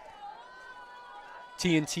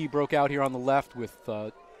 TNT broke out here on the left with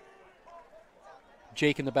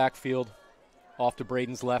Jake in the backfield, off to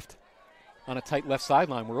Braden's left on a tight left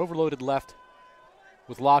sideline. We're overloaded left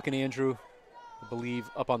with Locke and Andrew, I believe,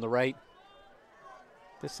 up on the right.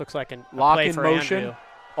 This looks like a Locke play in for motion, Andrew.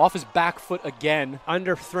 off his back foot again.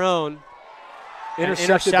 Underthrown. and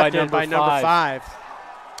Intercepted by number 5.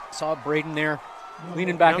 Saw Braden there,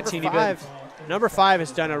 leaning back a teeny bit. Number 5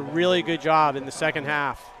 has done a really good job in the second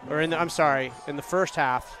half, or in the first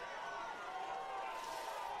half.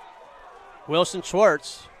 Wilson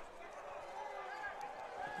Schwartz.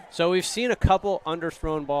 So we've seen a couple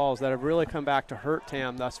underthrown balls that have really come back to hurt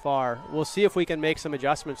Tam thus far. We'll see if we can make some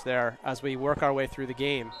adjustments there as we work our way through the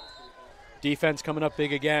game. Defense coming up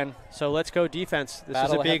big again. So let's go defense. This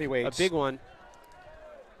Battle of is a heavyweights. big one.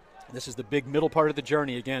 This is the big middle part of the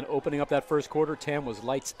journey. Again, opening up that first quarter, Tam was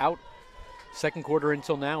lights out. Second quarter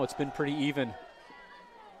until now, it's been pretty even.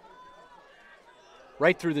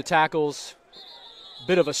 Right through the tackles.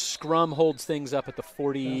 Bit of a scrum holds things up at the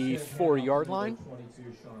 44-yard line.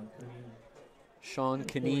 22, Sean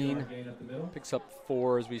Kaneen gain up the middle. picks up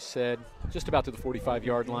 4, as we said, just about to the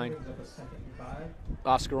 45-yard line. Brings up a 2nd and 5.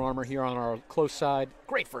 Oscar Armour here on our close side.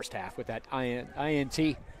 Great first half with that INT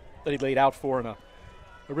that he laid out for, and a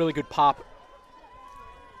really good pop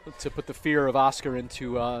to put the fear of Oscar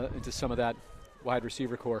into some of that wide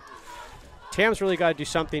receiver core. Tam's really got to do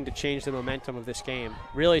something to change the momentum of this game.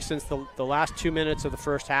 Really, since the last 2 minutes of the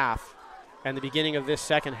first half and the beginning of this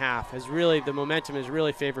second half, the momentum has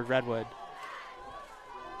really favored Redwood.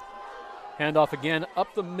 Handoff again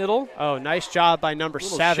up the middle. Oh, nice job by number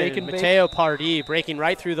Little 7, shake and bake. Mateo Pardee, breaking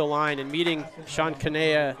right through the line and meeting Sean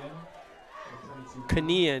Kanean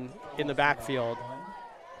in the backfield.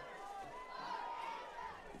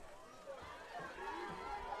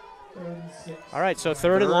 All right, so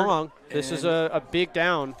third and long. This is a big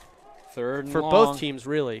down Third and for long. both teams,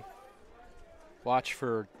 really. Watch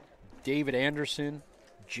for David Anderson,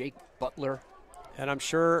 Jake Butler. And I'm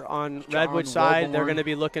sure on John Redwood side, they're Wellborn. going to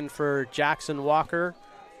be looking for Jackson Walker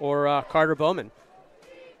or Carter Bowman.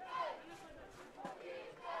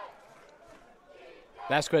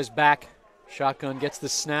 Vasquez back. Shotgun gets the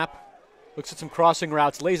snap. Looks at some crossing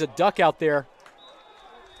routes. Lays a duck out there.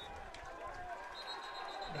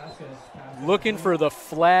 Looking for the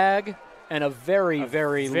flag, and a very,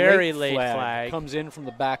 very late flag. comes in from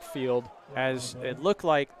the backfield. As it looked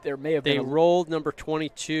like There may have they been a rolled number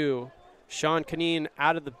 22, Sean Kanean,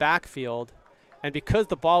 out of the backfield. And because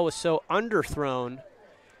the ball was so underthrown,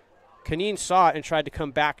 Kanean saw it and tried to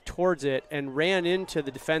come back towards it and ran into the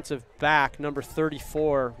defensive back, number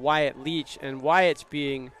 34, Wyatt Leach. And Wyatt's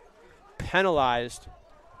being penalized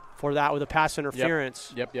for that with a pass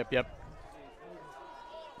interference, Yep.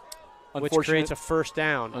 which creates a first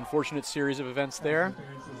down. Unfortunate series of events there.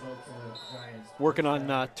 Working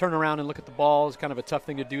on turn around and look at the ball is kind of a tough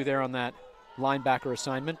thing to do there on that linebacker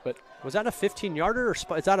assignment. But Was that a 15-yarder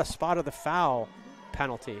or is that a spot of the foul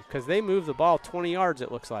penalty? Because they moved the ball 20 yards,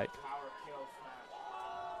 it looks like.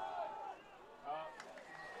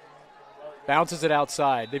 bounces it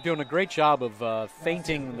outside. They're doing a great job of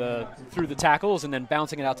feinting through the tackles and then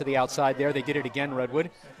bouncing it out to the outside there. They did it again, Redwood.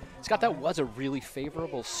 Scott, that was a really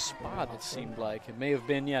favorable spot, it seemed like. It may have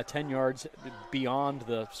been, 10 yards beyond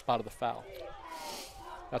the spot of the foul.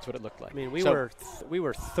 That's what it looked like. I mean, we were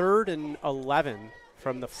 3rd and 11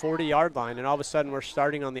 from the 40-yard line, and all of a sudden we're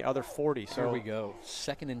starting on the other 40. So here we go.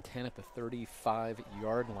 2nd and 10 at the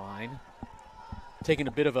 35-yard line. Taking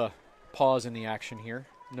a bit of a pause in the action here.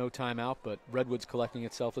 No timeout, but Redwood's collecting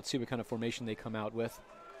itself. Let's see what kind of formation they come out with.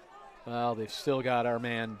 Well, they've still got our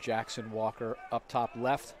man Jackson Walker up top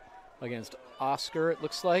left against Oscar, it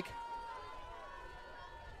looks like.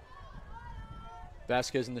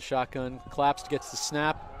 Vasquez in the shotgun. Claps, gets the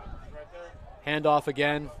snap. Handoff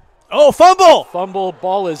again. oh, fumble! Fumble,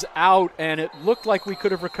 ball is out, and it looked like we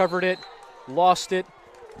could have recovered it, lost it,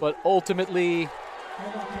 but ultimately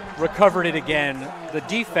recovered it again. The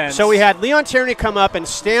defense. So we had Leon Tierney come up and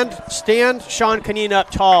stand Sean Kanean up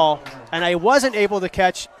tall, and I wasn't able to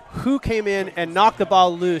catch who came in and knocked the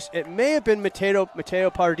ball loose. It may have been Mateo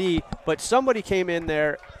Pardee, but somebody came in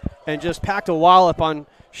there and just packed a wallop on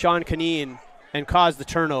Sean Kanean and caused the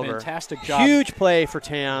turnover. Fantastic job. Huge play for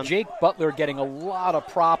Tam. Jake Butler getting a lot of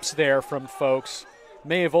props there from folks.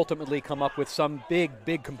 May have ultimately come up with some big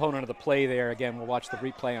component of the play there. Again, we'll watch the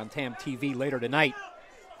replay on TAM TV later tonight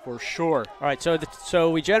for sure. All right, so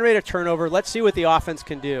we generate a turnover. Let's see what the offense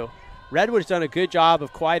can do. Redwood's done a good job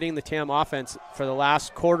of quieting the TAM offense for the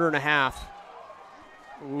last quarter and a half.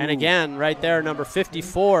 Ooh. And again, right there, number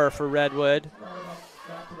 54 for Redwood,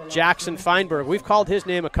 Jackson Feinberg. We've called his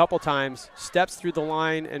name a couple times. Steps through the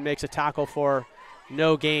line and makes a tackle for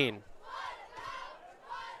no gain.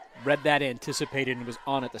 Read that, anticipated, and was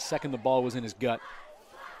on it the second the ball was in his gut.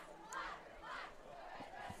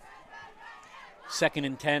 2nd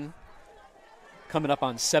and 10. Coming up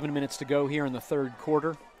on 7 minutes to go here in the third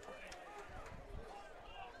quarter.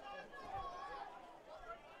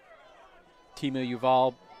 Timo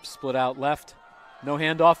Yuval split out left. No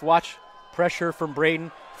handoff. Watch. Pressure from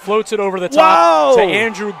Braden. Floats it over the top to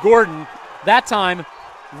Andrew Gordon. That time,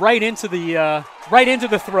 right into the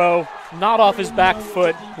throw. Not off his back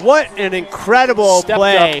foot. What an incredible Stepped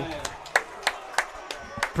play. up.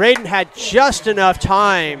 Braden had just enough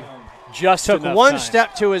time. Took one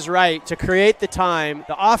step to his right to create the time.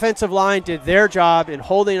 The offensive line did their job in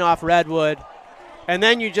holding off Redwood. And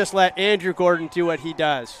then you just let Andrew Gordon do what he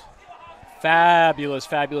does.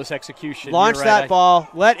 Fabulous execution. Launch that ball.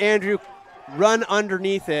 Let Andrew run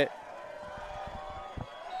underneath it.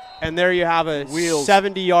 And there you have a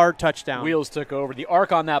 70-yard touchdown. Wheels took over. The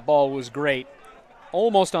arc on that ball was great.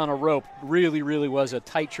 Almost on a rope. Really was a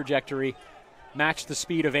tight trajectory. Matched the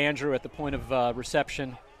speed of Andrew at the point of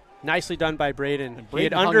reception. Nicely done by Braden. He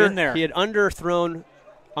had underthrown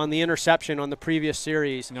on the interception on the previous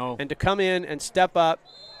series. No. And to come in and step up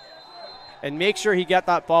and make sure he got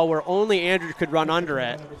that ball where only Andrew could run under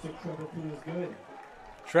it.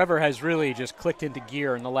 Trevor has really just clicked into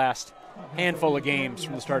gear in the last handful of games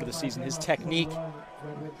from the start of the season. His technique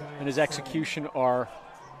and his execution are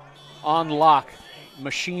on lock.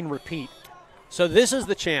 Machine repeat. So this is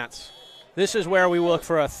the chance. This is where we look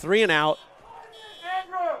for a 3-and-out.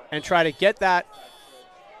 and try to get that.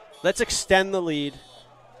 Let's extend the lead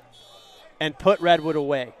and put Redwood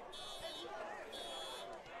away.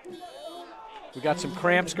 We got some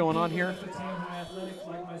cramps going on here.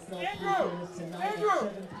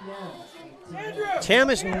 Tam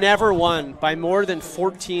has never won by more than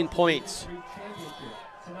 14 points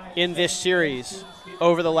in this series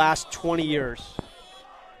over the last 20 years.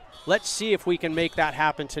 Let's see if we can make that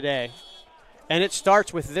happen today. And it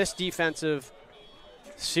starts with this defensive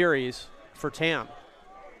series for Tam.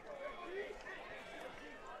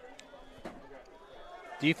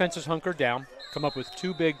 Defense is hunkered down, come up with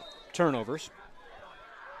 2 big turnovers.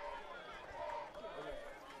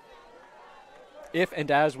 If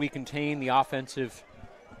and as we contain the offensive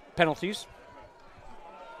penalties,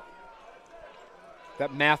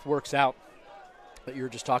 that math works out that you were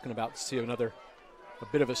just talking about. See a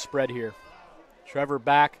bit of a spread here. Trevor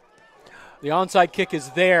back. The onside kick is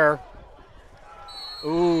there.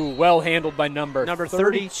 Ooh, well handled by number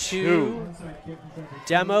 32.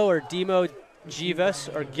 Demo or Demo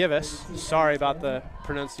Givas or Givas. Sorry about the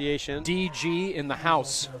pronunciation. DG in the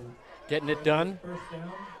house. Getting it done.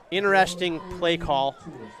 Interesting play call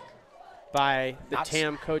by the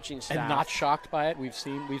TAM coaching staff. And not shocked by it. We've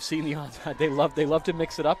seen the onside. They love to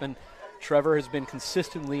mix it up, and Trevor has been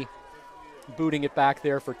consistently booting it back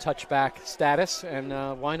there for touchback status.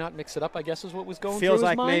 And why not mix it up, I guess, is what was going through his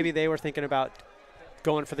mind. Feels like maybe they were thinking about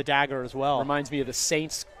going for the dagger as well. Reminds me of the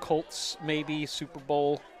Saints, Colts, maybe, Super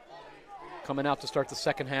Bowl. Coming out to start the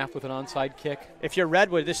second half with an onside kick. If you're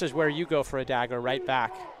Redwood, this is where you go for a dagger right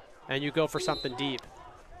back, and you go for something deep.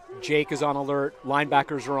 Jake is on alert.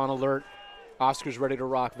 Linebackers are on alert. Oscar's ready to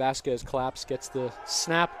rock. Vasquez claps, gets the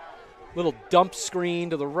snap. Little dump screen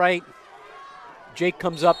to the right. Jake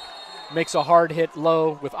comes up, makes a hard hit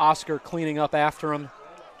low with Oscar cleaning up after him.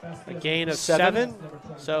 A gain of 7.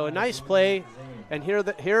 So a nice play. And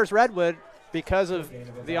here's Redwood because of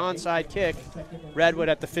the onside kick. Redwood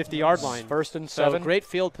at the 50-yard line. First and 7. So great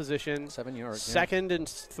field position. 7 yards. Second and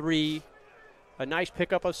 3. A nice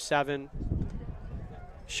pickup of 7.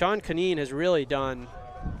 Sean Canine has really done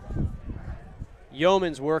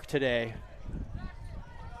yeoman's work today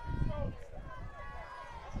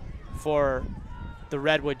for the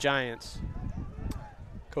Redwood Giants.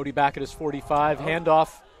 Cody back at his 45.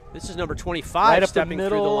 Handoff. This is number 25 right up stepping the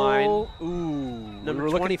middle. Through the line. Ooh. Number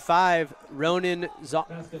 25, Ronan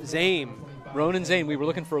Zame. Ronan Zame. We were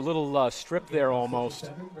looking for a little strip there almost.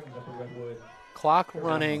 Clock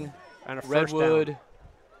running. And a first Redwood. down.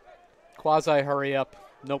 Quasi hurry up.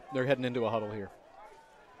 Nope, they're heading into a huddle here.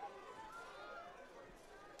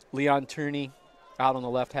 Leon Tierney out on the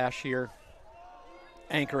left hash here,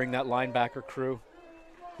 anchoring that linebacker crew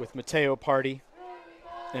with Mateo Party.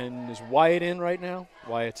 And is Wyatt in right now?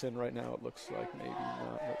 Wyatt's in right now, it looks like. Maybe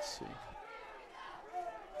not. Let's see.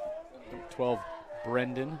 12,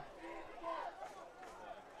 Brendan.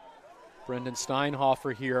 Brendan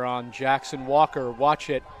Steinhofer here on Jackson Walker. Watch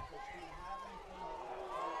it.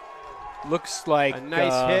 Looks like a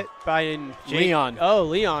nice hit by Leon. Oh,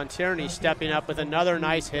 Leon Tierney stepping up with another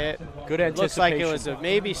nice hit. Good anticipation. Looks like it was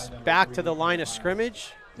maybe back to the line of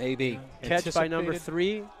scrimmage. Maybe. Catch by number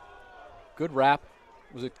 3. Good wrap.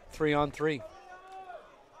 Was it 3-on-3?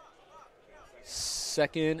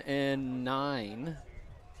 2nd and 9.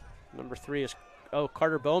 Number 3 is,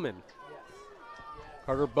 Carter Bowman.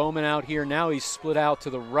 Carter Bowman out here. Now he's split out to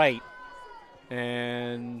the right.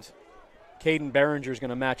 And Caden Behringer's going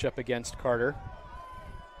to match up against Carter.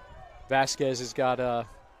 Vasquez has got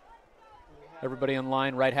everybody in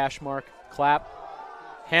line. Right hash mark. Clap.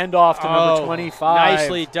 Handoff to number 25.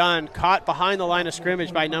 Nicely done. Caught behind the line of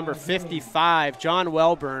scrimmage by number 55, John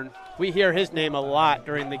Welburn. We hear his name a lot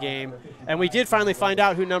during the game. And we did finally find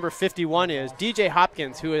out who number 51 is, DJ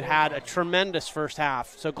Hopkins, who had a tremendous first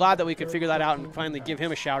half. So glad that we could figure that out and finally give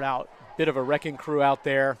him a shout out. Bit of a wrecking crew out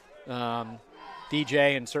there.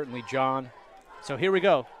 DJ and certainly John. So here we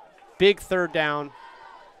go. Big third down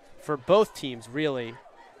for both teams, really.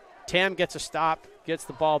 Tam gets a stop, gets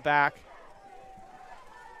the ball back.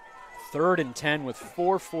 3rd and 10 with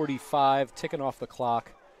 4:45 ticking off the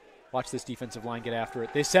clock. Watch this defensive line get after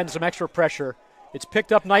it. They send some extra pressure. It's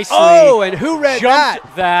picked up nicely. Oh, and who read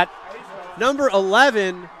jumped that? Number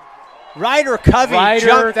 11, Ryder Covey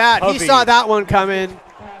jumped that. He saw that one coming.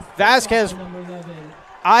 Vasquez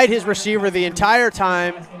eyed his receiver the entire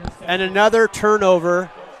time, and another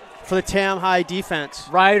turnover for the Tam High defense.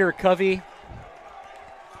 Ryder Covey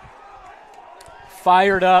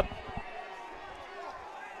fired up.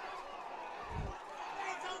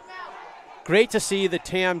 Great to see the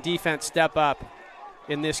Tam defense step up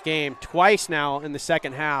in this game twice now in the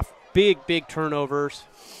second half. Big turnovers.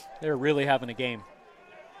 They're really having a game.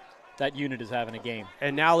 That unit is having a game.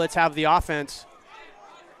 And now let's have the offense.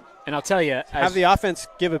 And I'll tell you, Have the offense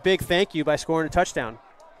give a big thank you by scoring a touchdown.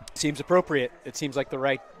 Seems appropriate. It seems like the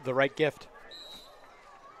right gift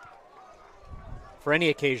for any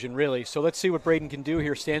occasion, really. So let's see what Braden can do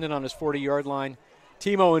here, standing on his 40-yard line.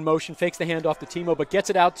 Timo in motion, fakes the handoff to Timo, but gets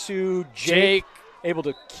it out to Jake. Able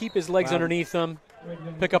to keep his legs underneath him,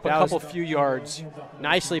 pick up a few yards.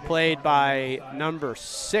 Nicely played by number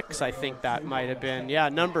 6, I think that might have been. Yeah,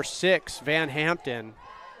 number 6, Van Hampton,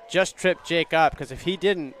 just tripped Jake up, because if he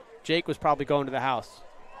didn't, Jake was probably going to the house.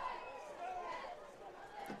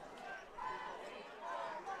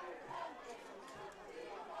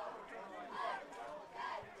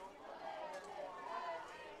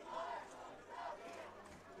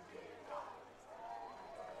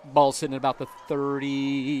 Ball sitting at about the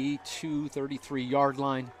 32, 33-yard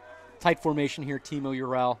line. Tight formation here, Timo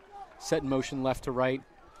Urel. Set in motion left to right.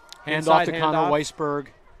 Handoff to Connor Weisberg.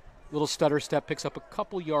 Little stutter step, picks up a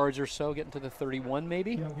couple yards or so, getting to the 31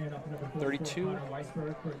 maybe. 32.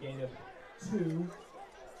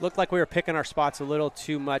 Looked like we were picking our spots a little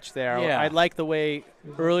too much there. Yeah. I like the way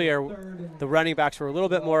earlier the running backs were a little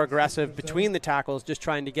bit more aggressive between the tackles, just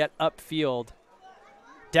trying to get upfield.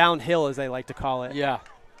 Downhill, as they like to call it. Yeah.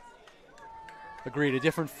 Agreed. A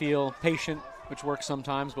different feel. Patient, which works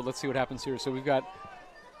sometimes, but let's see what happens here. So we've got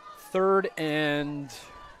 3rd and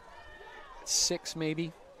 6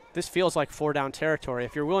 maybe. This feels like 4-down territory.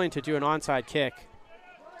 If you're willing to do an onside kick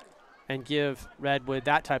and give Redwood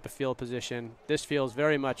that type of field position, this feels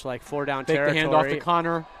very much like 4-down territory. Take the handoff to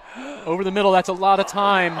Connor. Over the middle, that's a lot of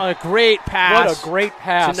time. A great pass. What a great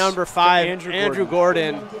pass. To number 5, Andrew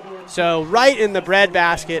Gordon. So right in the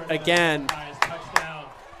breadbasket again.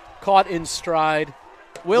 Caught in stride.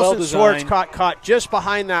 Wilson Swartz caught just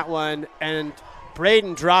behind that one, and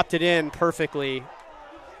Braden dropped it in perfectly.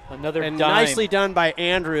 Another and dime. Nicely done by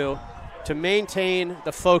Andrew to maintain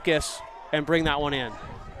the focus and bring that one in.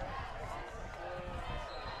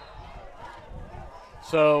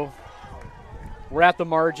 So we're at the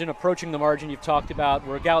margin, approaching the margin you've talked about.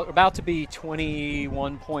 We're about to be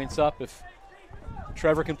 21 points up if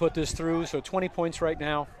Trevor can put this through. So 20 points right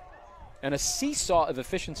now. And a seesaw of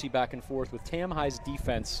efficiency back and forth with Tam High's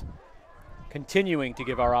defense continuing to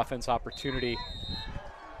give our offense opportunity.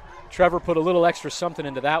 Trevor put a little extra something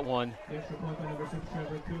into that one.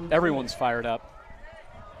 Everyone's fired up.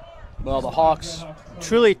 Well, the Hawks.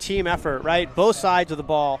 Truly team effort, right? Both sides of the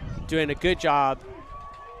ball doing a good job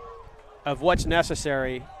of what's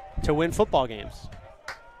necessary to win football games.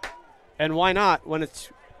 And why not when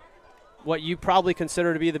it's what you probably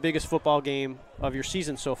consider to be the biggest football game of your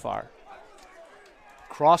season so far?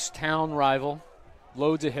 Crosstown rival,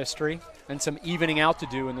 loads of history, and some evening out to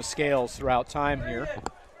do in the scales throughout time here.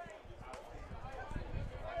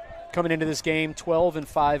 Coming into this game,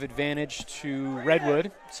 12-5 advantage to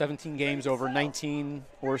Redwood, 17 games over 19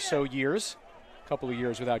 or so years, a couple of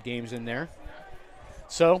years without games in there.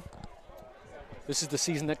 So this is the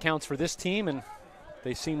season that counts for this team, and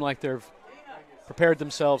they seem like they've prepared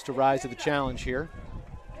themselves to rise to the challenge here.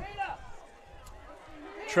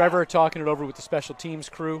 Trevor talking it over with the special teams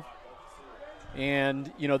crew.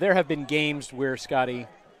 And, you know, there have been games where, Scotty,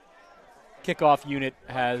 kickoff unit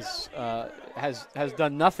has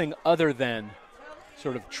done nothing other than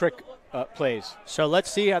sort of trick plays. So let's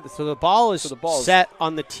see. So the ball is set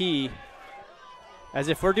on the tee as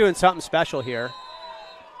if we're doing something special here.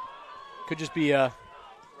 Could just be a,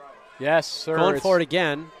 yes, sir. Going for it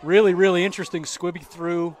again. Really, really interesting. Squibby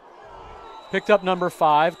through. Picked up number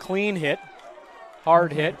 5. Clean hit.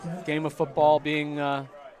 Hard hit. Game of football being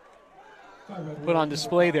put on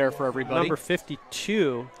display there for everybody. Number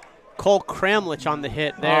 52, Cole Kramlich on the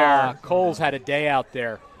hit there. Cole's had a day out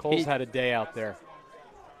there. Had a day out there.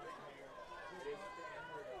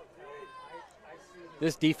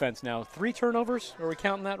 This defense now, 3 turnovers? Are we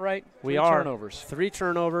counting that right? We are. Turnovers. 3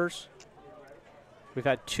 turnovers. We've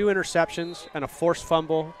had 2 interceptions and a forced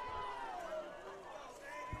fumble.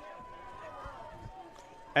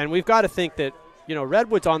 And we've got to think that, you know,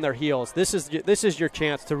 Redwood's on their heels. This is your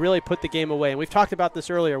chance to really put the game away. And we've talked about this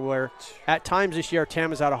earlier where at times this year Tam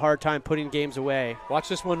has had a hard time putting games away. Watch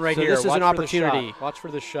this one right so here. This is an opportunity. Watch for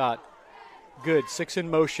the shot. Good. 6 in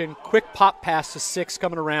motion. Quick pop pass to 6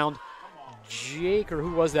 coming around. Jake, or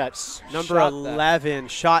who was that? Number 11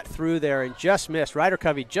 shot through there and just missed. Ryder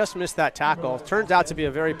Covey just missed that tackle. Turns out to be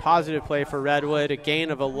a very positive play for Redwood, a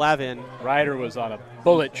gain of 11. Ryder was on a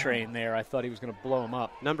bullet train there. I thought he was going to blow him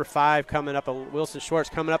up. Number 5 coming up, Wilson Schwartz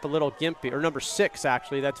coming up a little gimpy, or number 6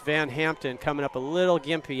 actually, that's Van Hampton coming up a little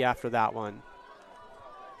gimpy after that one.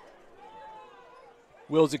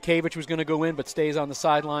 Will Zakevich was going to go in but stays on the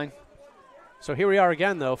sideline. So here we are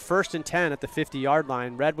again, though, 1st and 10 at the 50-yard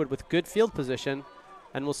line. Redwood with good field position,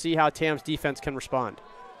 and we'll see how Tam's defense can respond.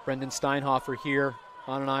 Brendan Steinhofer here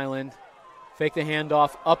on an island. Fake the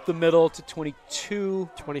handoff up the middle to 22.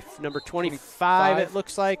 Number 25, it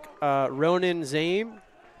looks like. Ronan Zame.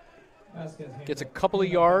 Gets a couple of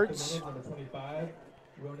yards. Number 25,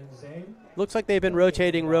 Ronan Zane. Looks like they've been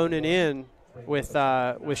rotating Ronan in with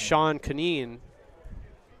Sean Kaneen,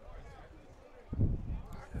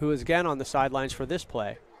 who is again on the sidelines for this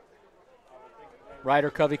play. Ryder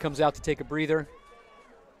Covey comes out to take a breather.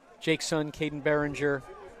 Jake Sun, Caden Behringer,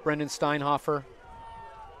 Brendan Steinhofer,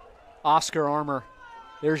 Oscar Armour.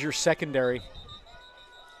 There's your secondary.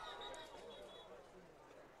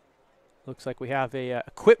 Looks like we have a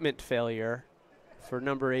equipment failure for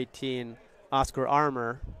number 18, Oscar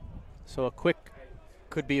Armour. So a quick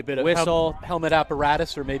could be a bit of whistle, helmet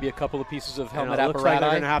apparatus, or maybe a couple of pieces of helmet apparatus. Looks like they're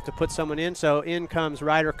going to have to put someone in. So in comes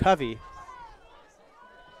Ryder Covey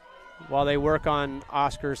while they work on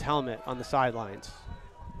Oscar's helmet on the sidelines.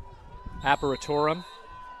 Apparatorum.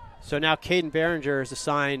 So now Caden Behringer is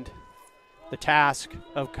assigned the task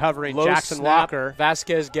of covering Low Jackson snap. Walker.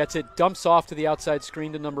 Vasquez gets it, dumps off to the outside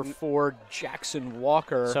screen to number 4, Jackson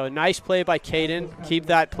Walker. So a nice play by Caden. Keep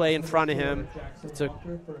that play in front of him. It's a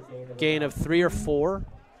gain of 3 or 4.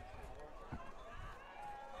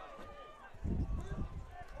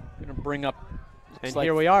 Going to bring up. And like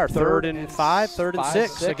here we are, third 3rd and 5, 3rd and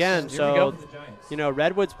 6 again. Here So, you know,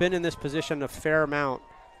 Redwood's been in this position a fair amount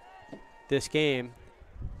this game.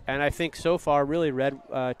 And I think so far, really,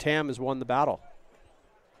 Tam has won the battle.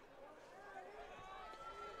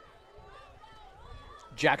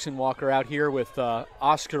 Jackson Walker out here with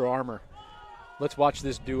Oscar Armour. Let's watch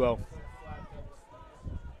this duo.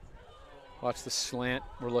 Watch the slant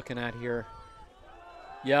we're looking at here.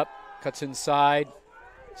 Yep, cuts inside.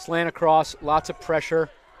 Slant across, lots of pressure.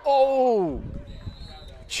 Oh!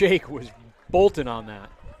 Jake was bolting on that.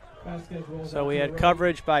 So we had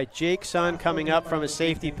coverage by Jake Sun coming up from a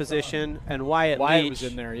safety position, and Wyatt Wyatt Leach was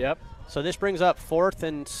in there, yep. So this brings up 4th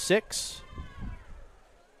and 6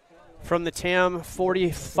 from the Tam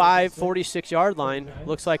 45, 46-yard line.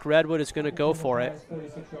 Looks like Redwood is going to go for it.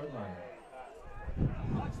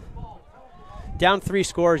 Down 3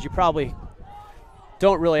 scores, you probably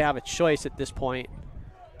don't really have a choice at this point.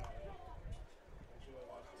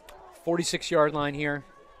 46-yard line here.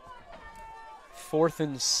 4th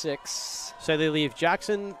and 6. So they leave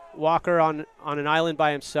Jackson Walker on an island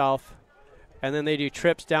by himself, and then they do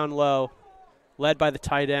trips down low, led by the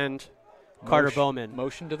tight end, Carter Bowman.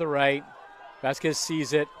 Motion to the right. Vasquez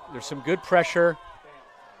sees it. There's some good pressure.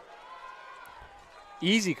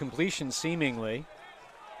 Easy completion, seemingly.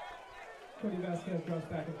 We've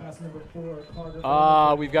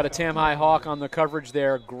got a Tam High Hawk on the coverage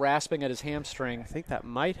there, grasping at his hamstring. I think that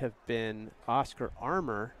might have been Oscar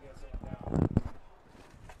Armour.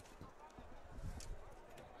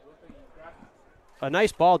 A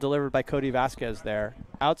nice ball delivered by Cody Vasquez there.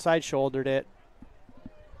 Outside shouldered it.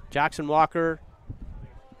 Jackson Walker,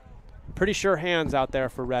 pretty sure hands out there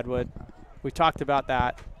for Redwood. We talked about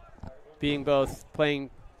that, playing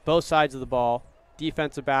both sides of the ball,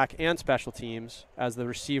 defensive back and special teams as the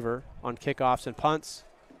receiver on kickoffs and punts.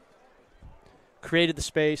 Created the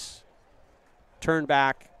space, turned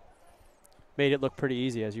back, made it look pretty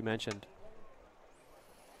easy, as you mentioned.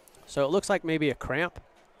 So it looks like maybe a cramp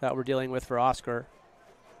that we're dealing with for Oscar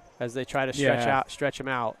as they try to stretch him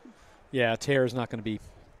out. Yeah, a tear is not going to be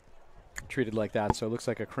treated like that, so it looks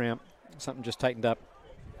like a cramp. Something just tightened up.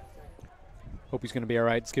 Hope he's going to be all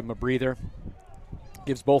right. Let's give him a breather.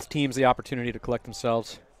 Gives both teams the opportunity to collect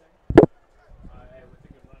themselves.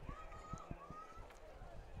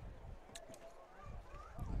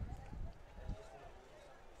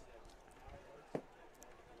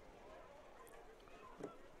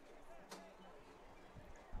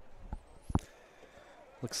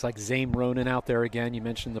 Looks like Zame Ronan out there again. You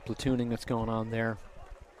mentioned the platooning that's going on there.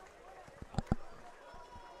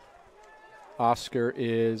 Oscar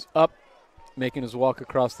is up, making his walk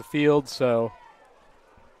across the field, so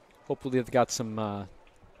hopefully they've got some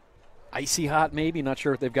icy hot maybe. Not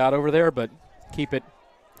sure what they've got over there, but keep it.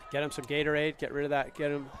 Get him some Gatorade, get rid of that,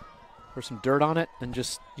 get him. Or some dirt on it, and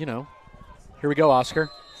just, you know, here we go, Oscar.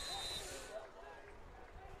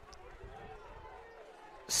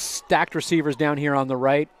 Stacked receivers down here on the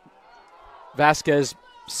right. Vasquez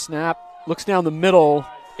snap, looks down the middle.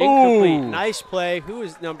 Incomplete. Ooh. Nice play. Who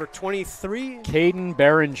is number 23? Caden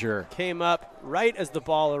Behringer. Came up right as the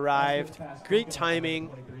ball arrived. Great timing.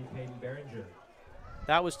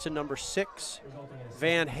 That was to number 6,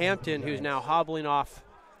 Van Hampton, who's now hobbling off.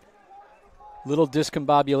 Little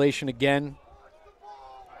discombobulation again.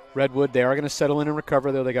 Redwood, they are going to settle in and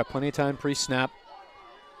recover, though. They got plenty of time pre-snap.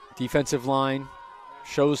 Defensive line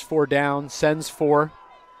shows 4 down, sends 4.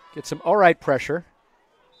 Gets some all right pressure.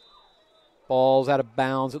 Ball's out of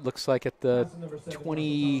bounds, it looks like, at the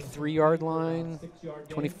 23-yard line,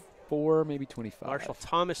 24, maybe 25. Marshall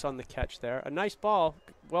Thomas on the catch there. A nice ball,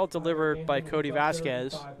 well delivered by Cody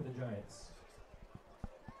Vasquez.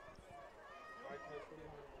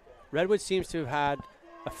 Redwood seems to have had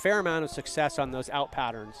a fair amount of success on those out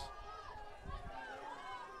patterns.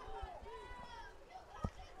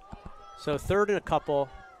 So 3rd and a couple,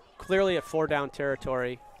 clearly at 4 down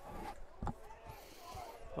territory.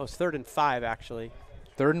 Oh, it's 3rd and 5, actually.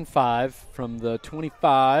 3rd and 5 from the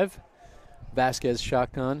 25. Vasquez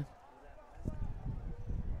shotgun.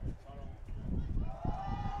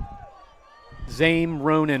 Zame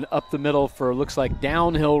Ronan up the middle for, looks like,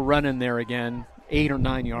 downhill running there again. 8 or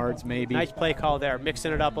 9 yards maybe. Nice play call there,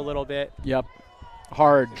 mixing it up a little bit. Yep.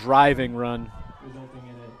 Hard driving run. Resulting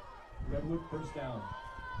in a Redwood first down.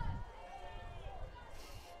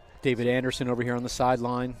 David Anderson over here on the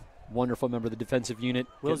sideline. Wonderful member of the defensive unit.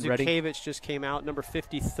 Will getting ready. Zukavich just came out. Number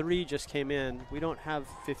 53 just came in. We don't have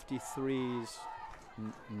 53s.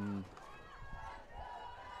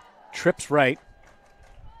 Trips right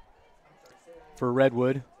for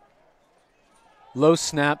Redwood. Low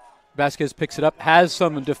snap. Vasquez picks it up. Has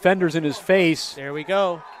some defenders in his face. There we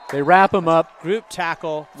go. They wrap him up. Group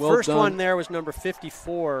tackle. Well First done. one there was number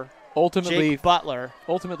 54. Ultimately, Jake Butler.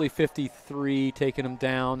 Ultimately 53 taking him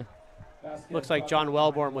down. Looks like John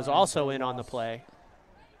Wellborn was also in on the play.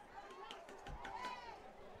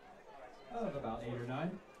 About 8 or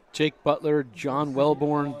 9. Jake Butler, John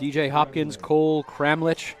Wellborn, DJ Hopkins, Cole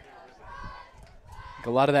Kramlich. A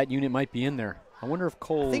lot of that unit might be in there. I wonder if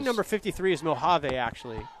Cole's... I think number 53 is Mojave,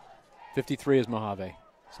 actually. 53 is Mojave.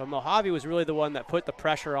 So Mojave was really the one that put the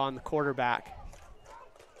pressure on the quarterback.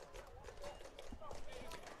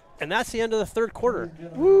 And that's the end of the 3rd quarter.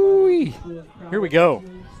 Woo-wee. Here we go.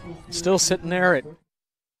 Still sitting there at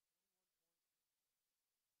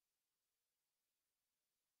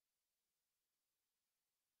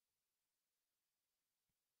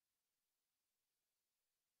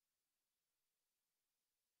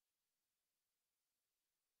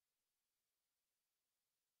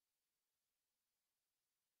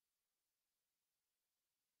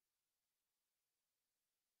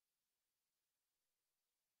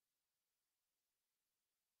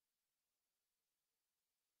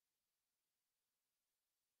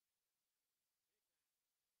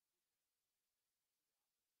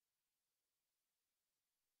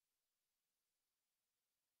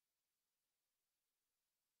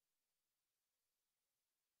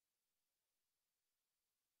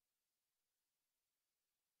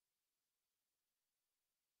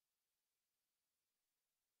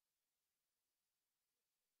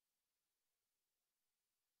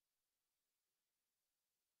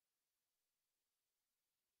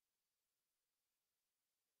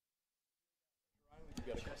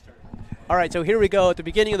All right, so here we go at the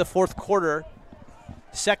beginning of the 4th quarter.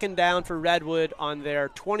 2nd down for Redwood on their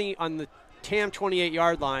on the TAM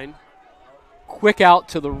 28-yard line. quick out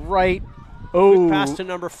to the right. Oh, Quick pass to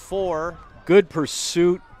number 4. Good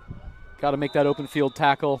pursuit. Got to make that open field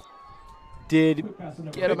tackle. Did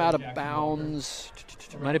get him out of bounds.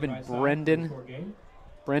 Might have been Brendan.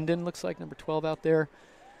 Brendan looks like number 12 out there.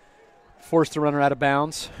 Forced the runner out of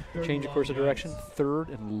bounds. Change of course of direction.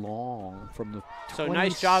 3rd and long from the 27-yard So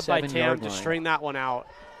nice job by TAM to line. string that one out.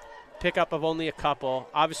 Pickup of only a couple.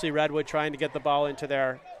 Obviously Redwood trying to get the ball into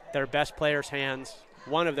their best player's hands.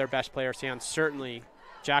 One of their best players' hands, certainly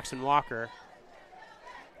Jackson Walker.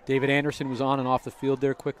 David Anderson was on and off the field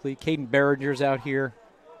there quickly. Caden Behringer's out here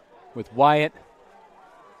with Wyatt.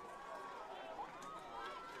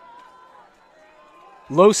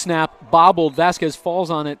 Low snap, bobbled. Vasquez falls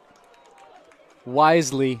on it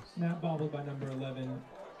wisely. Snap bobbled by number 11.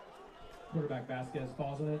 Quarterback Vasquez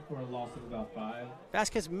falls on it for a loss of about 5.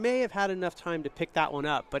 Vasquez may have had enough time to pick that one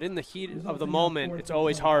up, but in the heat of the moment, it's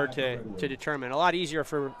always hard to determine. A lot easier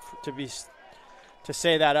to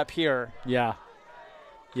say that up here. Yeah.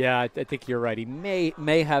 Yeah, I think you're right. He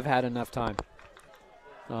may have had enough time.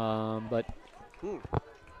 But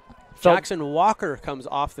Jackson Walker comes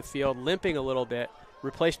off the field limping a little bit,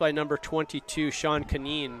 replaced by number 22, Sean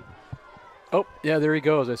Canine. Oh, yeah, there he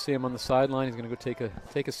goes. I see him on the sideline. He's going to go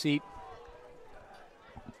take a seat.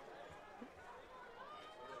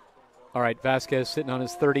 All right, Vasquez sitting on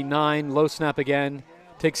his 39. Low snap again.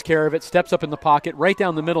 Takes care of it. Steps up in the pocket. Right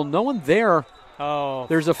down the middle. No one there. Oh,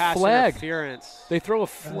 there's a pass flag. Interference. They throw a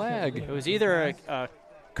flag. It was either a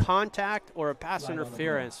contact or a pass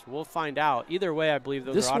interference. We'll find out. Either way, I believe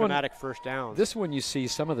those are automatic first downs. This one you see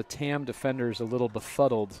some of the TAM defenders a little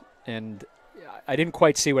befuddled, and I didn't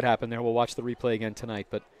quite see what happened there. We'll watch the replay again tonight,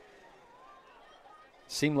 but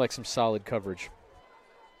seemed like some solid coverage.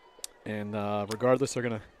 And regardless, they're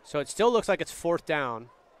going to... So it still looks like it's fourth down.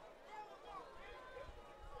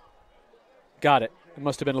 Got it. It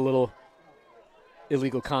must have been a little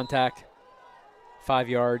illegal contact. 5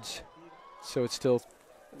 yards. So it's still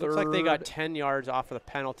third. Looks like they got 10 yards off of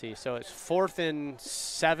the penalty. So it's 4th and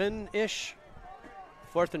 7-ish.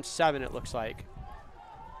 4th and 7, it looks like.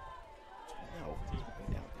 No.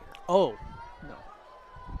 Oh. No.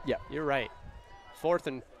 Yeah. You're right. 4th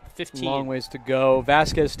and 15. Long ways to go.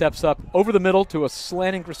 Vasquez steps up over the middle to a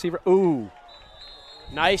slanting receiver. Ooh.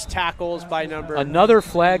 Nice tackles by Another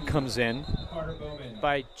flag comes in.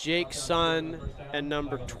 By Jake Sun and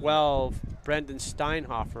number 12, Brendan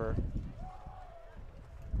Steinhofer.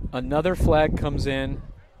 Another flag comes in.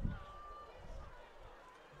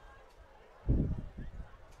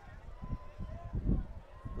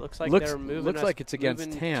 Looks like they're moving. Looks like it's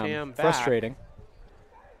against Tam. Frustrating.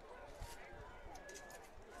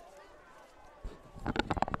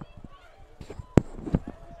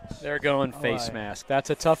 They're going face mask.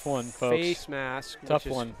 That's a tough one, folks. Face mask. Tough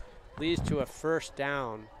one. Leads to a first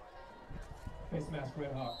down. Face mask,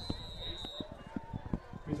 Red Hawks.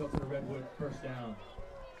 Results in a Redwood first down.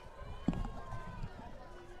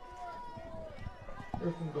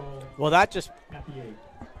 First and goal. Well, that just At the 8.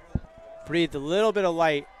 breathed a little bit of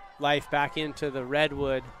life back into the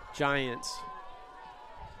Redwood Giants.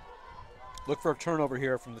 Look for a turnover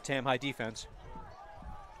here from the Tam High defense.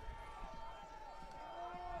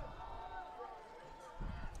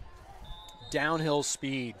 Downhill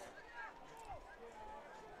speed.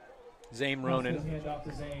 Zane Ronan. Hand off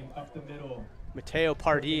to Zane, up the middle. Mateo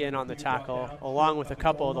Pardee in on the tackle, along with a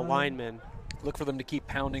couple of the linemen. Look for them to keep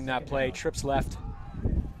pounding that play. Trips left.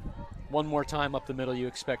 One more time up the middle you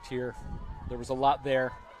expect here. There was a lot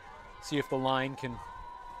there. See if the line can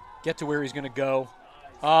get to where he's going to go.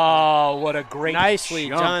 Oh, what a great Nicely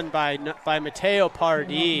jump. done by Mateo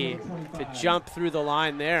Pardee to jump through the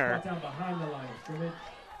line there. Brought down behind the line of scrimmage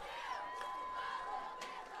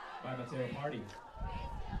by Mateo Pardee.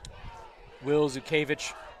 Will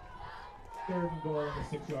Zukevich Third and goal on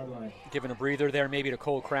the 6-yard line. giving a breather there maybe to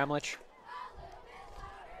Cole Kramlich.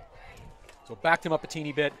 So backed him up a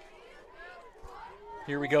teeny bit.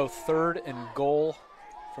 Here we go, 3rd and goal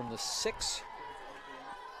from the 6.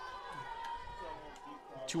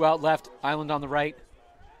 2 out left, Island on the right.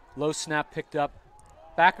 Low snap picked up.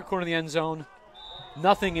 Back corner of the end zone.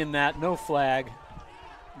 Nothing in that, no flag.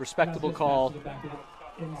 Respectable call.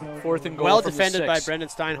 4th and goal. Well from the defended by 6. Brendan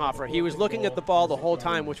Steinhofer. He was looking at the ball the whole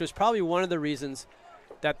time, which was probably one of the reasons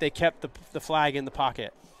that they kept the flag in the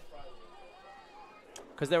pocket.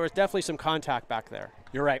 Because there was definitely some contact back there.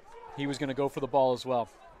 You're right. He was going to go for the ball as well.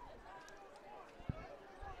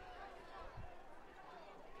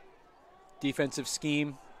 Defensive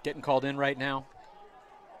scheme getting called in right now.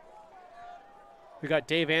 We got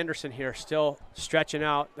Dave Anderson here still stretching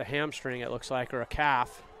out the hamstring, it looks like, or a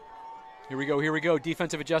calf. Here we go.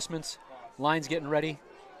 Defensive adjustments. Line's getting ready.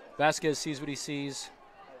 Vasquez sees what he sees.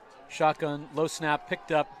 Shotgun, low snap,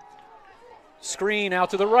 picked up. Screen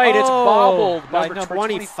out to the right. It's bobbled by number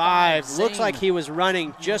 25. Looks like he was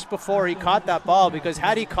running just before he caught that ball, because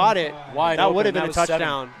had he caught it, Wide that open. would have been a was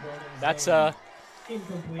touchdown. 7.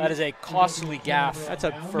 That is a costly gaff. That's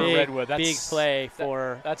a for big, Redwood. big play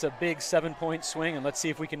for. That's a big 7-point swing, and let's see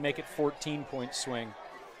if we can make it 14-point swing.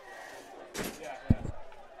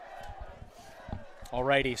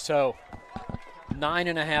 Alrighty, so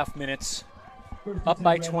 9.5 minutes, up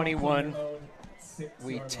by 21.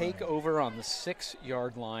 We take over on the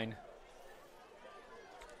 6-yard line.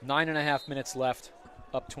 9.5 minutes left,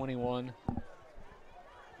 up 21.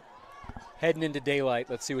 Heading into daylight.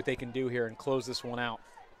 Let's see what they can do here and close this one out.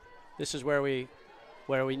 This is where we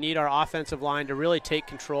need our offensive line to really take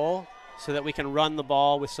control so that we can run the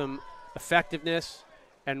ball with some effectiveness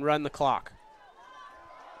and run the clock.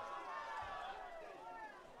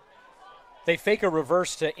 They fake a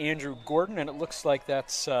reverse to Andrew Gordon, and it looks like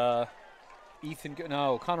that's Connor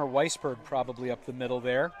Weisberg probably up the middle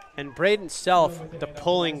there. And Braden Self, the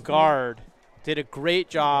pulling guard, did a great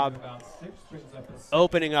job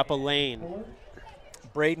opening up a lane.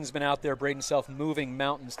 Braden's been out there, Braden Self, moving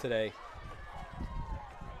mountains today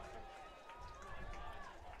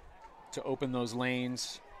to open those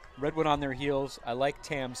lanes. Redwood on their heels. I like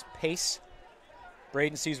Tam's pace.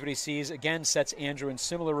 Braden sees what he sees. Again, sets Andrew in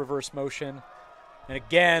similar reverse motion. And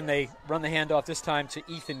again, they run the handoff this time to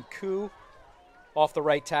Ethan Koo. off the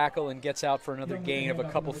right tackle and gets out for another gain of a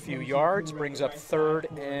couple few yards. Brings up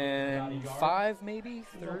 3rd and 5, maybe?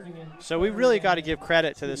 3rd. So we really got to give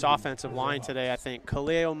credit to this offensive line today, I think.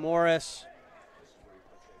 Kaleo Morris,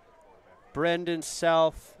 Brendan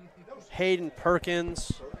Self, Hayden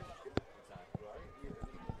Perkins.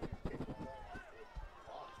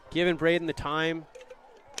 Giving Braden the time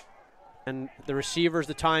and the receivers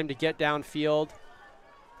the time to get downfield.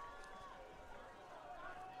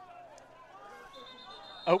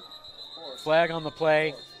 Oh, flag on the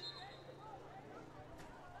play.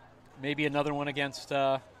 Maybe another one against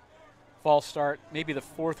false start. Maybe the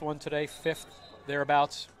 4th one today, 5th,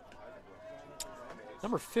 thereabouts.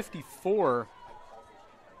 Number 54.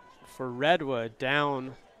 For Redwood,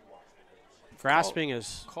 down, grasping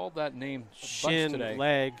his Called that name a bunch shin, today.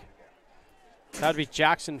 leg. That would be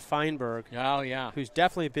Jackson Feinberg, Oh, yeah. who's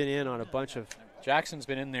definitely been in on a bunch of. Jackson's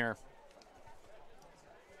been in there.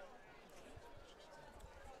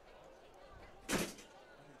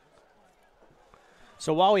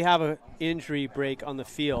 So while we have an injury break on the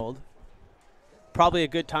field, probably a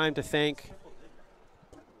good time to thank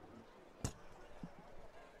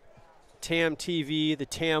TAM TV, the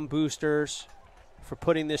TAM boosters, for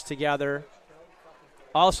putting this together.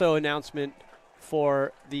 Also, announcement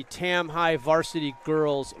for the TAM High Varsity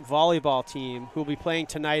Girls Volleyball team, who will be playing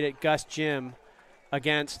tonight at Gus Gym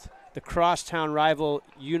against the crosstown rival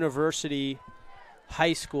University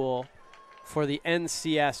High School for the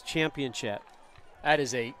NCS Championship. That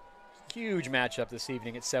is a huge matchup this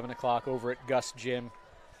evening at 7 o'clock over at Gus Gym.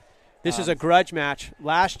 This is a grudge match.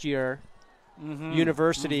 Last year,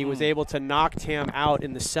 University was able to knock TAM out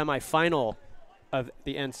in the semifinal of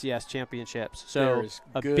the NCS Championships. So There's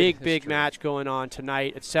a good big history. match going on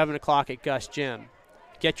tonight at 7 o'clock at Gus Gym.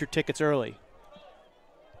 Get your tickets early.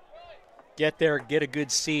 Get there, get a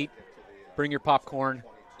good seat, bring your popcorn.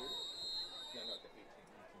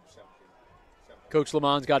 Coach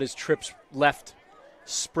Lamont's got his trips left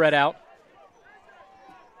spread out.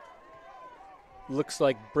 Looks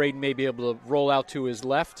like Braden may be able to roll out to his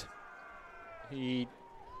left.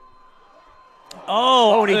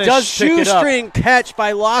 Oh, and he a does pick it up. shoestring catch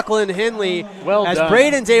by Lachlan Henley. Well as done.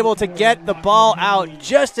 Braden's able to get the ball out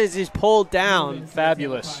just as he's pulled down.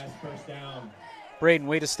 Fabulous. First down. Braden,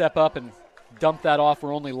 way to step up and dump that off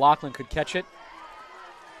where only Lachlan could catch it.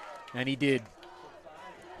 And he did.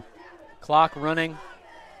 Clock running.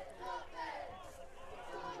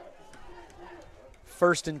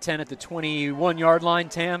 1st and 10 at the 21-yard line,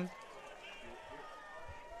 Tam.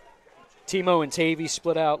 Timo and Tavy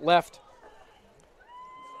split out left.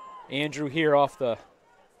 Andrew here off the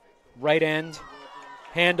right end.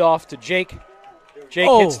 Handoff to Jake. Jake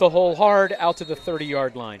hits the hole hard out to the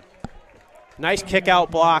 30-yard line. Nice kick-out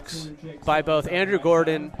blocks by both Andrew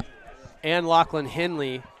Gordon and Lachlan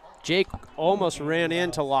Henley. Jake almost ran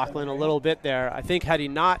into Lachlan a little bit there. I think had he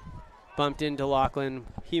not bumped into Lachlan,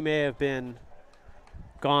 he may have been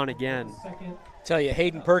gone again. Tell you,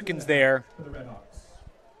 Hayden Perkins there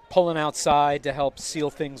pulling outside to help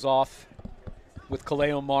seal things off with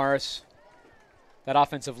Kaleo Morris. That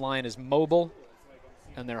offensive line is mobile,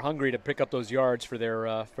 and they're hungry to pick up those yards for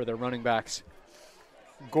their running backs.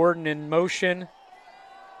 Gordon in motion,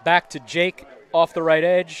 back to Jake off the right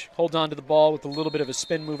edge, holds on to the ball with a little bit of a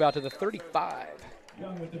spin move out to the 35.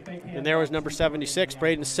 And there was number 76,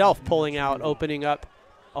 Braden Self, pulling out, opening up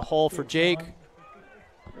a hole for Jake.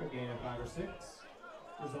 For a gain of 5 or 6,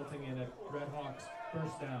 resulting in a Redhawks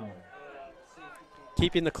first down.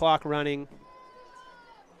 Keeping the clock running,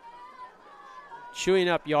 chewing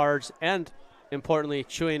up yards, and importantly,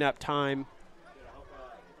 chewing up time.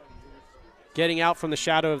 Getting out from the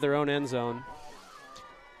shadow of their own end zone.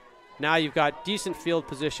 Now you've got decent field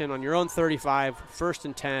position on your own 35, 1st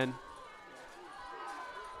and 10.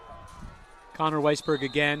 Connor Weisberg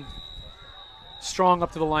again. Strong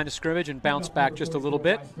up to the line of scrimmage and bounce back just a little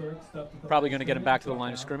bit. Probably going to get him back to the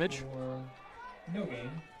line of scrimmage. No gain.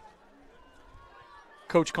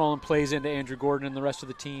 Coach calling plays into Andrew Gordon and the rest of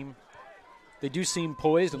the team. They do seem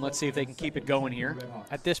poised, and let's see if they can keep it going here.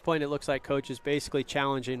 At this point, it looks like Coach is basically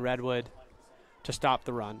challenging Redwood to stop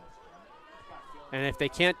the run. And if they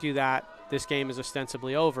can't do that, this game is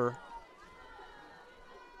ostensibly over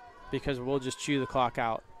because we'll just chew the clock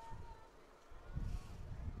out.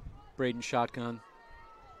 Braden shotgun.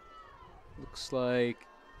 Looks like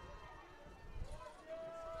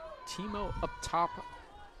Timo up top,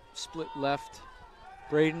 split left.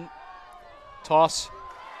 Braden, toss.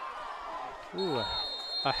 Ooh,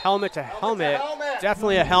 a helmet to helmet.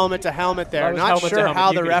 Definitely a helmet to helmet there. That was Not helmet to sure helmet.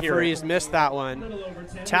 how You the could hear referees missed that one.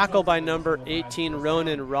 Tackle by number 18,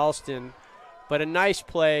 Ronan Ralston. But a nice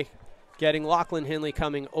play, getting Lachlan Henley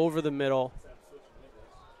coming over the middle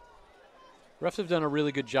Refs have done a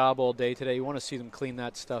really good job all day today. You want to see them clean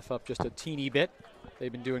that stuff up just a teeny bit.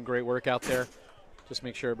 They've been doing great work out there. Just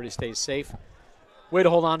make sure everybody stays safe. Way to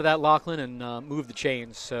hold on to that, Lachlan, and move the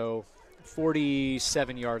chains. So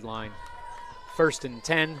 47-yard line. 1st and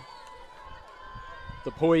 10.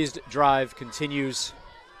 The poised drive continues.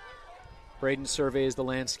 Braden surveys the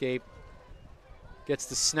landscape. Gets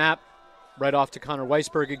the snap. Right off to Connor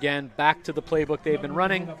Weisberg again. Back to the playbook they've been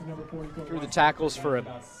running. Through the tackles for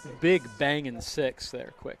a big banging 6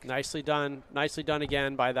 there, quick. Nicely done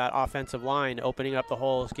again by that offensive line, opening up the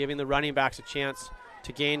holes, giving the running backs a chance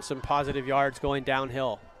to gain some positive yards going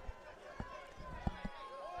downhill.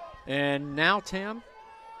 And now Tam,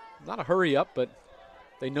 not a hurry up, but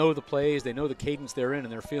they know the plays, they know the cadence they're in,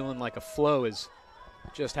 and they're feeling like a flow is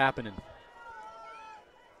just happening.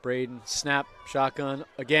 Braden, snap, shotgun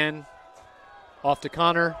again. Off to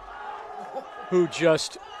Connor, who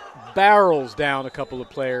just barrels down a couple of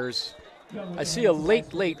players. I see a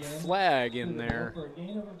late flag in there.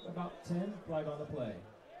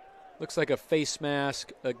 Looks like a face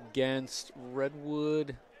mask against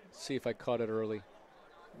Redwood. Let's see if I caught it early.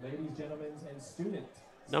 Ladies, gentlemen, and students.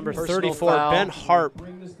 Number Personal 34, foul. Ben Harp.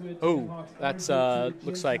 Oh, that's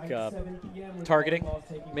looks like targeting,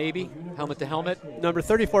 maybe, helmet to helmet. Number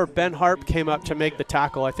 34, Ben Harp, came up to make the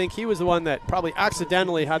tackle. I think he was the one that probably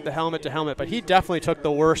accidentally had the helmet to helmet, but he definitely took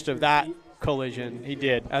the worst of that collision. He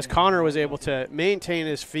did. As Connor was able to maintain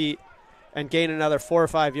his feet and gain another 4 or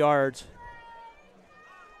 5 yards.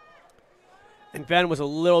 And Ben was a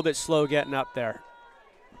little bit slow getting up there.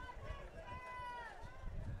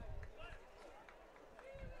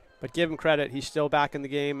 But give him credit, he's still back in the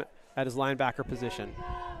game at his linebacker position.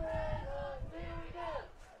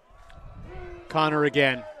 Connor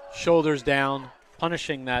again, shoulders down,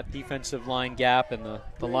 punishing that defensive line gap, and the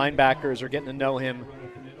linebackers are getting to know him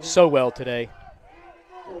so well today.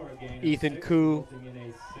 Ethan Koo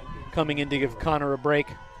coming in to give Connor a break.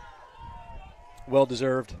 Well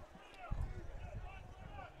deserved.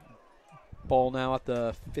 Ball now at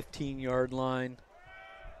the 15-yard line.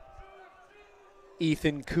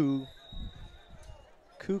 Ethan Koo.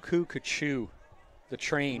 Koo-Koo-Ka-Choo. The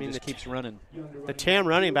train just keeps running. The TAM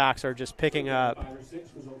running backs are just picking up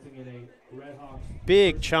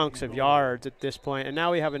big chunks of yards at this point. And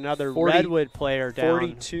now we have another Redwood player down.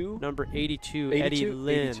 42? Number 82, Eddie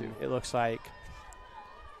Lynn, 82. it looks like.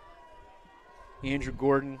 Andrew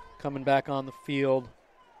Gordon coming back on the field.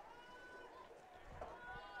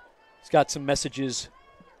 He's got some messages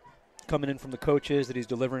coming in from the coaches that he's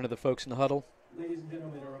delivering to the folks in the huddle. Ladies and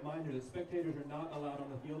gentlemen, a reminder that spectators are not allowed on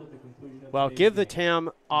the field at the conclusion of Well, today's give the game. TAM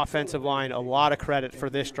offensive line a lot of credit for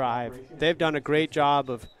this drive. They've done a great job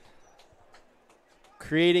of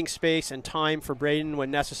creating space and time for Braden when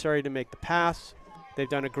necessary to make the pass. They've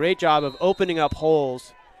done a great job of opening up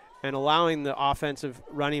holes and allowing the offensive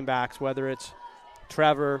running backs, whether it's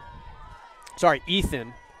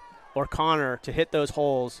Ethan or Connor, to hit those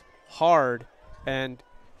holes hard and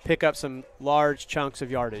pick up some large chunks of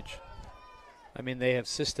yardage. I mean, they have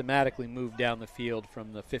systematically moved down the field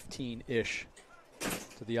from the 15-ish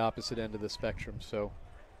to the opposite end of the spectrum. So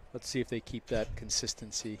let's see if they keep that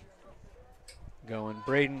consistency going.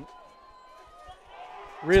 Braden,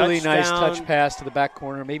 really nice touch pass to the back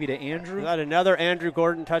corner, maybe to Andrew. Is that another Andrew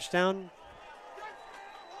Gordon touchdown?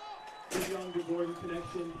 The Andrew Gordon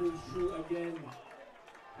connection proves true again.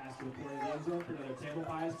 Pass to the corner of the end zone for another Tampa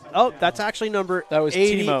Bias touchdown. Oh, that's actually number That was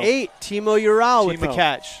 88, Timo Ural with the Timo.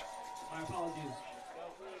 catch. My apologies.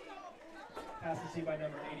 Pass received by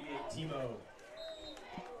number 88, Timo.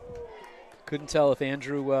 Couldn't tell if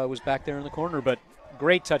Andrew was back there in the corner, but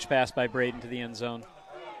great touch pass by Braden to the end zone.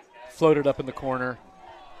 Floated up in the corner.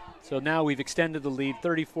 So now we've extended the lead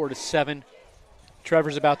 34-7.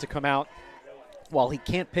 Trevor's about to come out. While he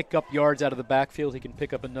can't pick up yards out of the backfield, he can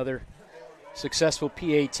pick up another successful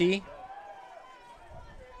PAT.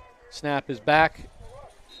 Snap is back.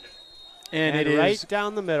 And it right is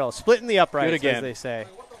down the middle, splitting the uprights, again. as they say.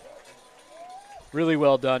 really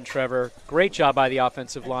well done, Trevor. Great job by the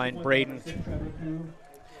offensive line, Braden.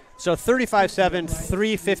 So 35-7,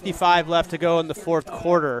 3:55 left to go in the fourth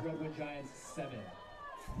quarter.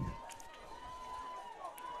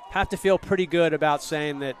 Have to feel pretty good about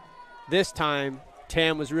saying that this time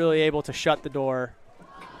Tam was really able to shut the door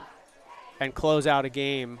and close out a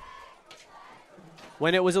game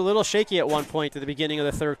when it was a little shaky at one point at the beginning of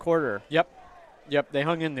the third quarter. Yep, they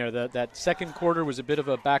hung in there. That second quarter was a bit of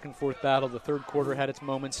a back-and-forth battle. The third quarter had its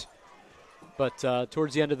moments. But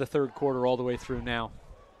towards the end of the third quarter all the way through now,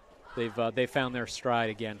 they've found their stride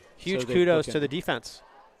again. Huge So kudos to the defense.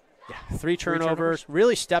 Yeah, three turnovers,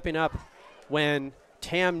 really stepping up when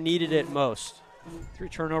Tam needed it most. 3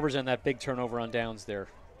 turnovers and that big turnover on downs there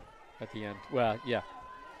at the end. Well, yeah,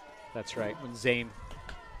 that's right. When Zane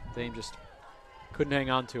just couldn't hang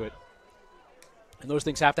on to it. And those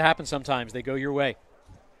things have to happen sometimes. They go your way.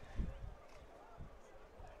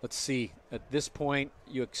 Let's see. At this point,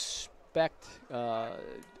 you expect a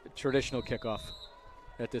traditional kickoff.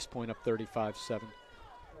 At this point, up 35-7.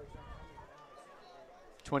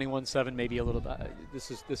 21-7, maybe a little.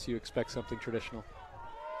 This you expect something traditional.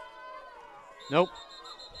 Nope.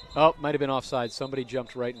 Oh, might have been offside. Somebody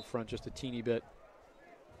jumped right in front just a teeny bit.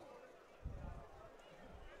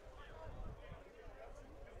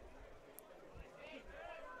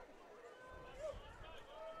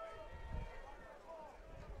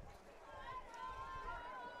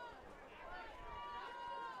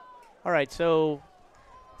 All right, so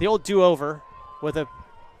the old do-over with a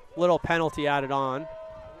little penalty added on.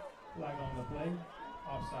 Flag on the play.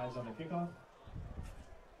 Offsides on the kickoff.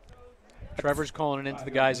 Trevor's calling it into the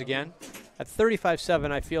guys again. At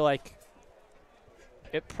 35-7, I feel like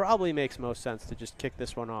it probably makes most sense to just kick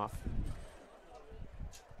this one off.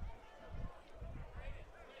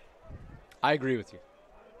 I agree with you.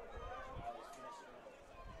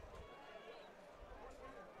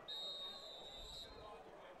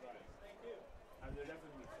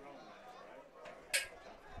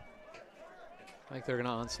 I think they're going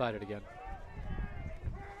to onside it again.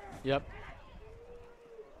 Yep.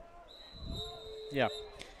 Yeah.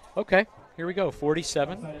 Okay, here we go,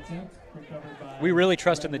 47. We really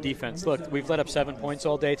trust in the defense. Look, we've let up 7 points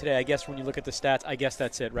all day today. I guess when you look at the stats, I guess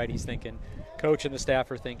that's it, right? He's thinking, coach and the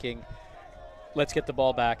staff are thinking, let's get the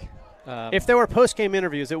ball back. If there were post-game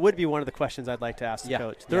interviews, it would be one of the questions I'd like to ask the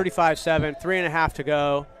coach. 35-7, 3.5 to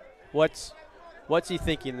go. What's he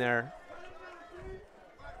thinking there?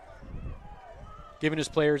 Giving his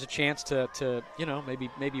players a chance to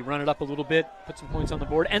maybe run it up a little bit, put some points on the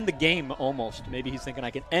board, end the game almost. Maybe he's thinking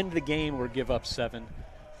I can end the game or give up 7.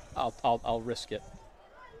 I'll risk it.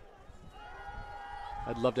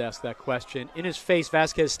 I'd love to ask that question. In his face,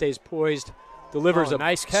 Vasquez stays poised, delivers a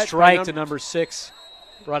nice catch strike to number 6,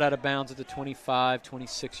 brought out of bounds at the 25,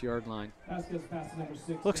 26-yard line.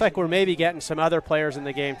 Looks like we're maybe getting some other players in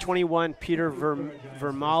the game. 21, Peter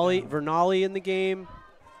Vernali in the game.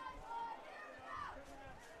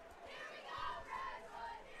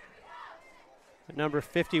 Number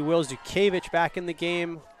 50, Will Zukevich back in the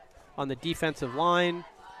game on the defensive line.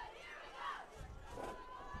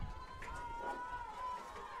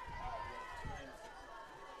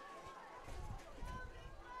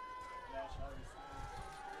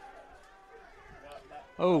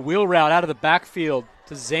 Oh, wheel route out of the backfield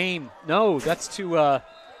to Zane. No, that's to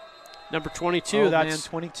number 22. That's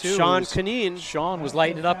 22. Sean Canine. Sean was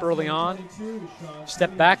lighting it up early on.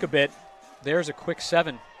 Step back a bit. There's a quick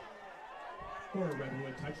 7.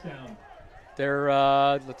 Redwood touchdown. They're,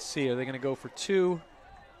 let's see, are they going to go for 2?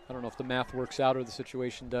 I don't know if the math works out or the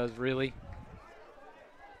situation does, really.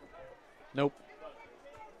 Nope.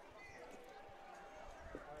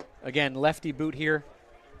 Again, lefty boot here.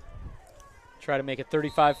 Try to make it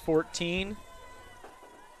 35-14.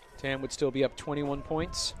 Tam would still be up 21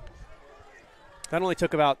 points. That only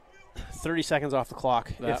took about 30 seconds off the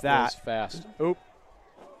clock, That if that. was fast. Oop.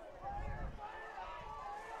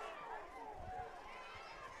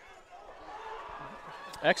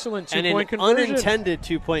 Excellent two-point conversion. Unintended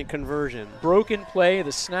two-point conversion. Broken play.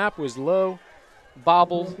 The snap was low,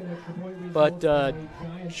 bobbled, but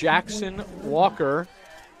Jackson Walker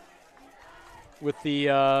with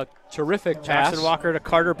the terrific pass. Jackson Walker to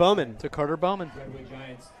Carter Bowman. Redwood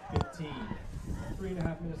Giants 15.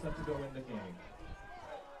 3.5 minutes left to go in the game.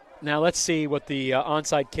 Now let's see what the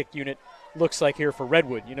onside kick unit looks like here for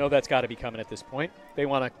Redwood. You know that's got to be coming at this point. They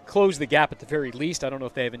want to close the gap at the very least. I don't know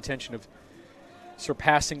if they have intention of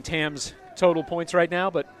surpassing Tam's total points right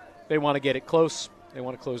now, but they want to get it close. They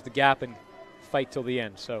want to close the gap and fight till the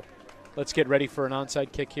end. So let's get ready for an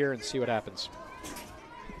onside kick here and see what happens.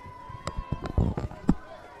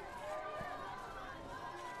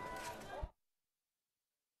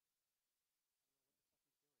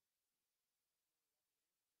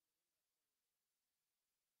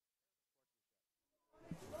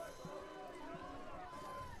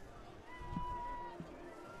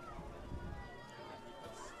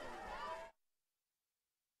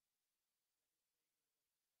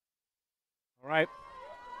 All right.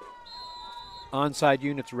 Onside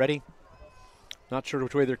units ready. Not sure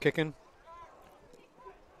which way they're kicking.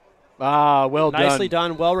 Well done. Nicely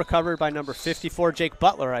done. Well recovered by number 54, Jake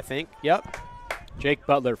Butler, I think. Yep. Jake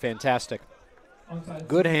Butler, fantastic.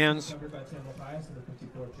 Good hands.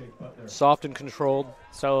 Soft and controlled.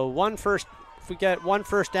 So one first if we get 1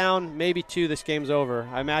 first down, maybe 2, this game's over.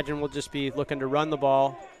 I imagine we'll just be looking to run the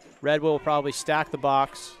ball. Redwood will probably stack the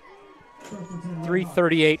box.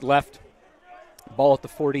 3:38 left. Ball at the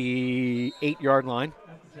 48-yard line.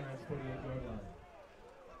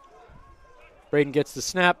 Braden gets the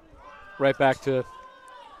snap. Right back to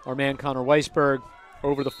our man Connor Weisberg.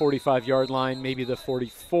 Over the 45-yard line, maybe the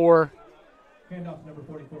 44. Handoff number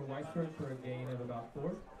 44, Weisberg, for a gain of about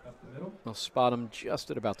 4, up the middle. I'll spot him just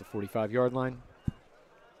at about the 45-yard line.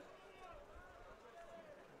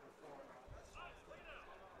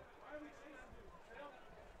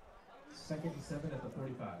 Second and 7 at the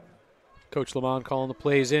 45. Coach Lamont calling the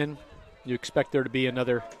plays in. You expect there to be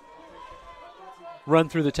another run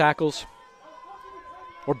through the tackles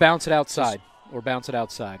or bounce it outside.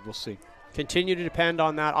 We'll see. Continue to depend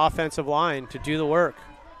on that offensive line to do the work.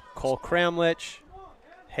 Cole Kramlich,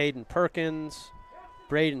 Hayden Perkins,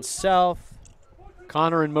 Braden Self.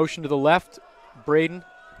 Connor in motion to the left. Braden.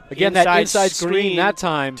 Again, that inside screen that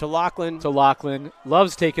time. To Lachlan.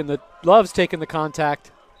 Loves taking the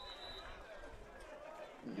contact.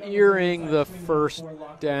 Nearing the first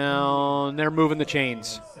down. They're moving the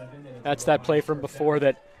chains. That's that play from before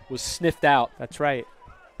that was sniffed out. That's right.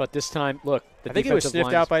 But this time, look, I think it was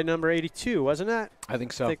sniffed out by number 82, wasn't it? I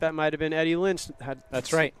think so. I think that might have been Eddie Lynch.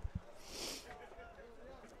 That's right.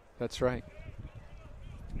 That's right.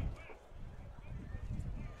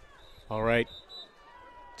 All right.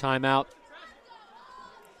 Timeout.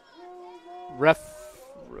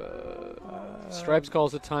 Stripes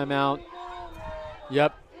calls a timeout.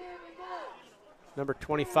 Yep. Number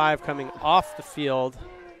 25 coming off the field.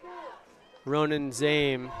 Ronan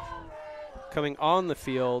Zame coming on the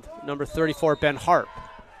field. Number 34, Ben Harp,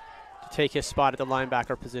 to take his spot at the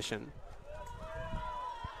linebacker position.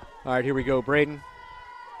 All right, here we go. Braden,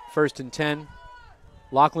 1st and 10.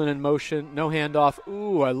 Lachlan in motion. No handoff.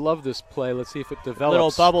 Ooh, I love this play. Let's see if it develops.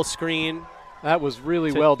 Little bubble screen. That was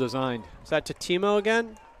really well designed. Is that to Timo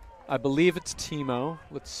again? I believe it's Timo.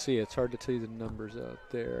 Let's see. It's hard to tell you the numbers out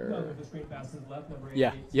there. The screen passes left, number 88,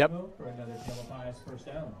 Yeah, yep. Timo, for another tail bias first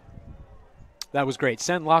down. That was great.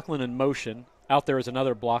 Send Lachlan in motion. Out there is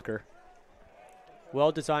another blocker.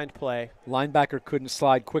 Well-designed play. Linebacker couldn't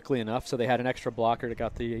slide quickly enough, so they had an extra blocker that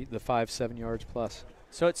got the 5-7 yards plus.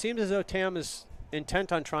 So it seems as though Tam is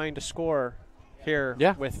intent on trying to score here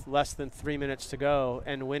with less than 3 minutes to go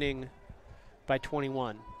and winning by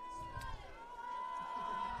 21.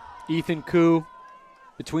 Ethan Koo,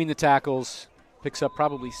 between the tackles, picks up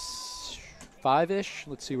probably 5-ish.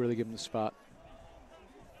 Let's see where they give him the spot.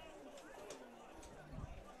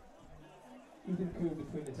 Ethan Koo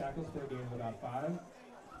between the tackles for a gain of about 5.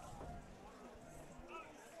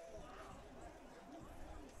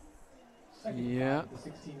 Yeah. The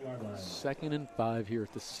 16-yard line. 2nd and 5 here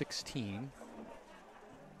at the 16.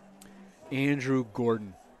 Andrew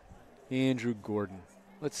Gordon.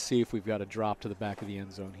 Let's see if we've got a drop to the back of the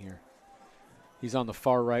end zone here. He's on the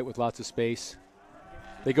far right with lots of space.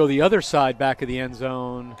 They go the other side, back of the end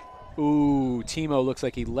zone. Ooh, Timo looks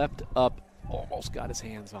like he leapt up, almost got his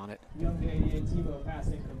hands on it. Young 88, Timo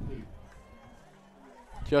passing complete.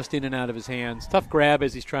 Just in and out of his hands. Tough grab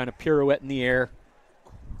as he's trying to pirouette in the air.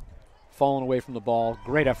 Falling away from the ball.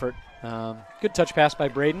 Great effort. Good touch pass by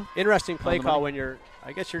Braden. Interesting play call when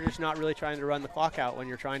I guess you're just not really trying to run the clock out when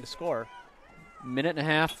you're trying to score. Minute and a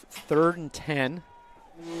half, 3rd and 10.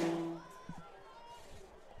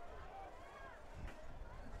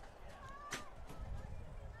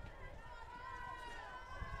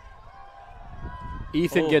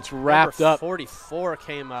 Ethan gets wrapped number up. 44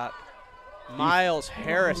 came up. Miles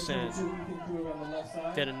Harrison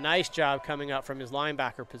did a nice job coming up from his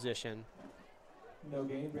linebacker position. No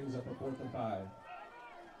gain, brings up a 4th and 5.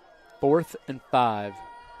 4th and 5.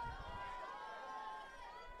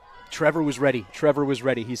 Trevor was ready.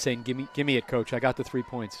 He's saying, give me it, coach. I got the 3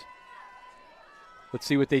 points. Let's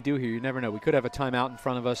see what they do here. You never know. We could have a timeout in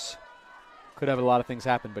front of us. Could have a lot of things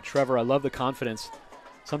happen. But Trevor, I love the confidence.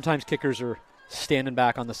 Sometimes kickers are standing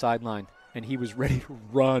back on the sideline, and he was ready to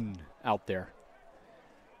run out there.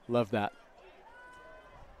 Love that.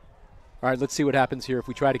 All right, let's see what happens here if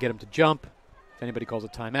we try to get him to jump, if anybody calls a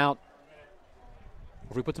timeout,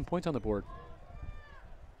 or if we put some points on the board.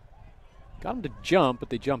 Got him to jump, but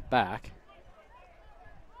they jump back.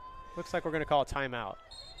 Looks like we're going to call a timeout.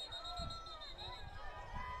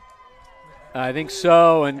 I think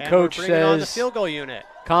so, and Coach we're bringing on the says, field goal unit.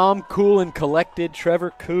 Calm, cool, and collected. Trevor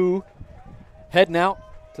Koo heading out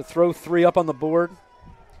to throw 3 up on the board.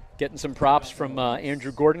 Getting some props from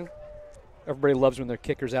Andrew Gordon. Everybody loves when their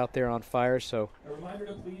kicker's out there on fire, so A reminder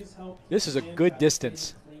to please help this is a good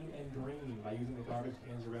distance. clean and green by using the garbage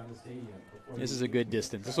cans around the stadium. This is a good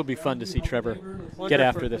distance. This will be fun to see Trevor Wonder get if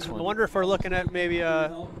after we're- this I one. wonder if we're looking at maybe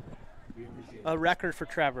a record for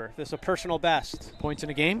Trevor. This is a personal best. Points in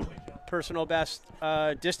a game? Personal best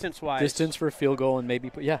distance-wise. Distance for a field goal and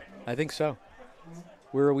maybe, yeah, I think so.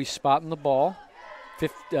 Where are we spotting the ball?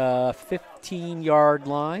 15-yard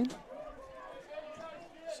line,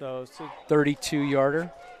 So it's a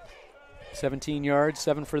 32-yarder, 17 yards,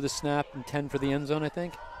 7 for the snap and 10 for the end zone, I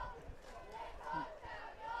think.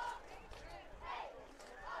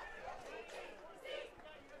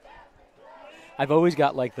 I've always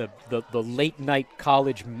got like the late night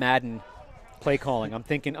college Madden play calling. I'm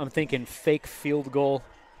thinking fake field goal,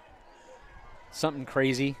 something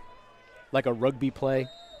crazy, like a rugby play.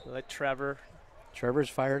 let Trevor. Trevor's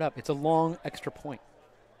fired up. It's a long extra point.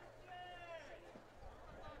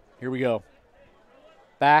 Here we go.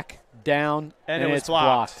 Back, down, And it was it's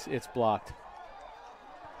blocked. It's blocked.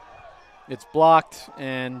 It's blocked,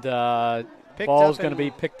 and Picked ball's up going to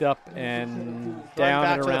and be picked up and back down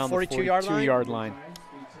and to the around the 42-yard line? 42-yard line.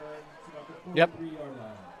 Yep.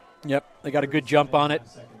 Yep. They got a good jump on it.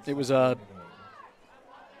 It was a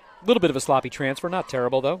little bit of a sloppy transfer. Not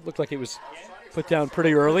terrible, though. Looked like it was put down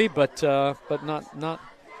pretty early, but not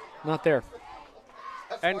there.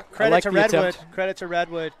 And credit like to the Redwood. attempt. Credit to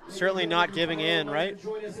Redwood. Certainly not giving in, right?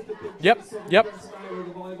 Yep.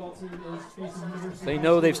 They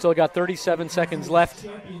know they've still got 37 seconds left.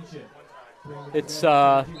 It's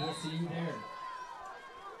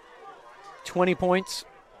 20 points,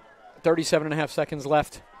 37 and a half seconds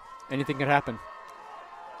left. Anything can happen.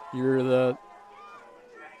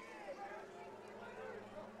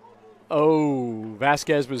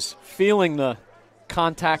 Vasquez was feeling the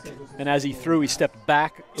contact, and as he threw, he stepped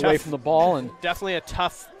back away from the ball. And Definitely a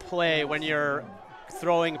tough play when you're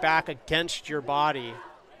throwing back against your body.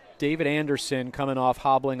 David Anderson coming off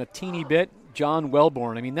hobbling a teeny bit. John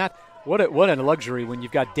Wellborn. I mean, what a luxury when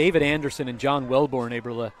you've got David Anderson and John Wellborn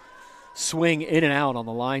able to swing in and out on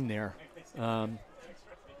the line there.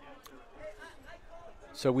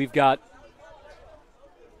 So we've got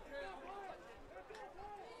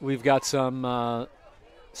some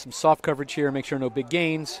soft coverage here. Make sure no big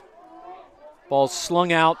gains. Ball's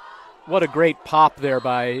slung out. What a great pop there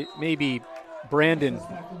by maybe Brendan.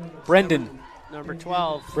 Number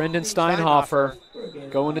 12. Brendan Steinhofer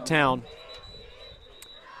going to town.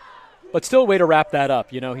 But still a way to wrap that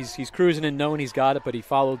up. You know, he's cruising and knowing he's got it, but he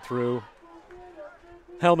followed through.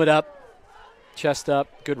 Helmet up, chest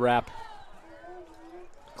up, good wrap.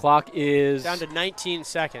 Clock is Down to 19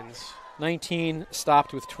 seconds. 19,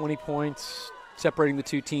 stopped with 20 points, separating the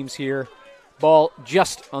two teams here. Ball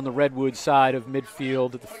just on the Redwood side of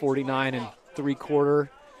midfield at the 49 and 3/4.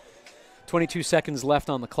 22 seconds left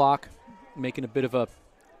on the clock, making a bit of a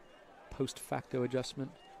post facto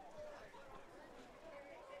adjustment.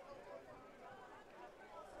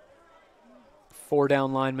 Four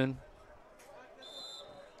down linemen.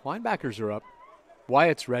 Linebackers are up.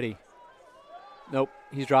 Wyatt's ready. Nope,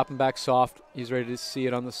 he's dropping back soft. He's ready to see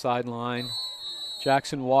it on the sideline.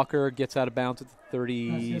 Jackson Walker gets out of bounds at the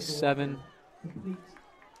 37. Complete.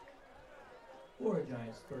 Or a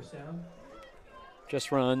Giants first down.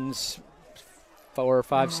 Just runs 4 or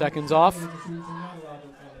 5 seconds off.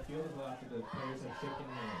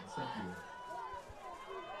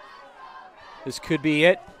 This could be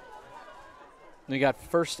it. We got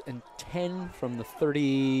 1st and 10 from the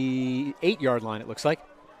 38-yard line, it looks like.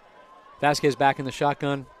 Vasquez back in the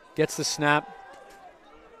shotgun, gets the snap.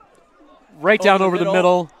 Right down over the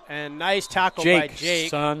middle. And nice tackle by Jake.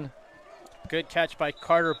 Son. Good catch by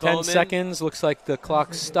Carter 10 Bowman. seconds. Looks like the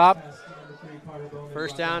clock stopped.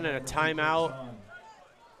 First down and a timeout.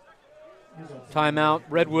 Timeout.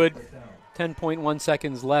 Redwood. 10.1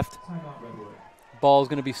 seconds left. Ball's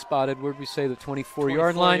going to be spotted. Where did we say? The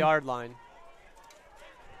 24-yard line? 24-yard line.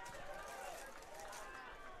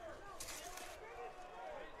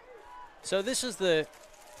 So this is the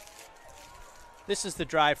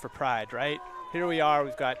drive for pride, right? Here we are.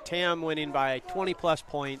 We've got Tam winning by 20-plus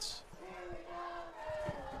points.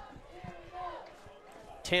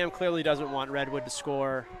 Tam clearly doesn't want Redwood to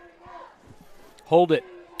score. Hold it.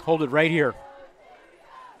 Hold it right here.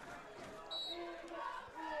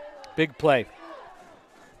 Big play.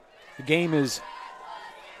 The game is,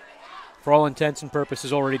 for all intents and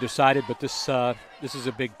purposes, already decided, but this is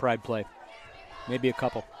a big pride play. Maybe a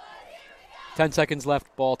couple. 10 seconds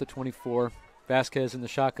left, ball at the 24. Vasquez in the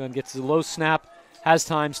shotgun, gets the low snap, has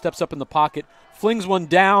time, steps up in the pocket, flings one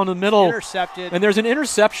down the middle. Intercepted. And there's an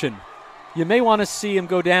interception. You may want to see him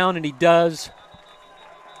go down, and he does.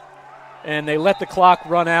 and they let the clock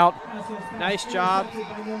run out. Nice job.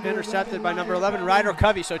 Intercepted by number 11, Ryder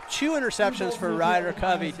Covey. So 2 interceptions for Ryder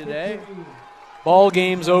Covey today. Ball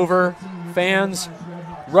game's over. Fans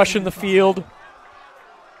rushing the field.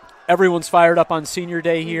 Everyone's fired up on senior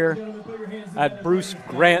day here at Bruce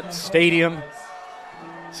Grant Stadium.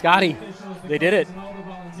 Scotty, they did it.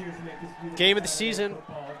 Game of the season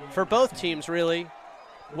for both teams, really.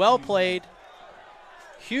 Well played.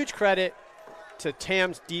 Huge credit to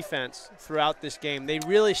Tam's defense throughout this game. They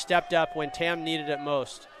really stepped up when Tam needed it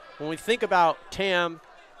most. When we think about Tam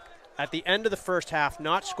at the end of the first half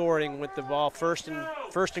not scoring with the ball first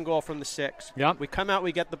and goal from the 6. Yep. We come out,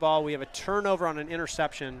 we get the ball, we have a turnover on an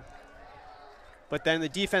interception, but then the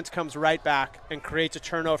defense comes right back and creates a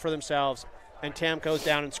turnover for themselves, and Tam goes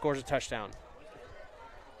down and scores a touchdown.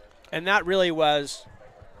 And that really was,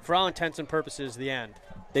 for all intents and purposes, the end.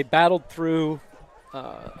 They battled through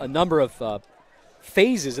a number of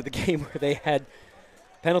phases of the game where they had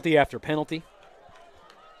penalty after penalty.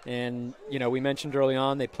 And, we mentioned early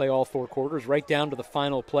on they play all 4 quarters, right down to the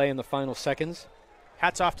final play in the final seconds.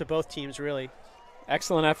 Hats off to both teams, really.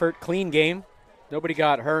 Excellent effort, clean game. Nobody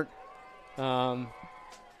got hurt.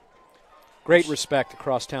 Great respect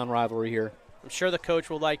across town rivalry here. I'm sure the coach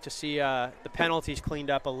will like to see the penalties cleaned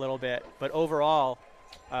up a little bit. But overall,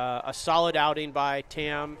 a solid outing by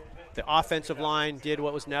Tam. The offensive line did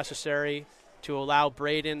what was necessary to allow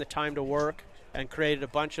Braden the time to work and created a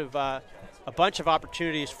bunch of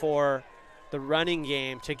opportunities for the running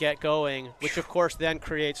game to get going, which of course then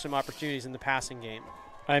creates some opportunities in the passing game.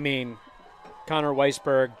 I mean, Connor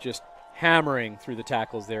Weisberg just hammering through the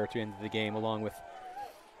tackles there at the end of the game, along with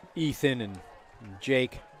Ethan and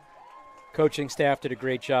Jake. Coaching staff did a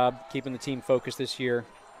great job keeping the team focused this year.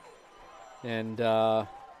 And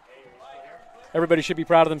everybody should be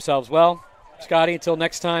proud of themselves. Well, Scotty, until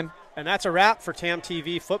next time. And that's a wrap for TAM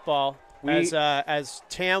TV football. As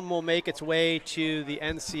TAM will make its way to the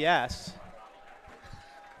NCS.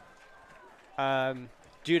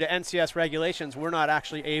 Due to NCS regulations, we're not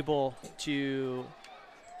actually able to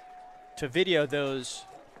video those,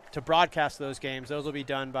 to broadcast those games. Those will be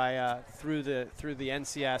done by through the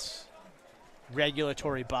NCS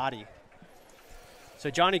regulatory body. So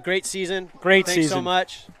Johnny, great season. Thanks so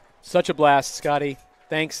much. Such a blast, Scotty.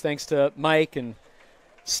 Thanks to Mike and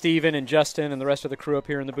Steven and Justin and the rest of the crew up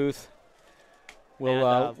here in the booth.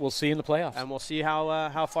 We'll see you in the playoffs. And we'll see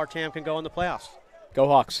how far TAM can go in the playoffs. Go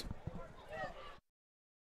Hawks.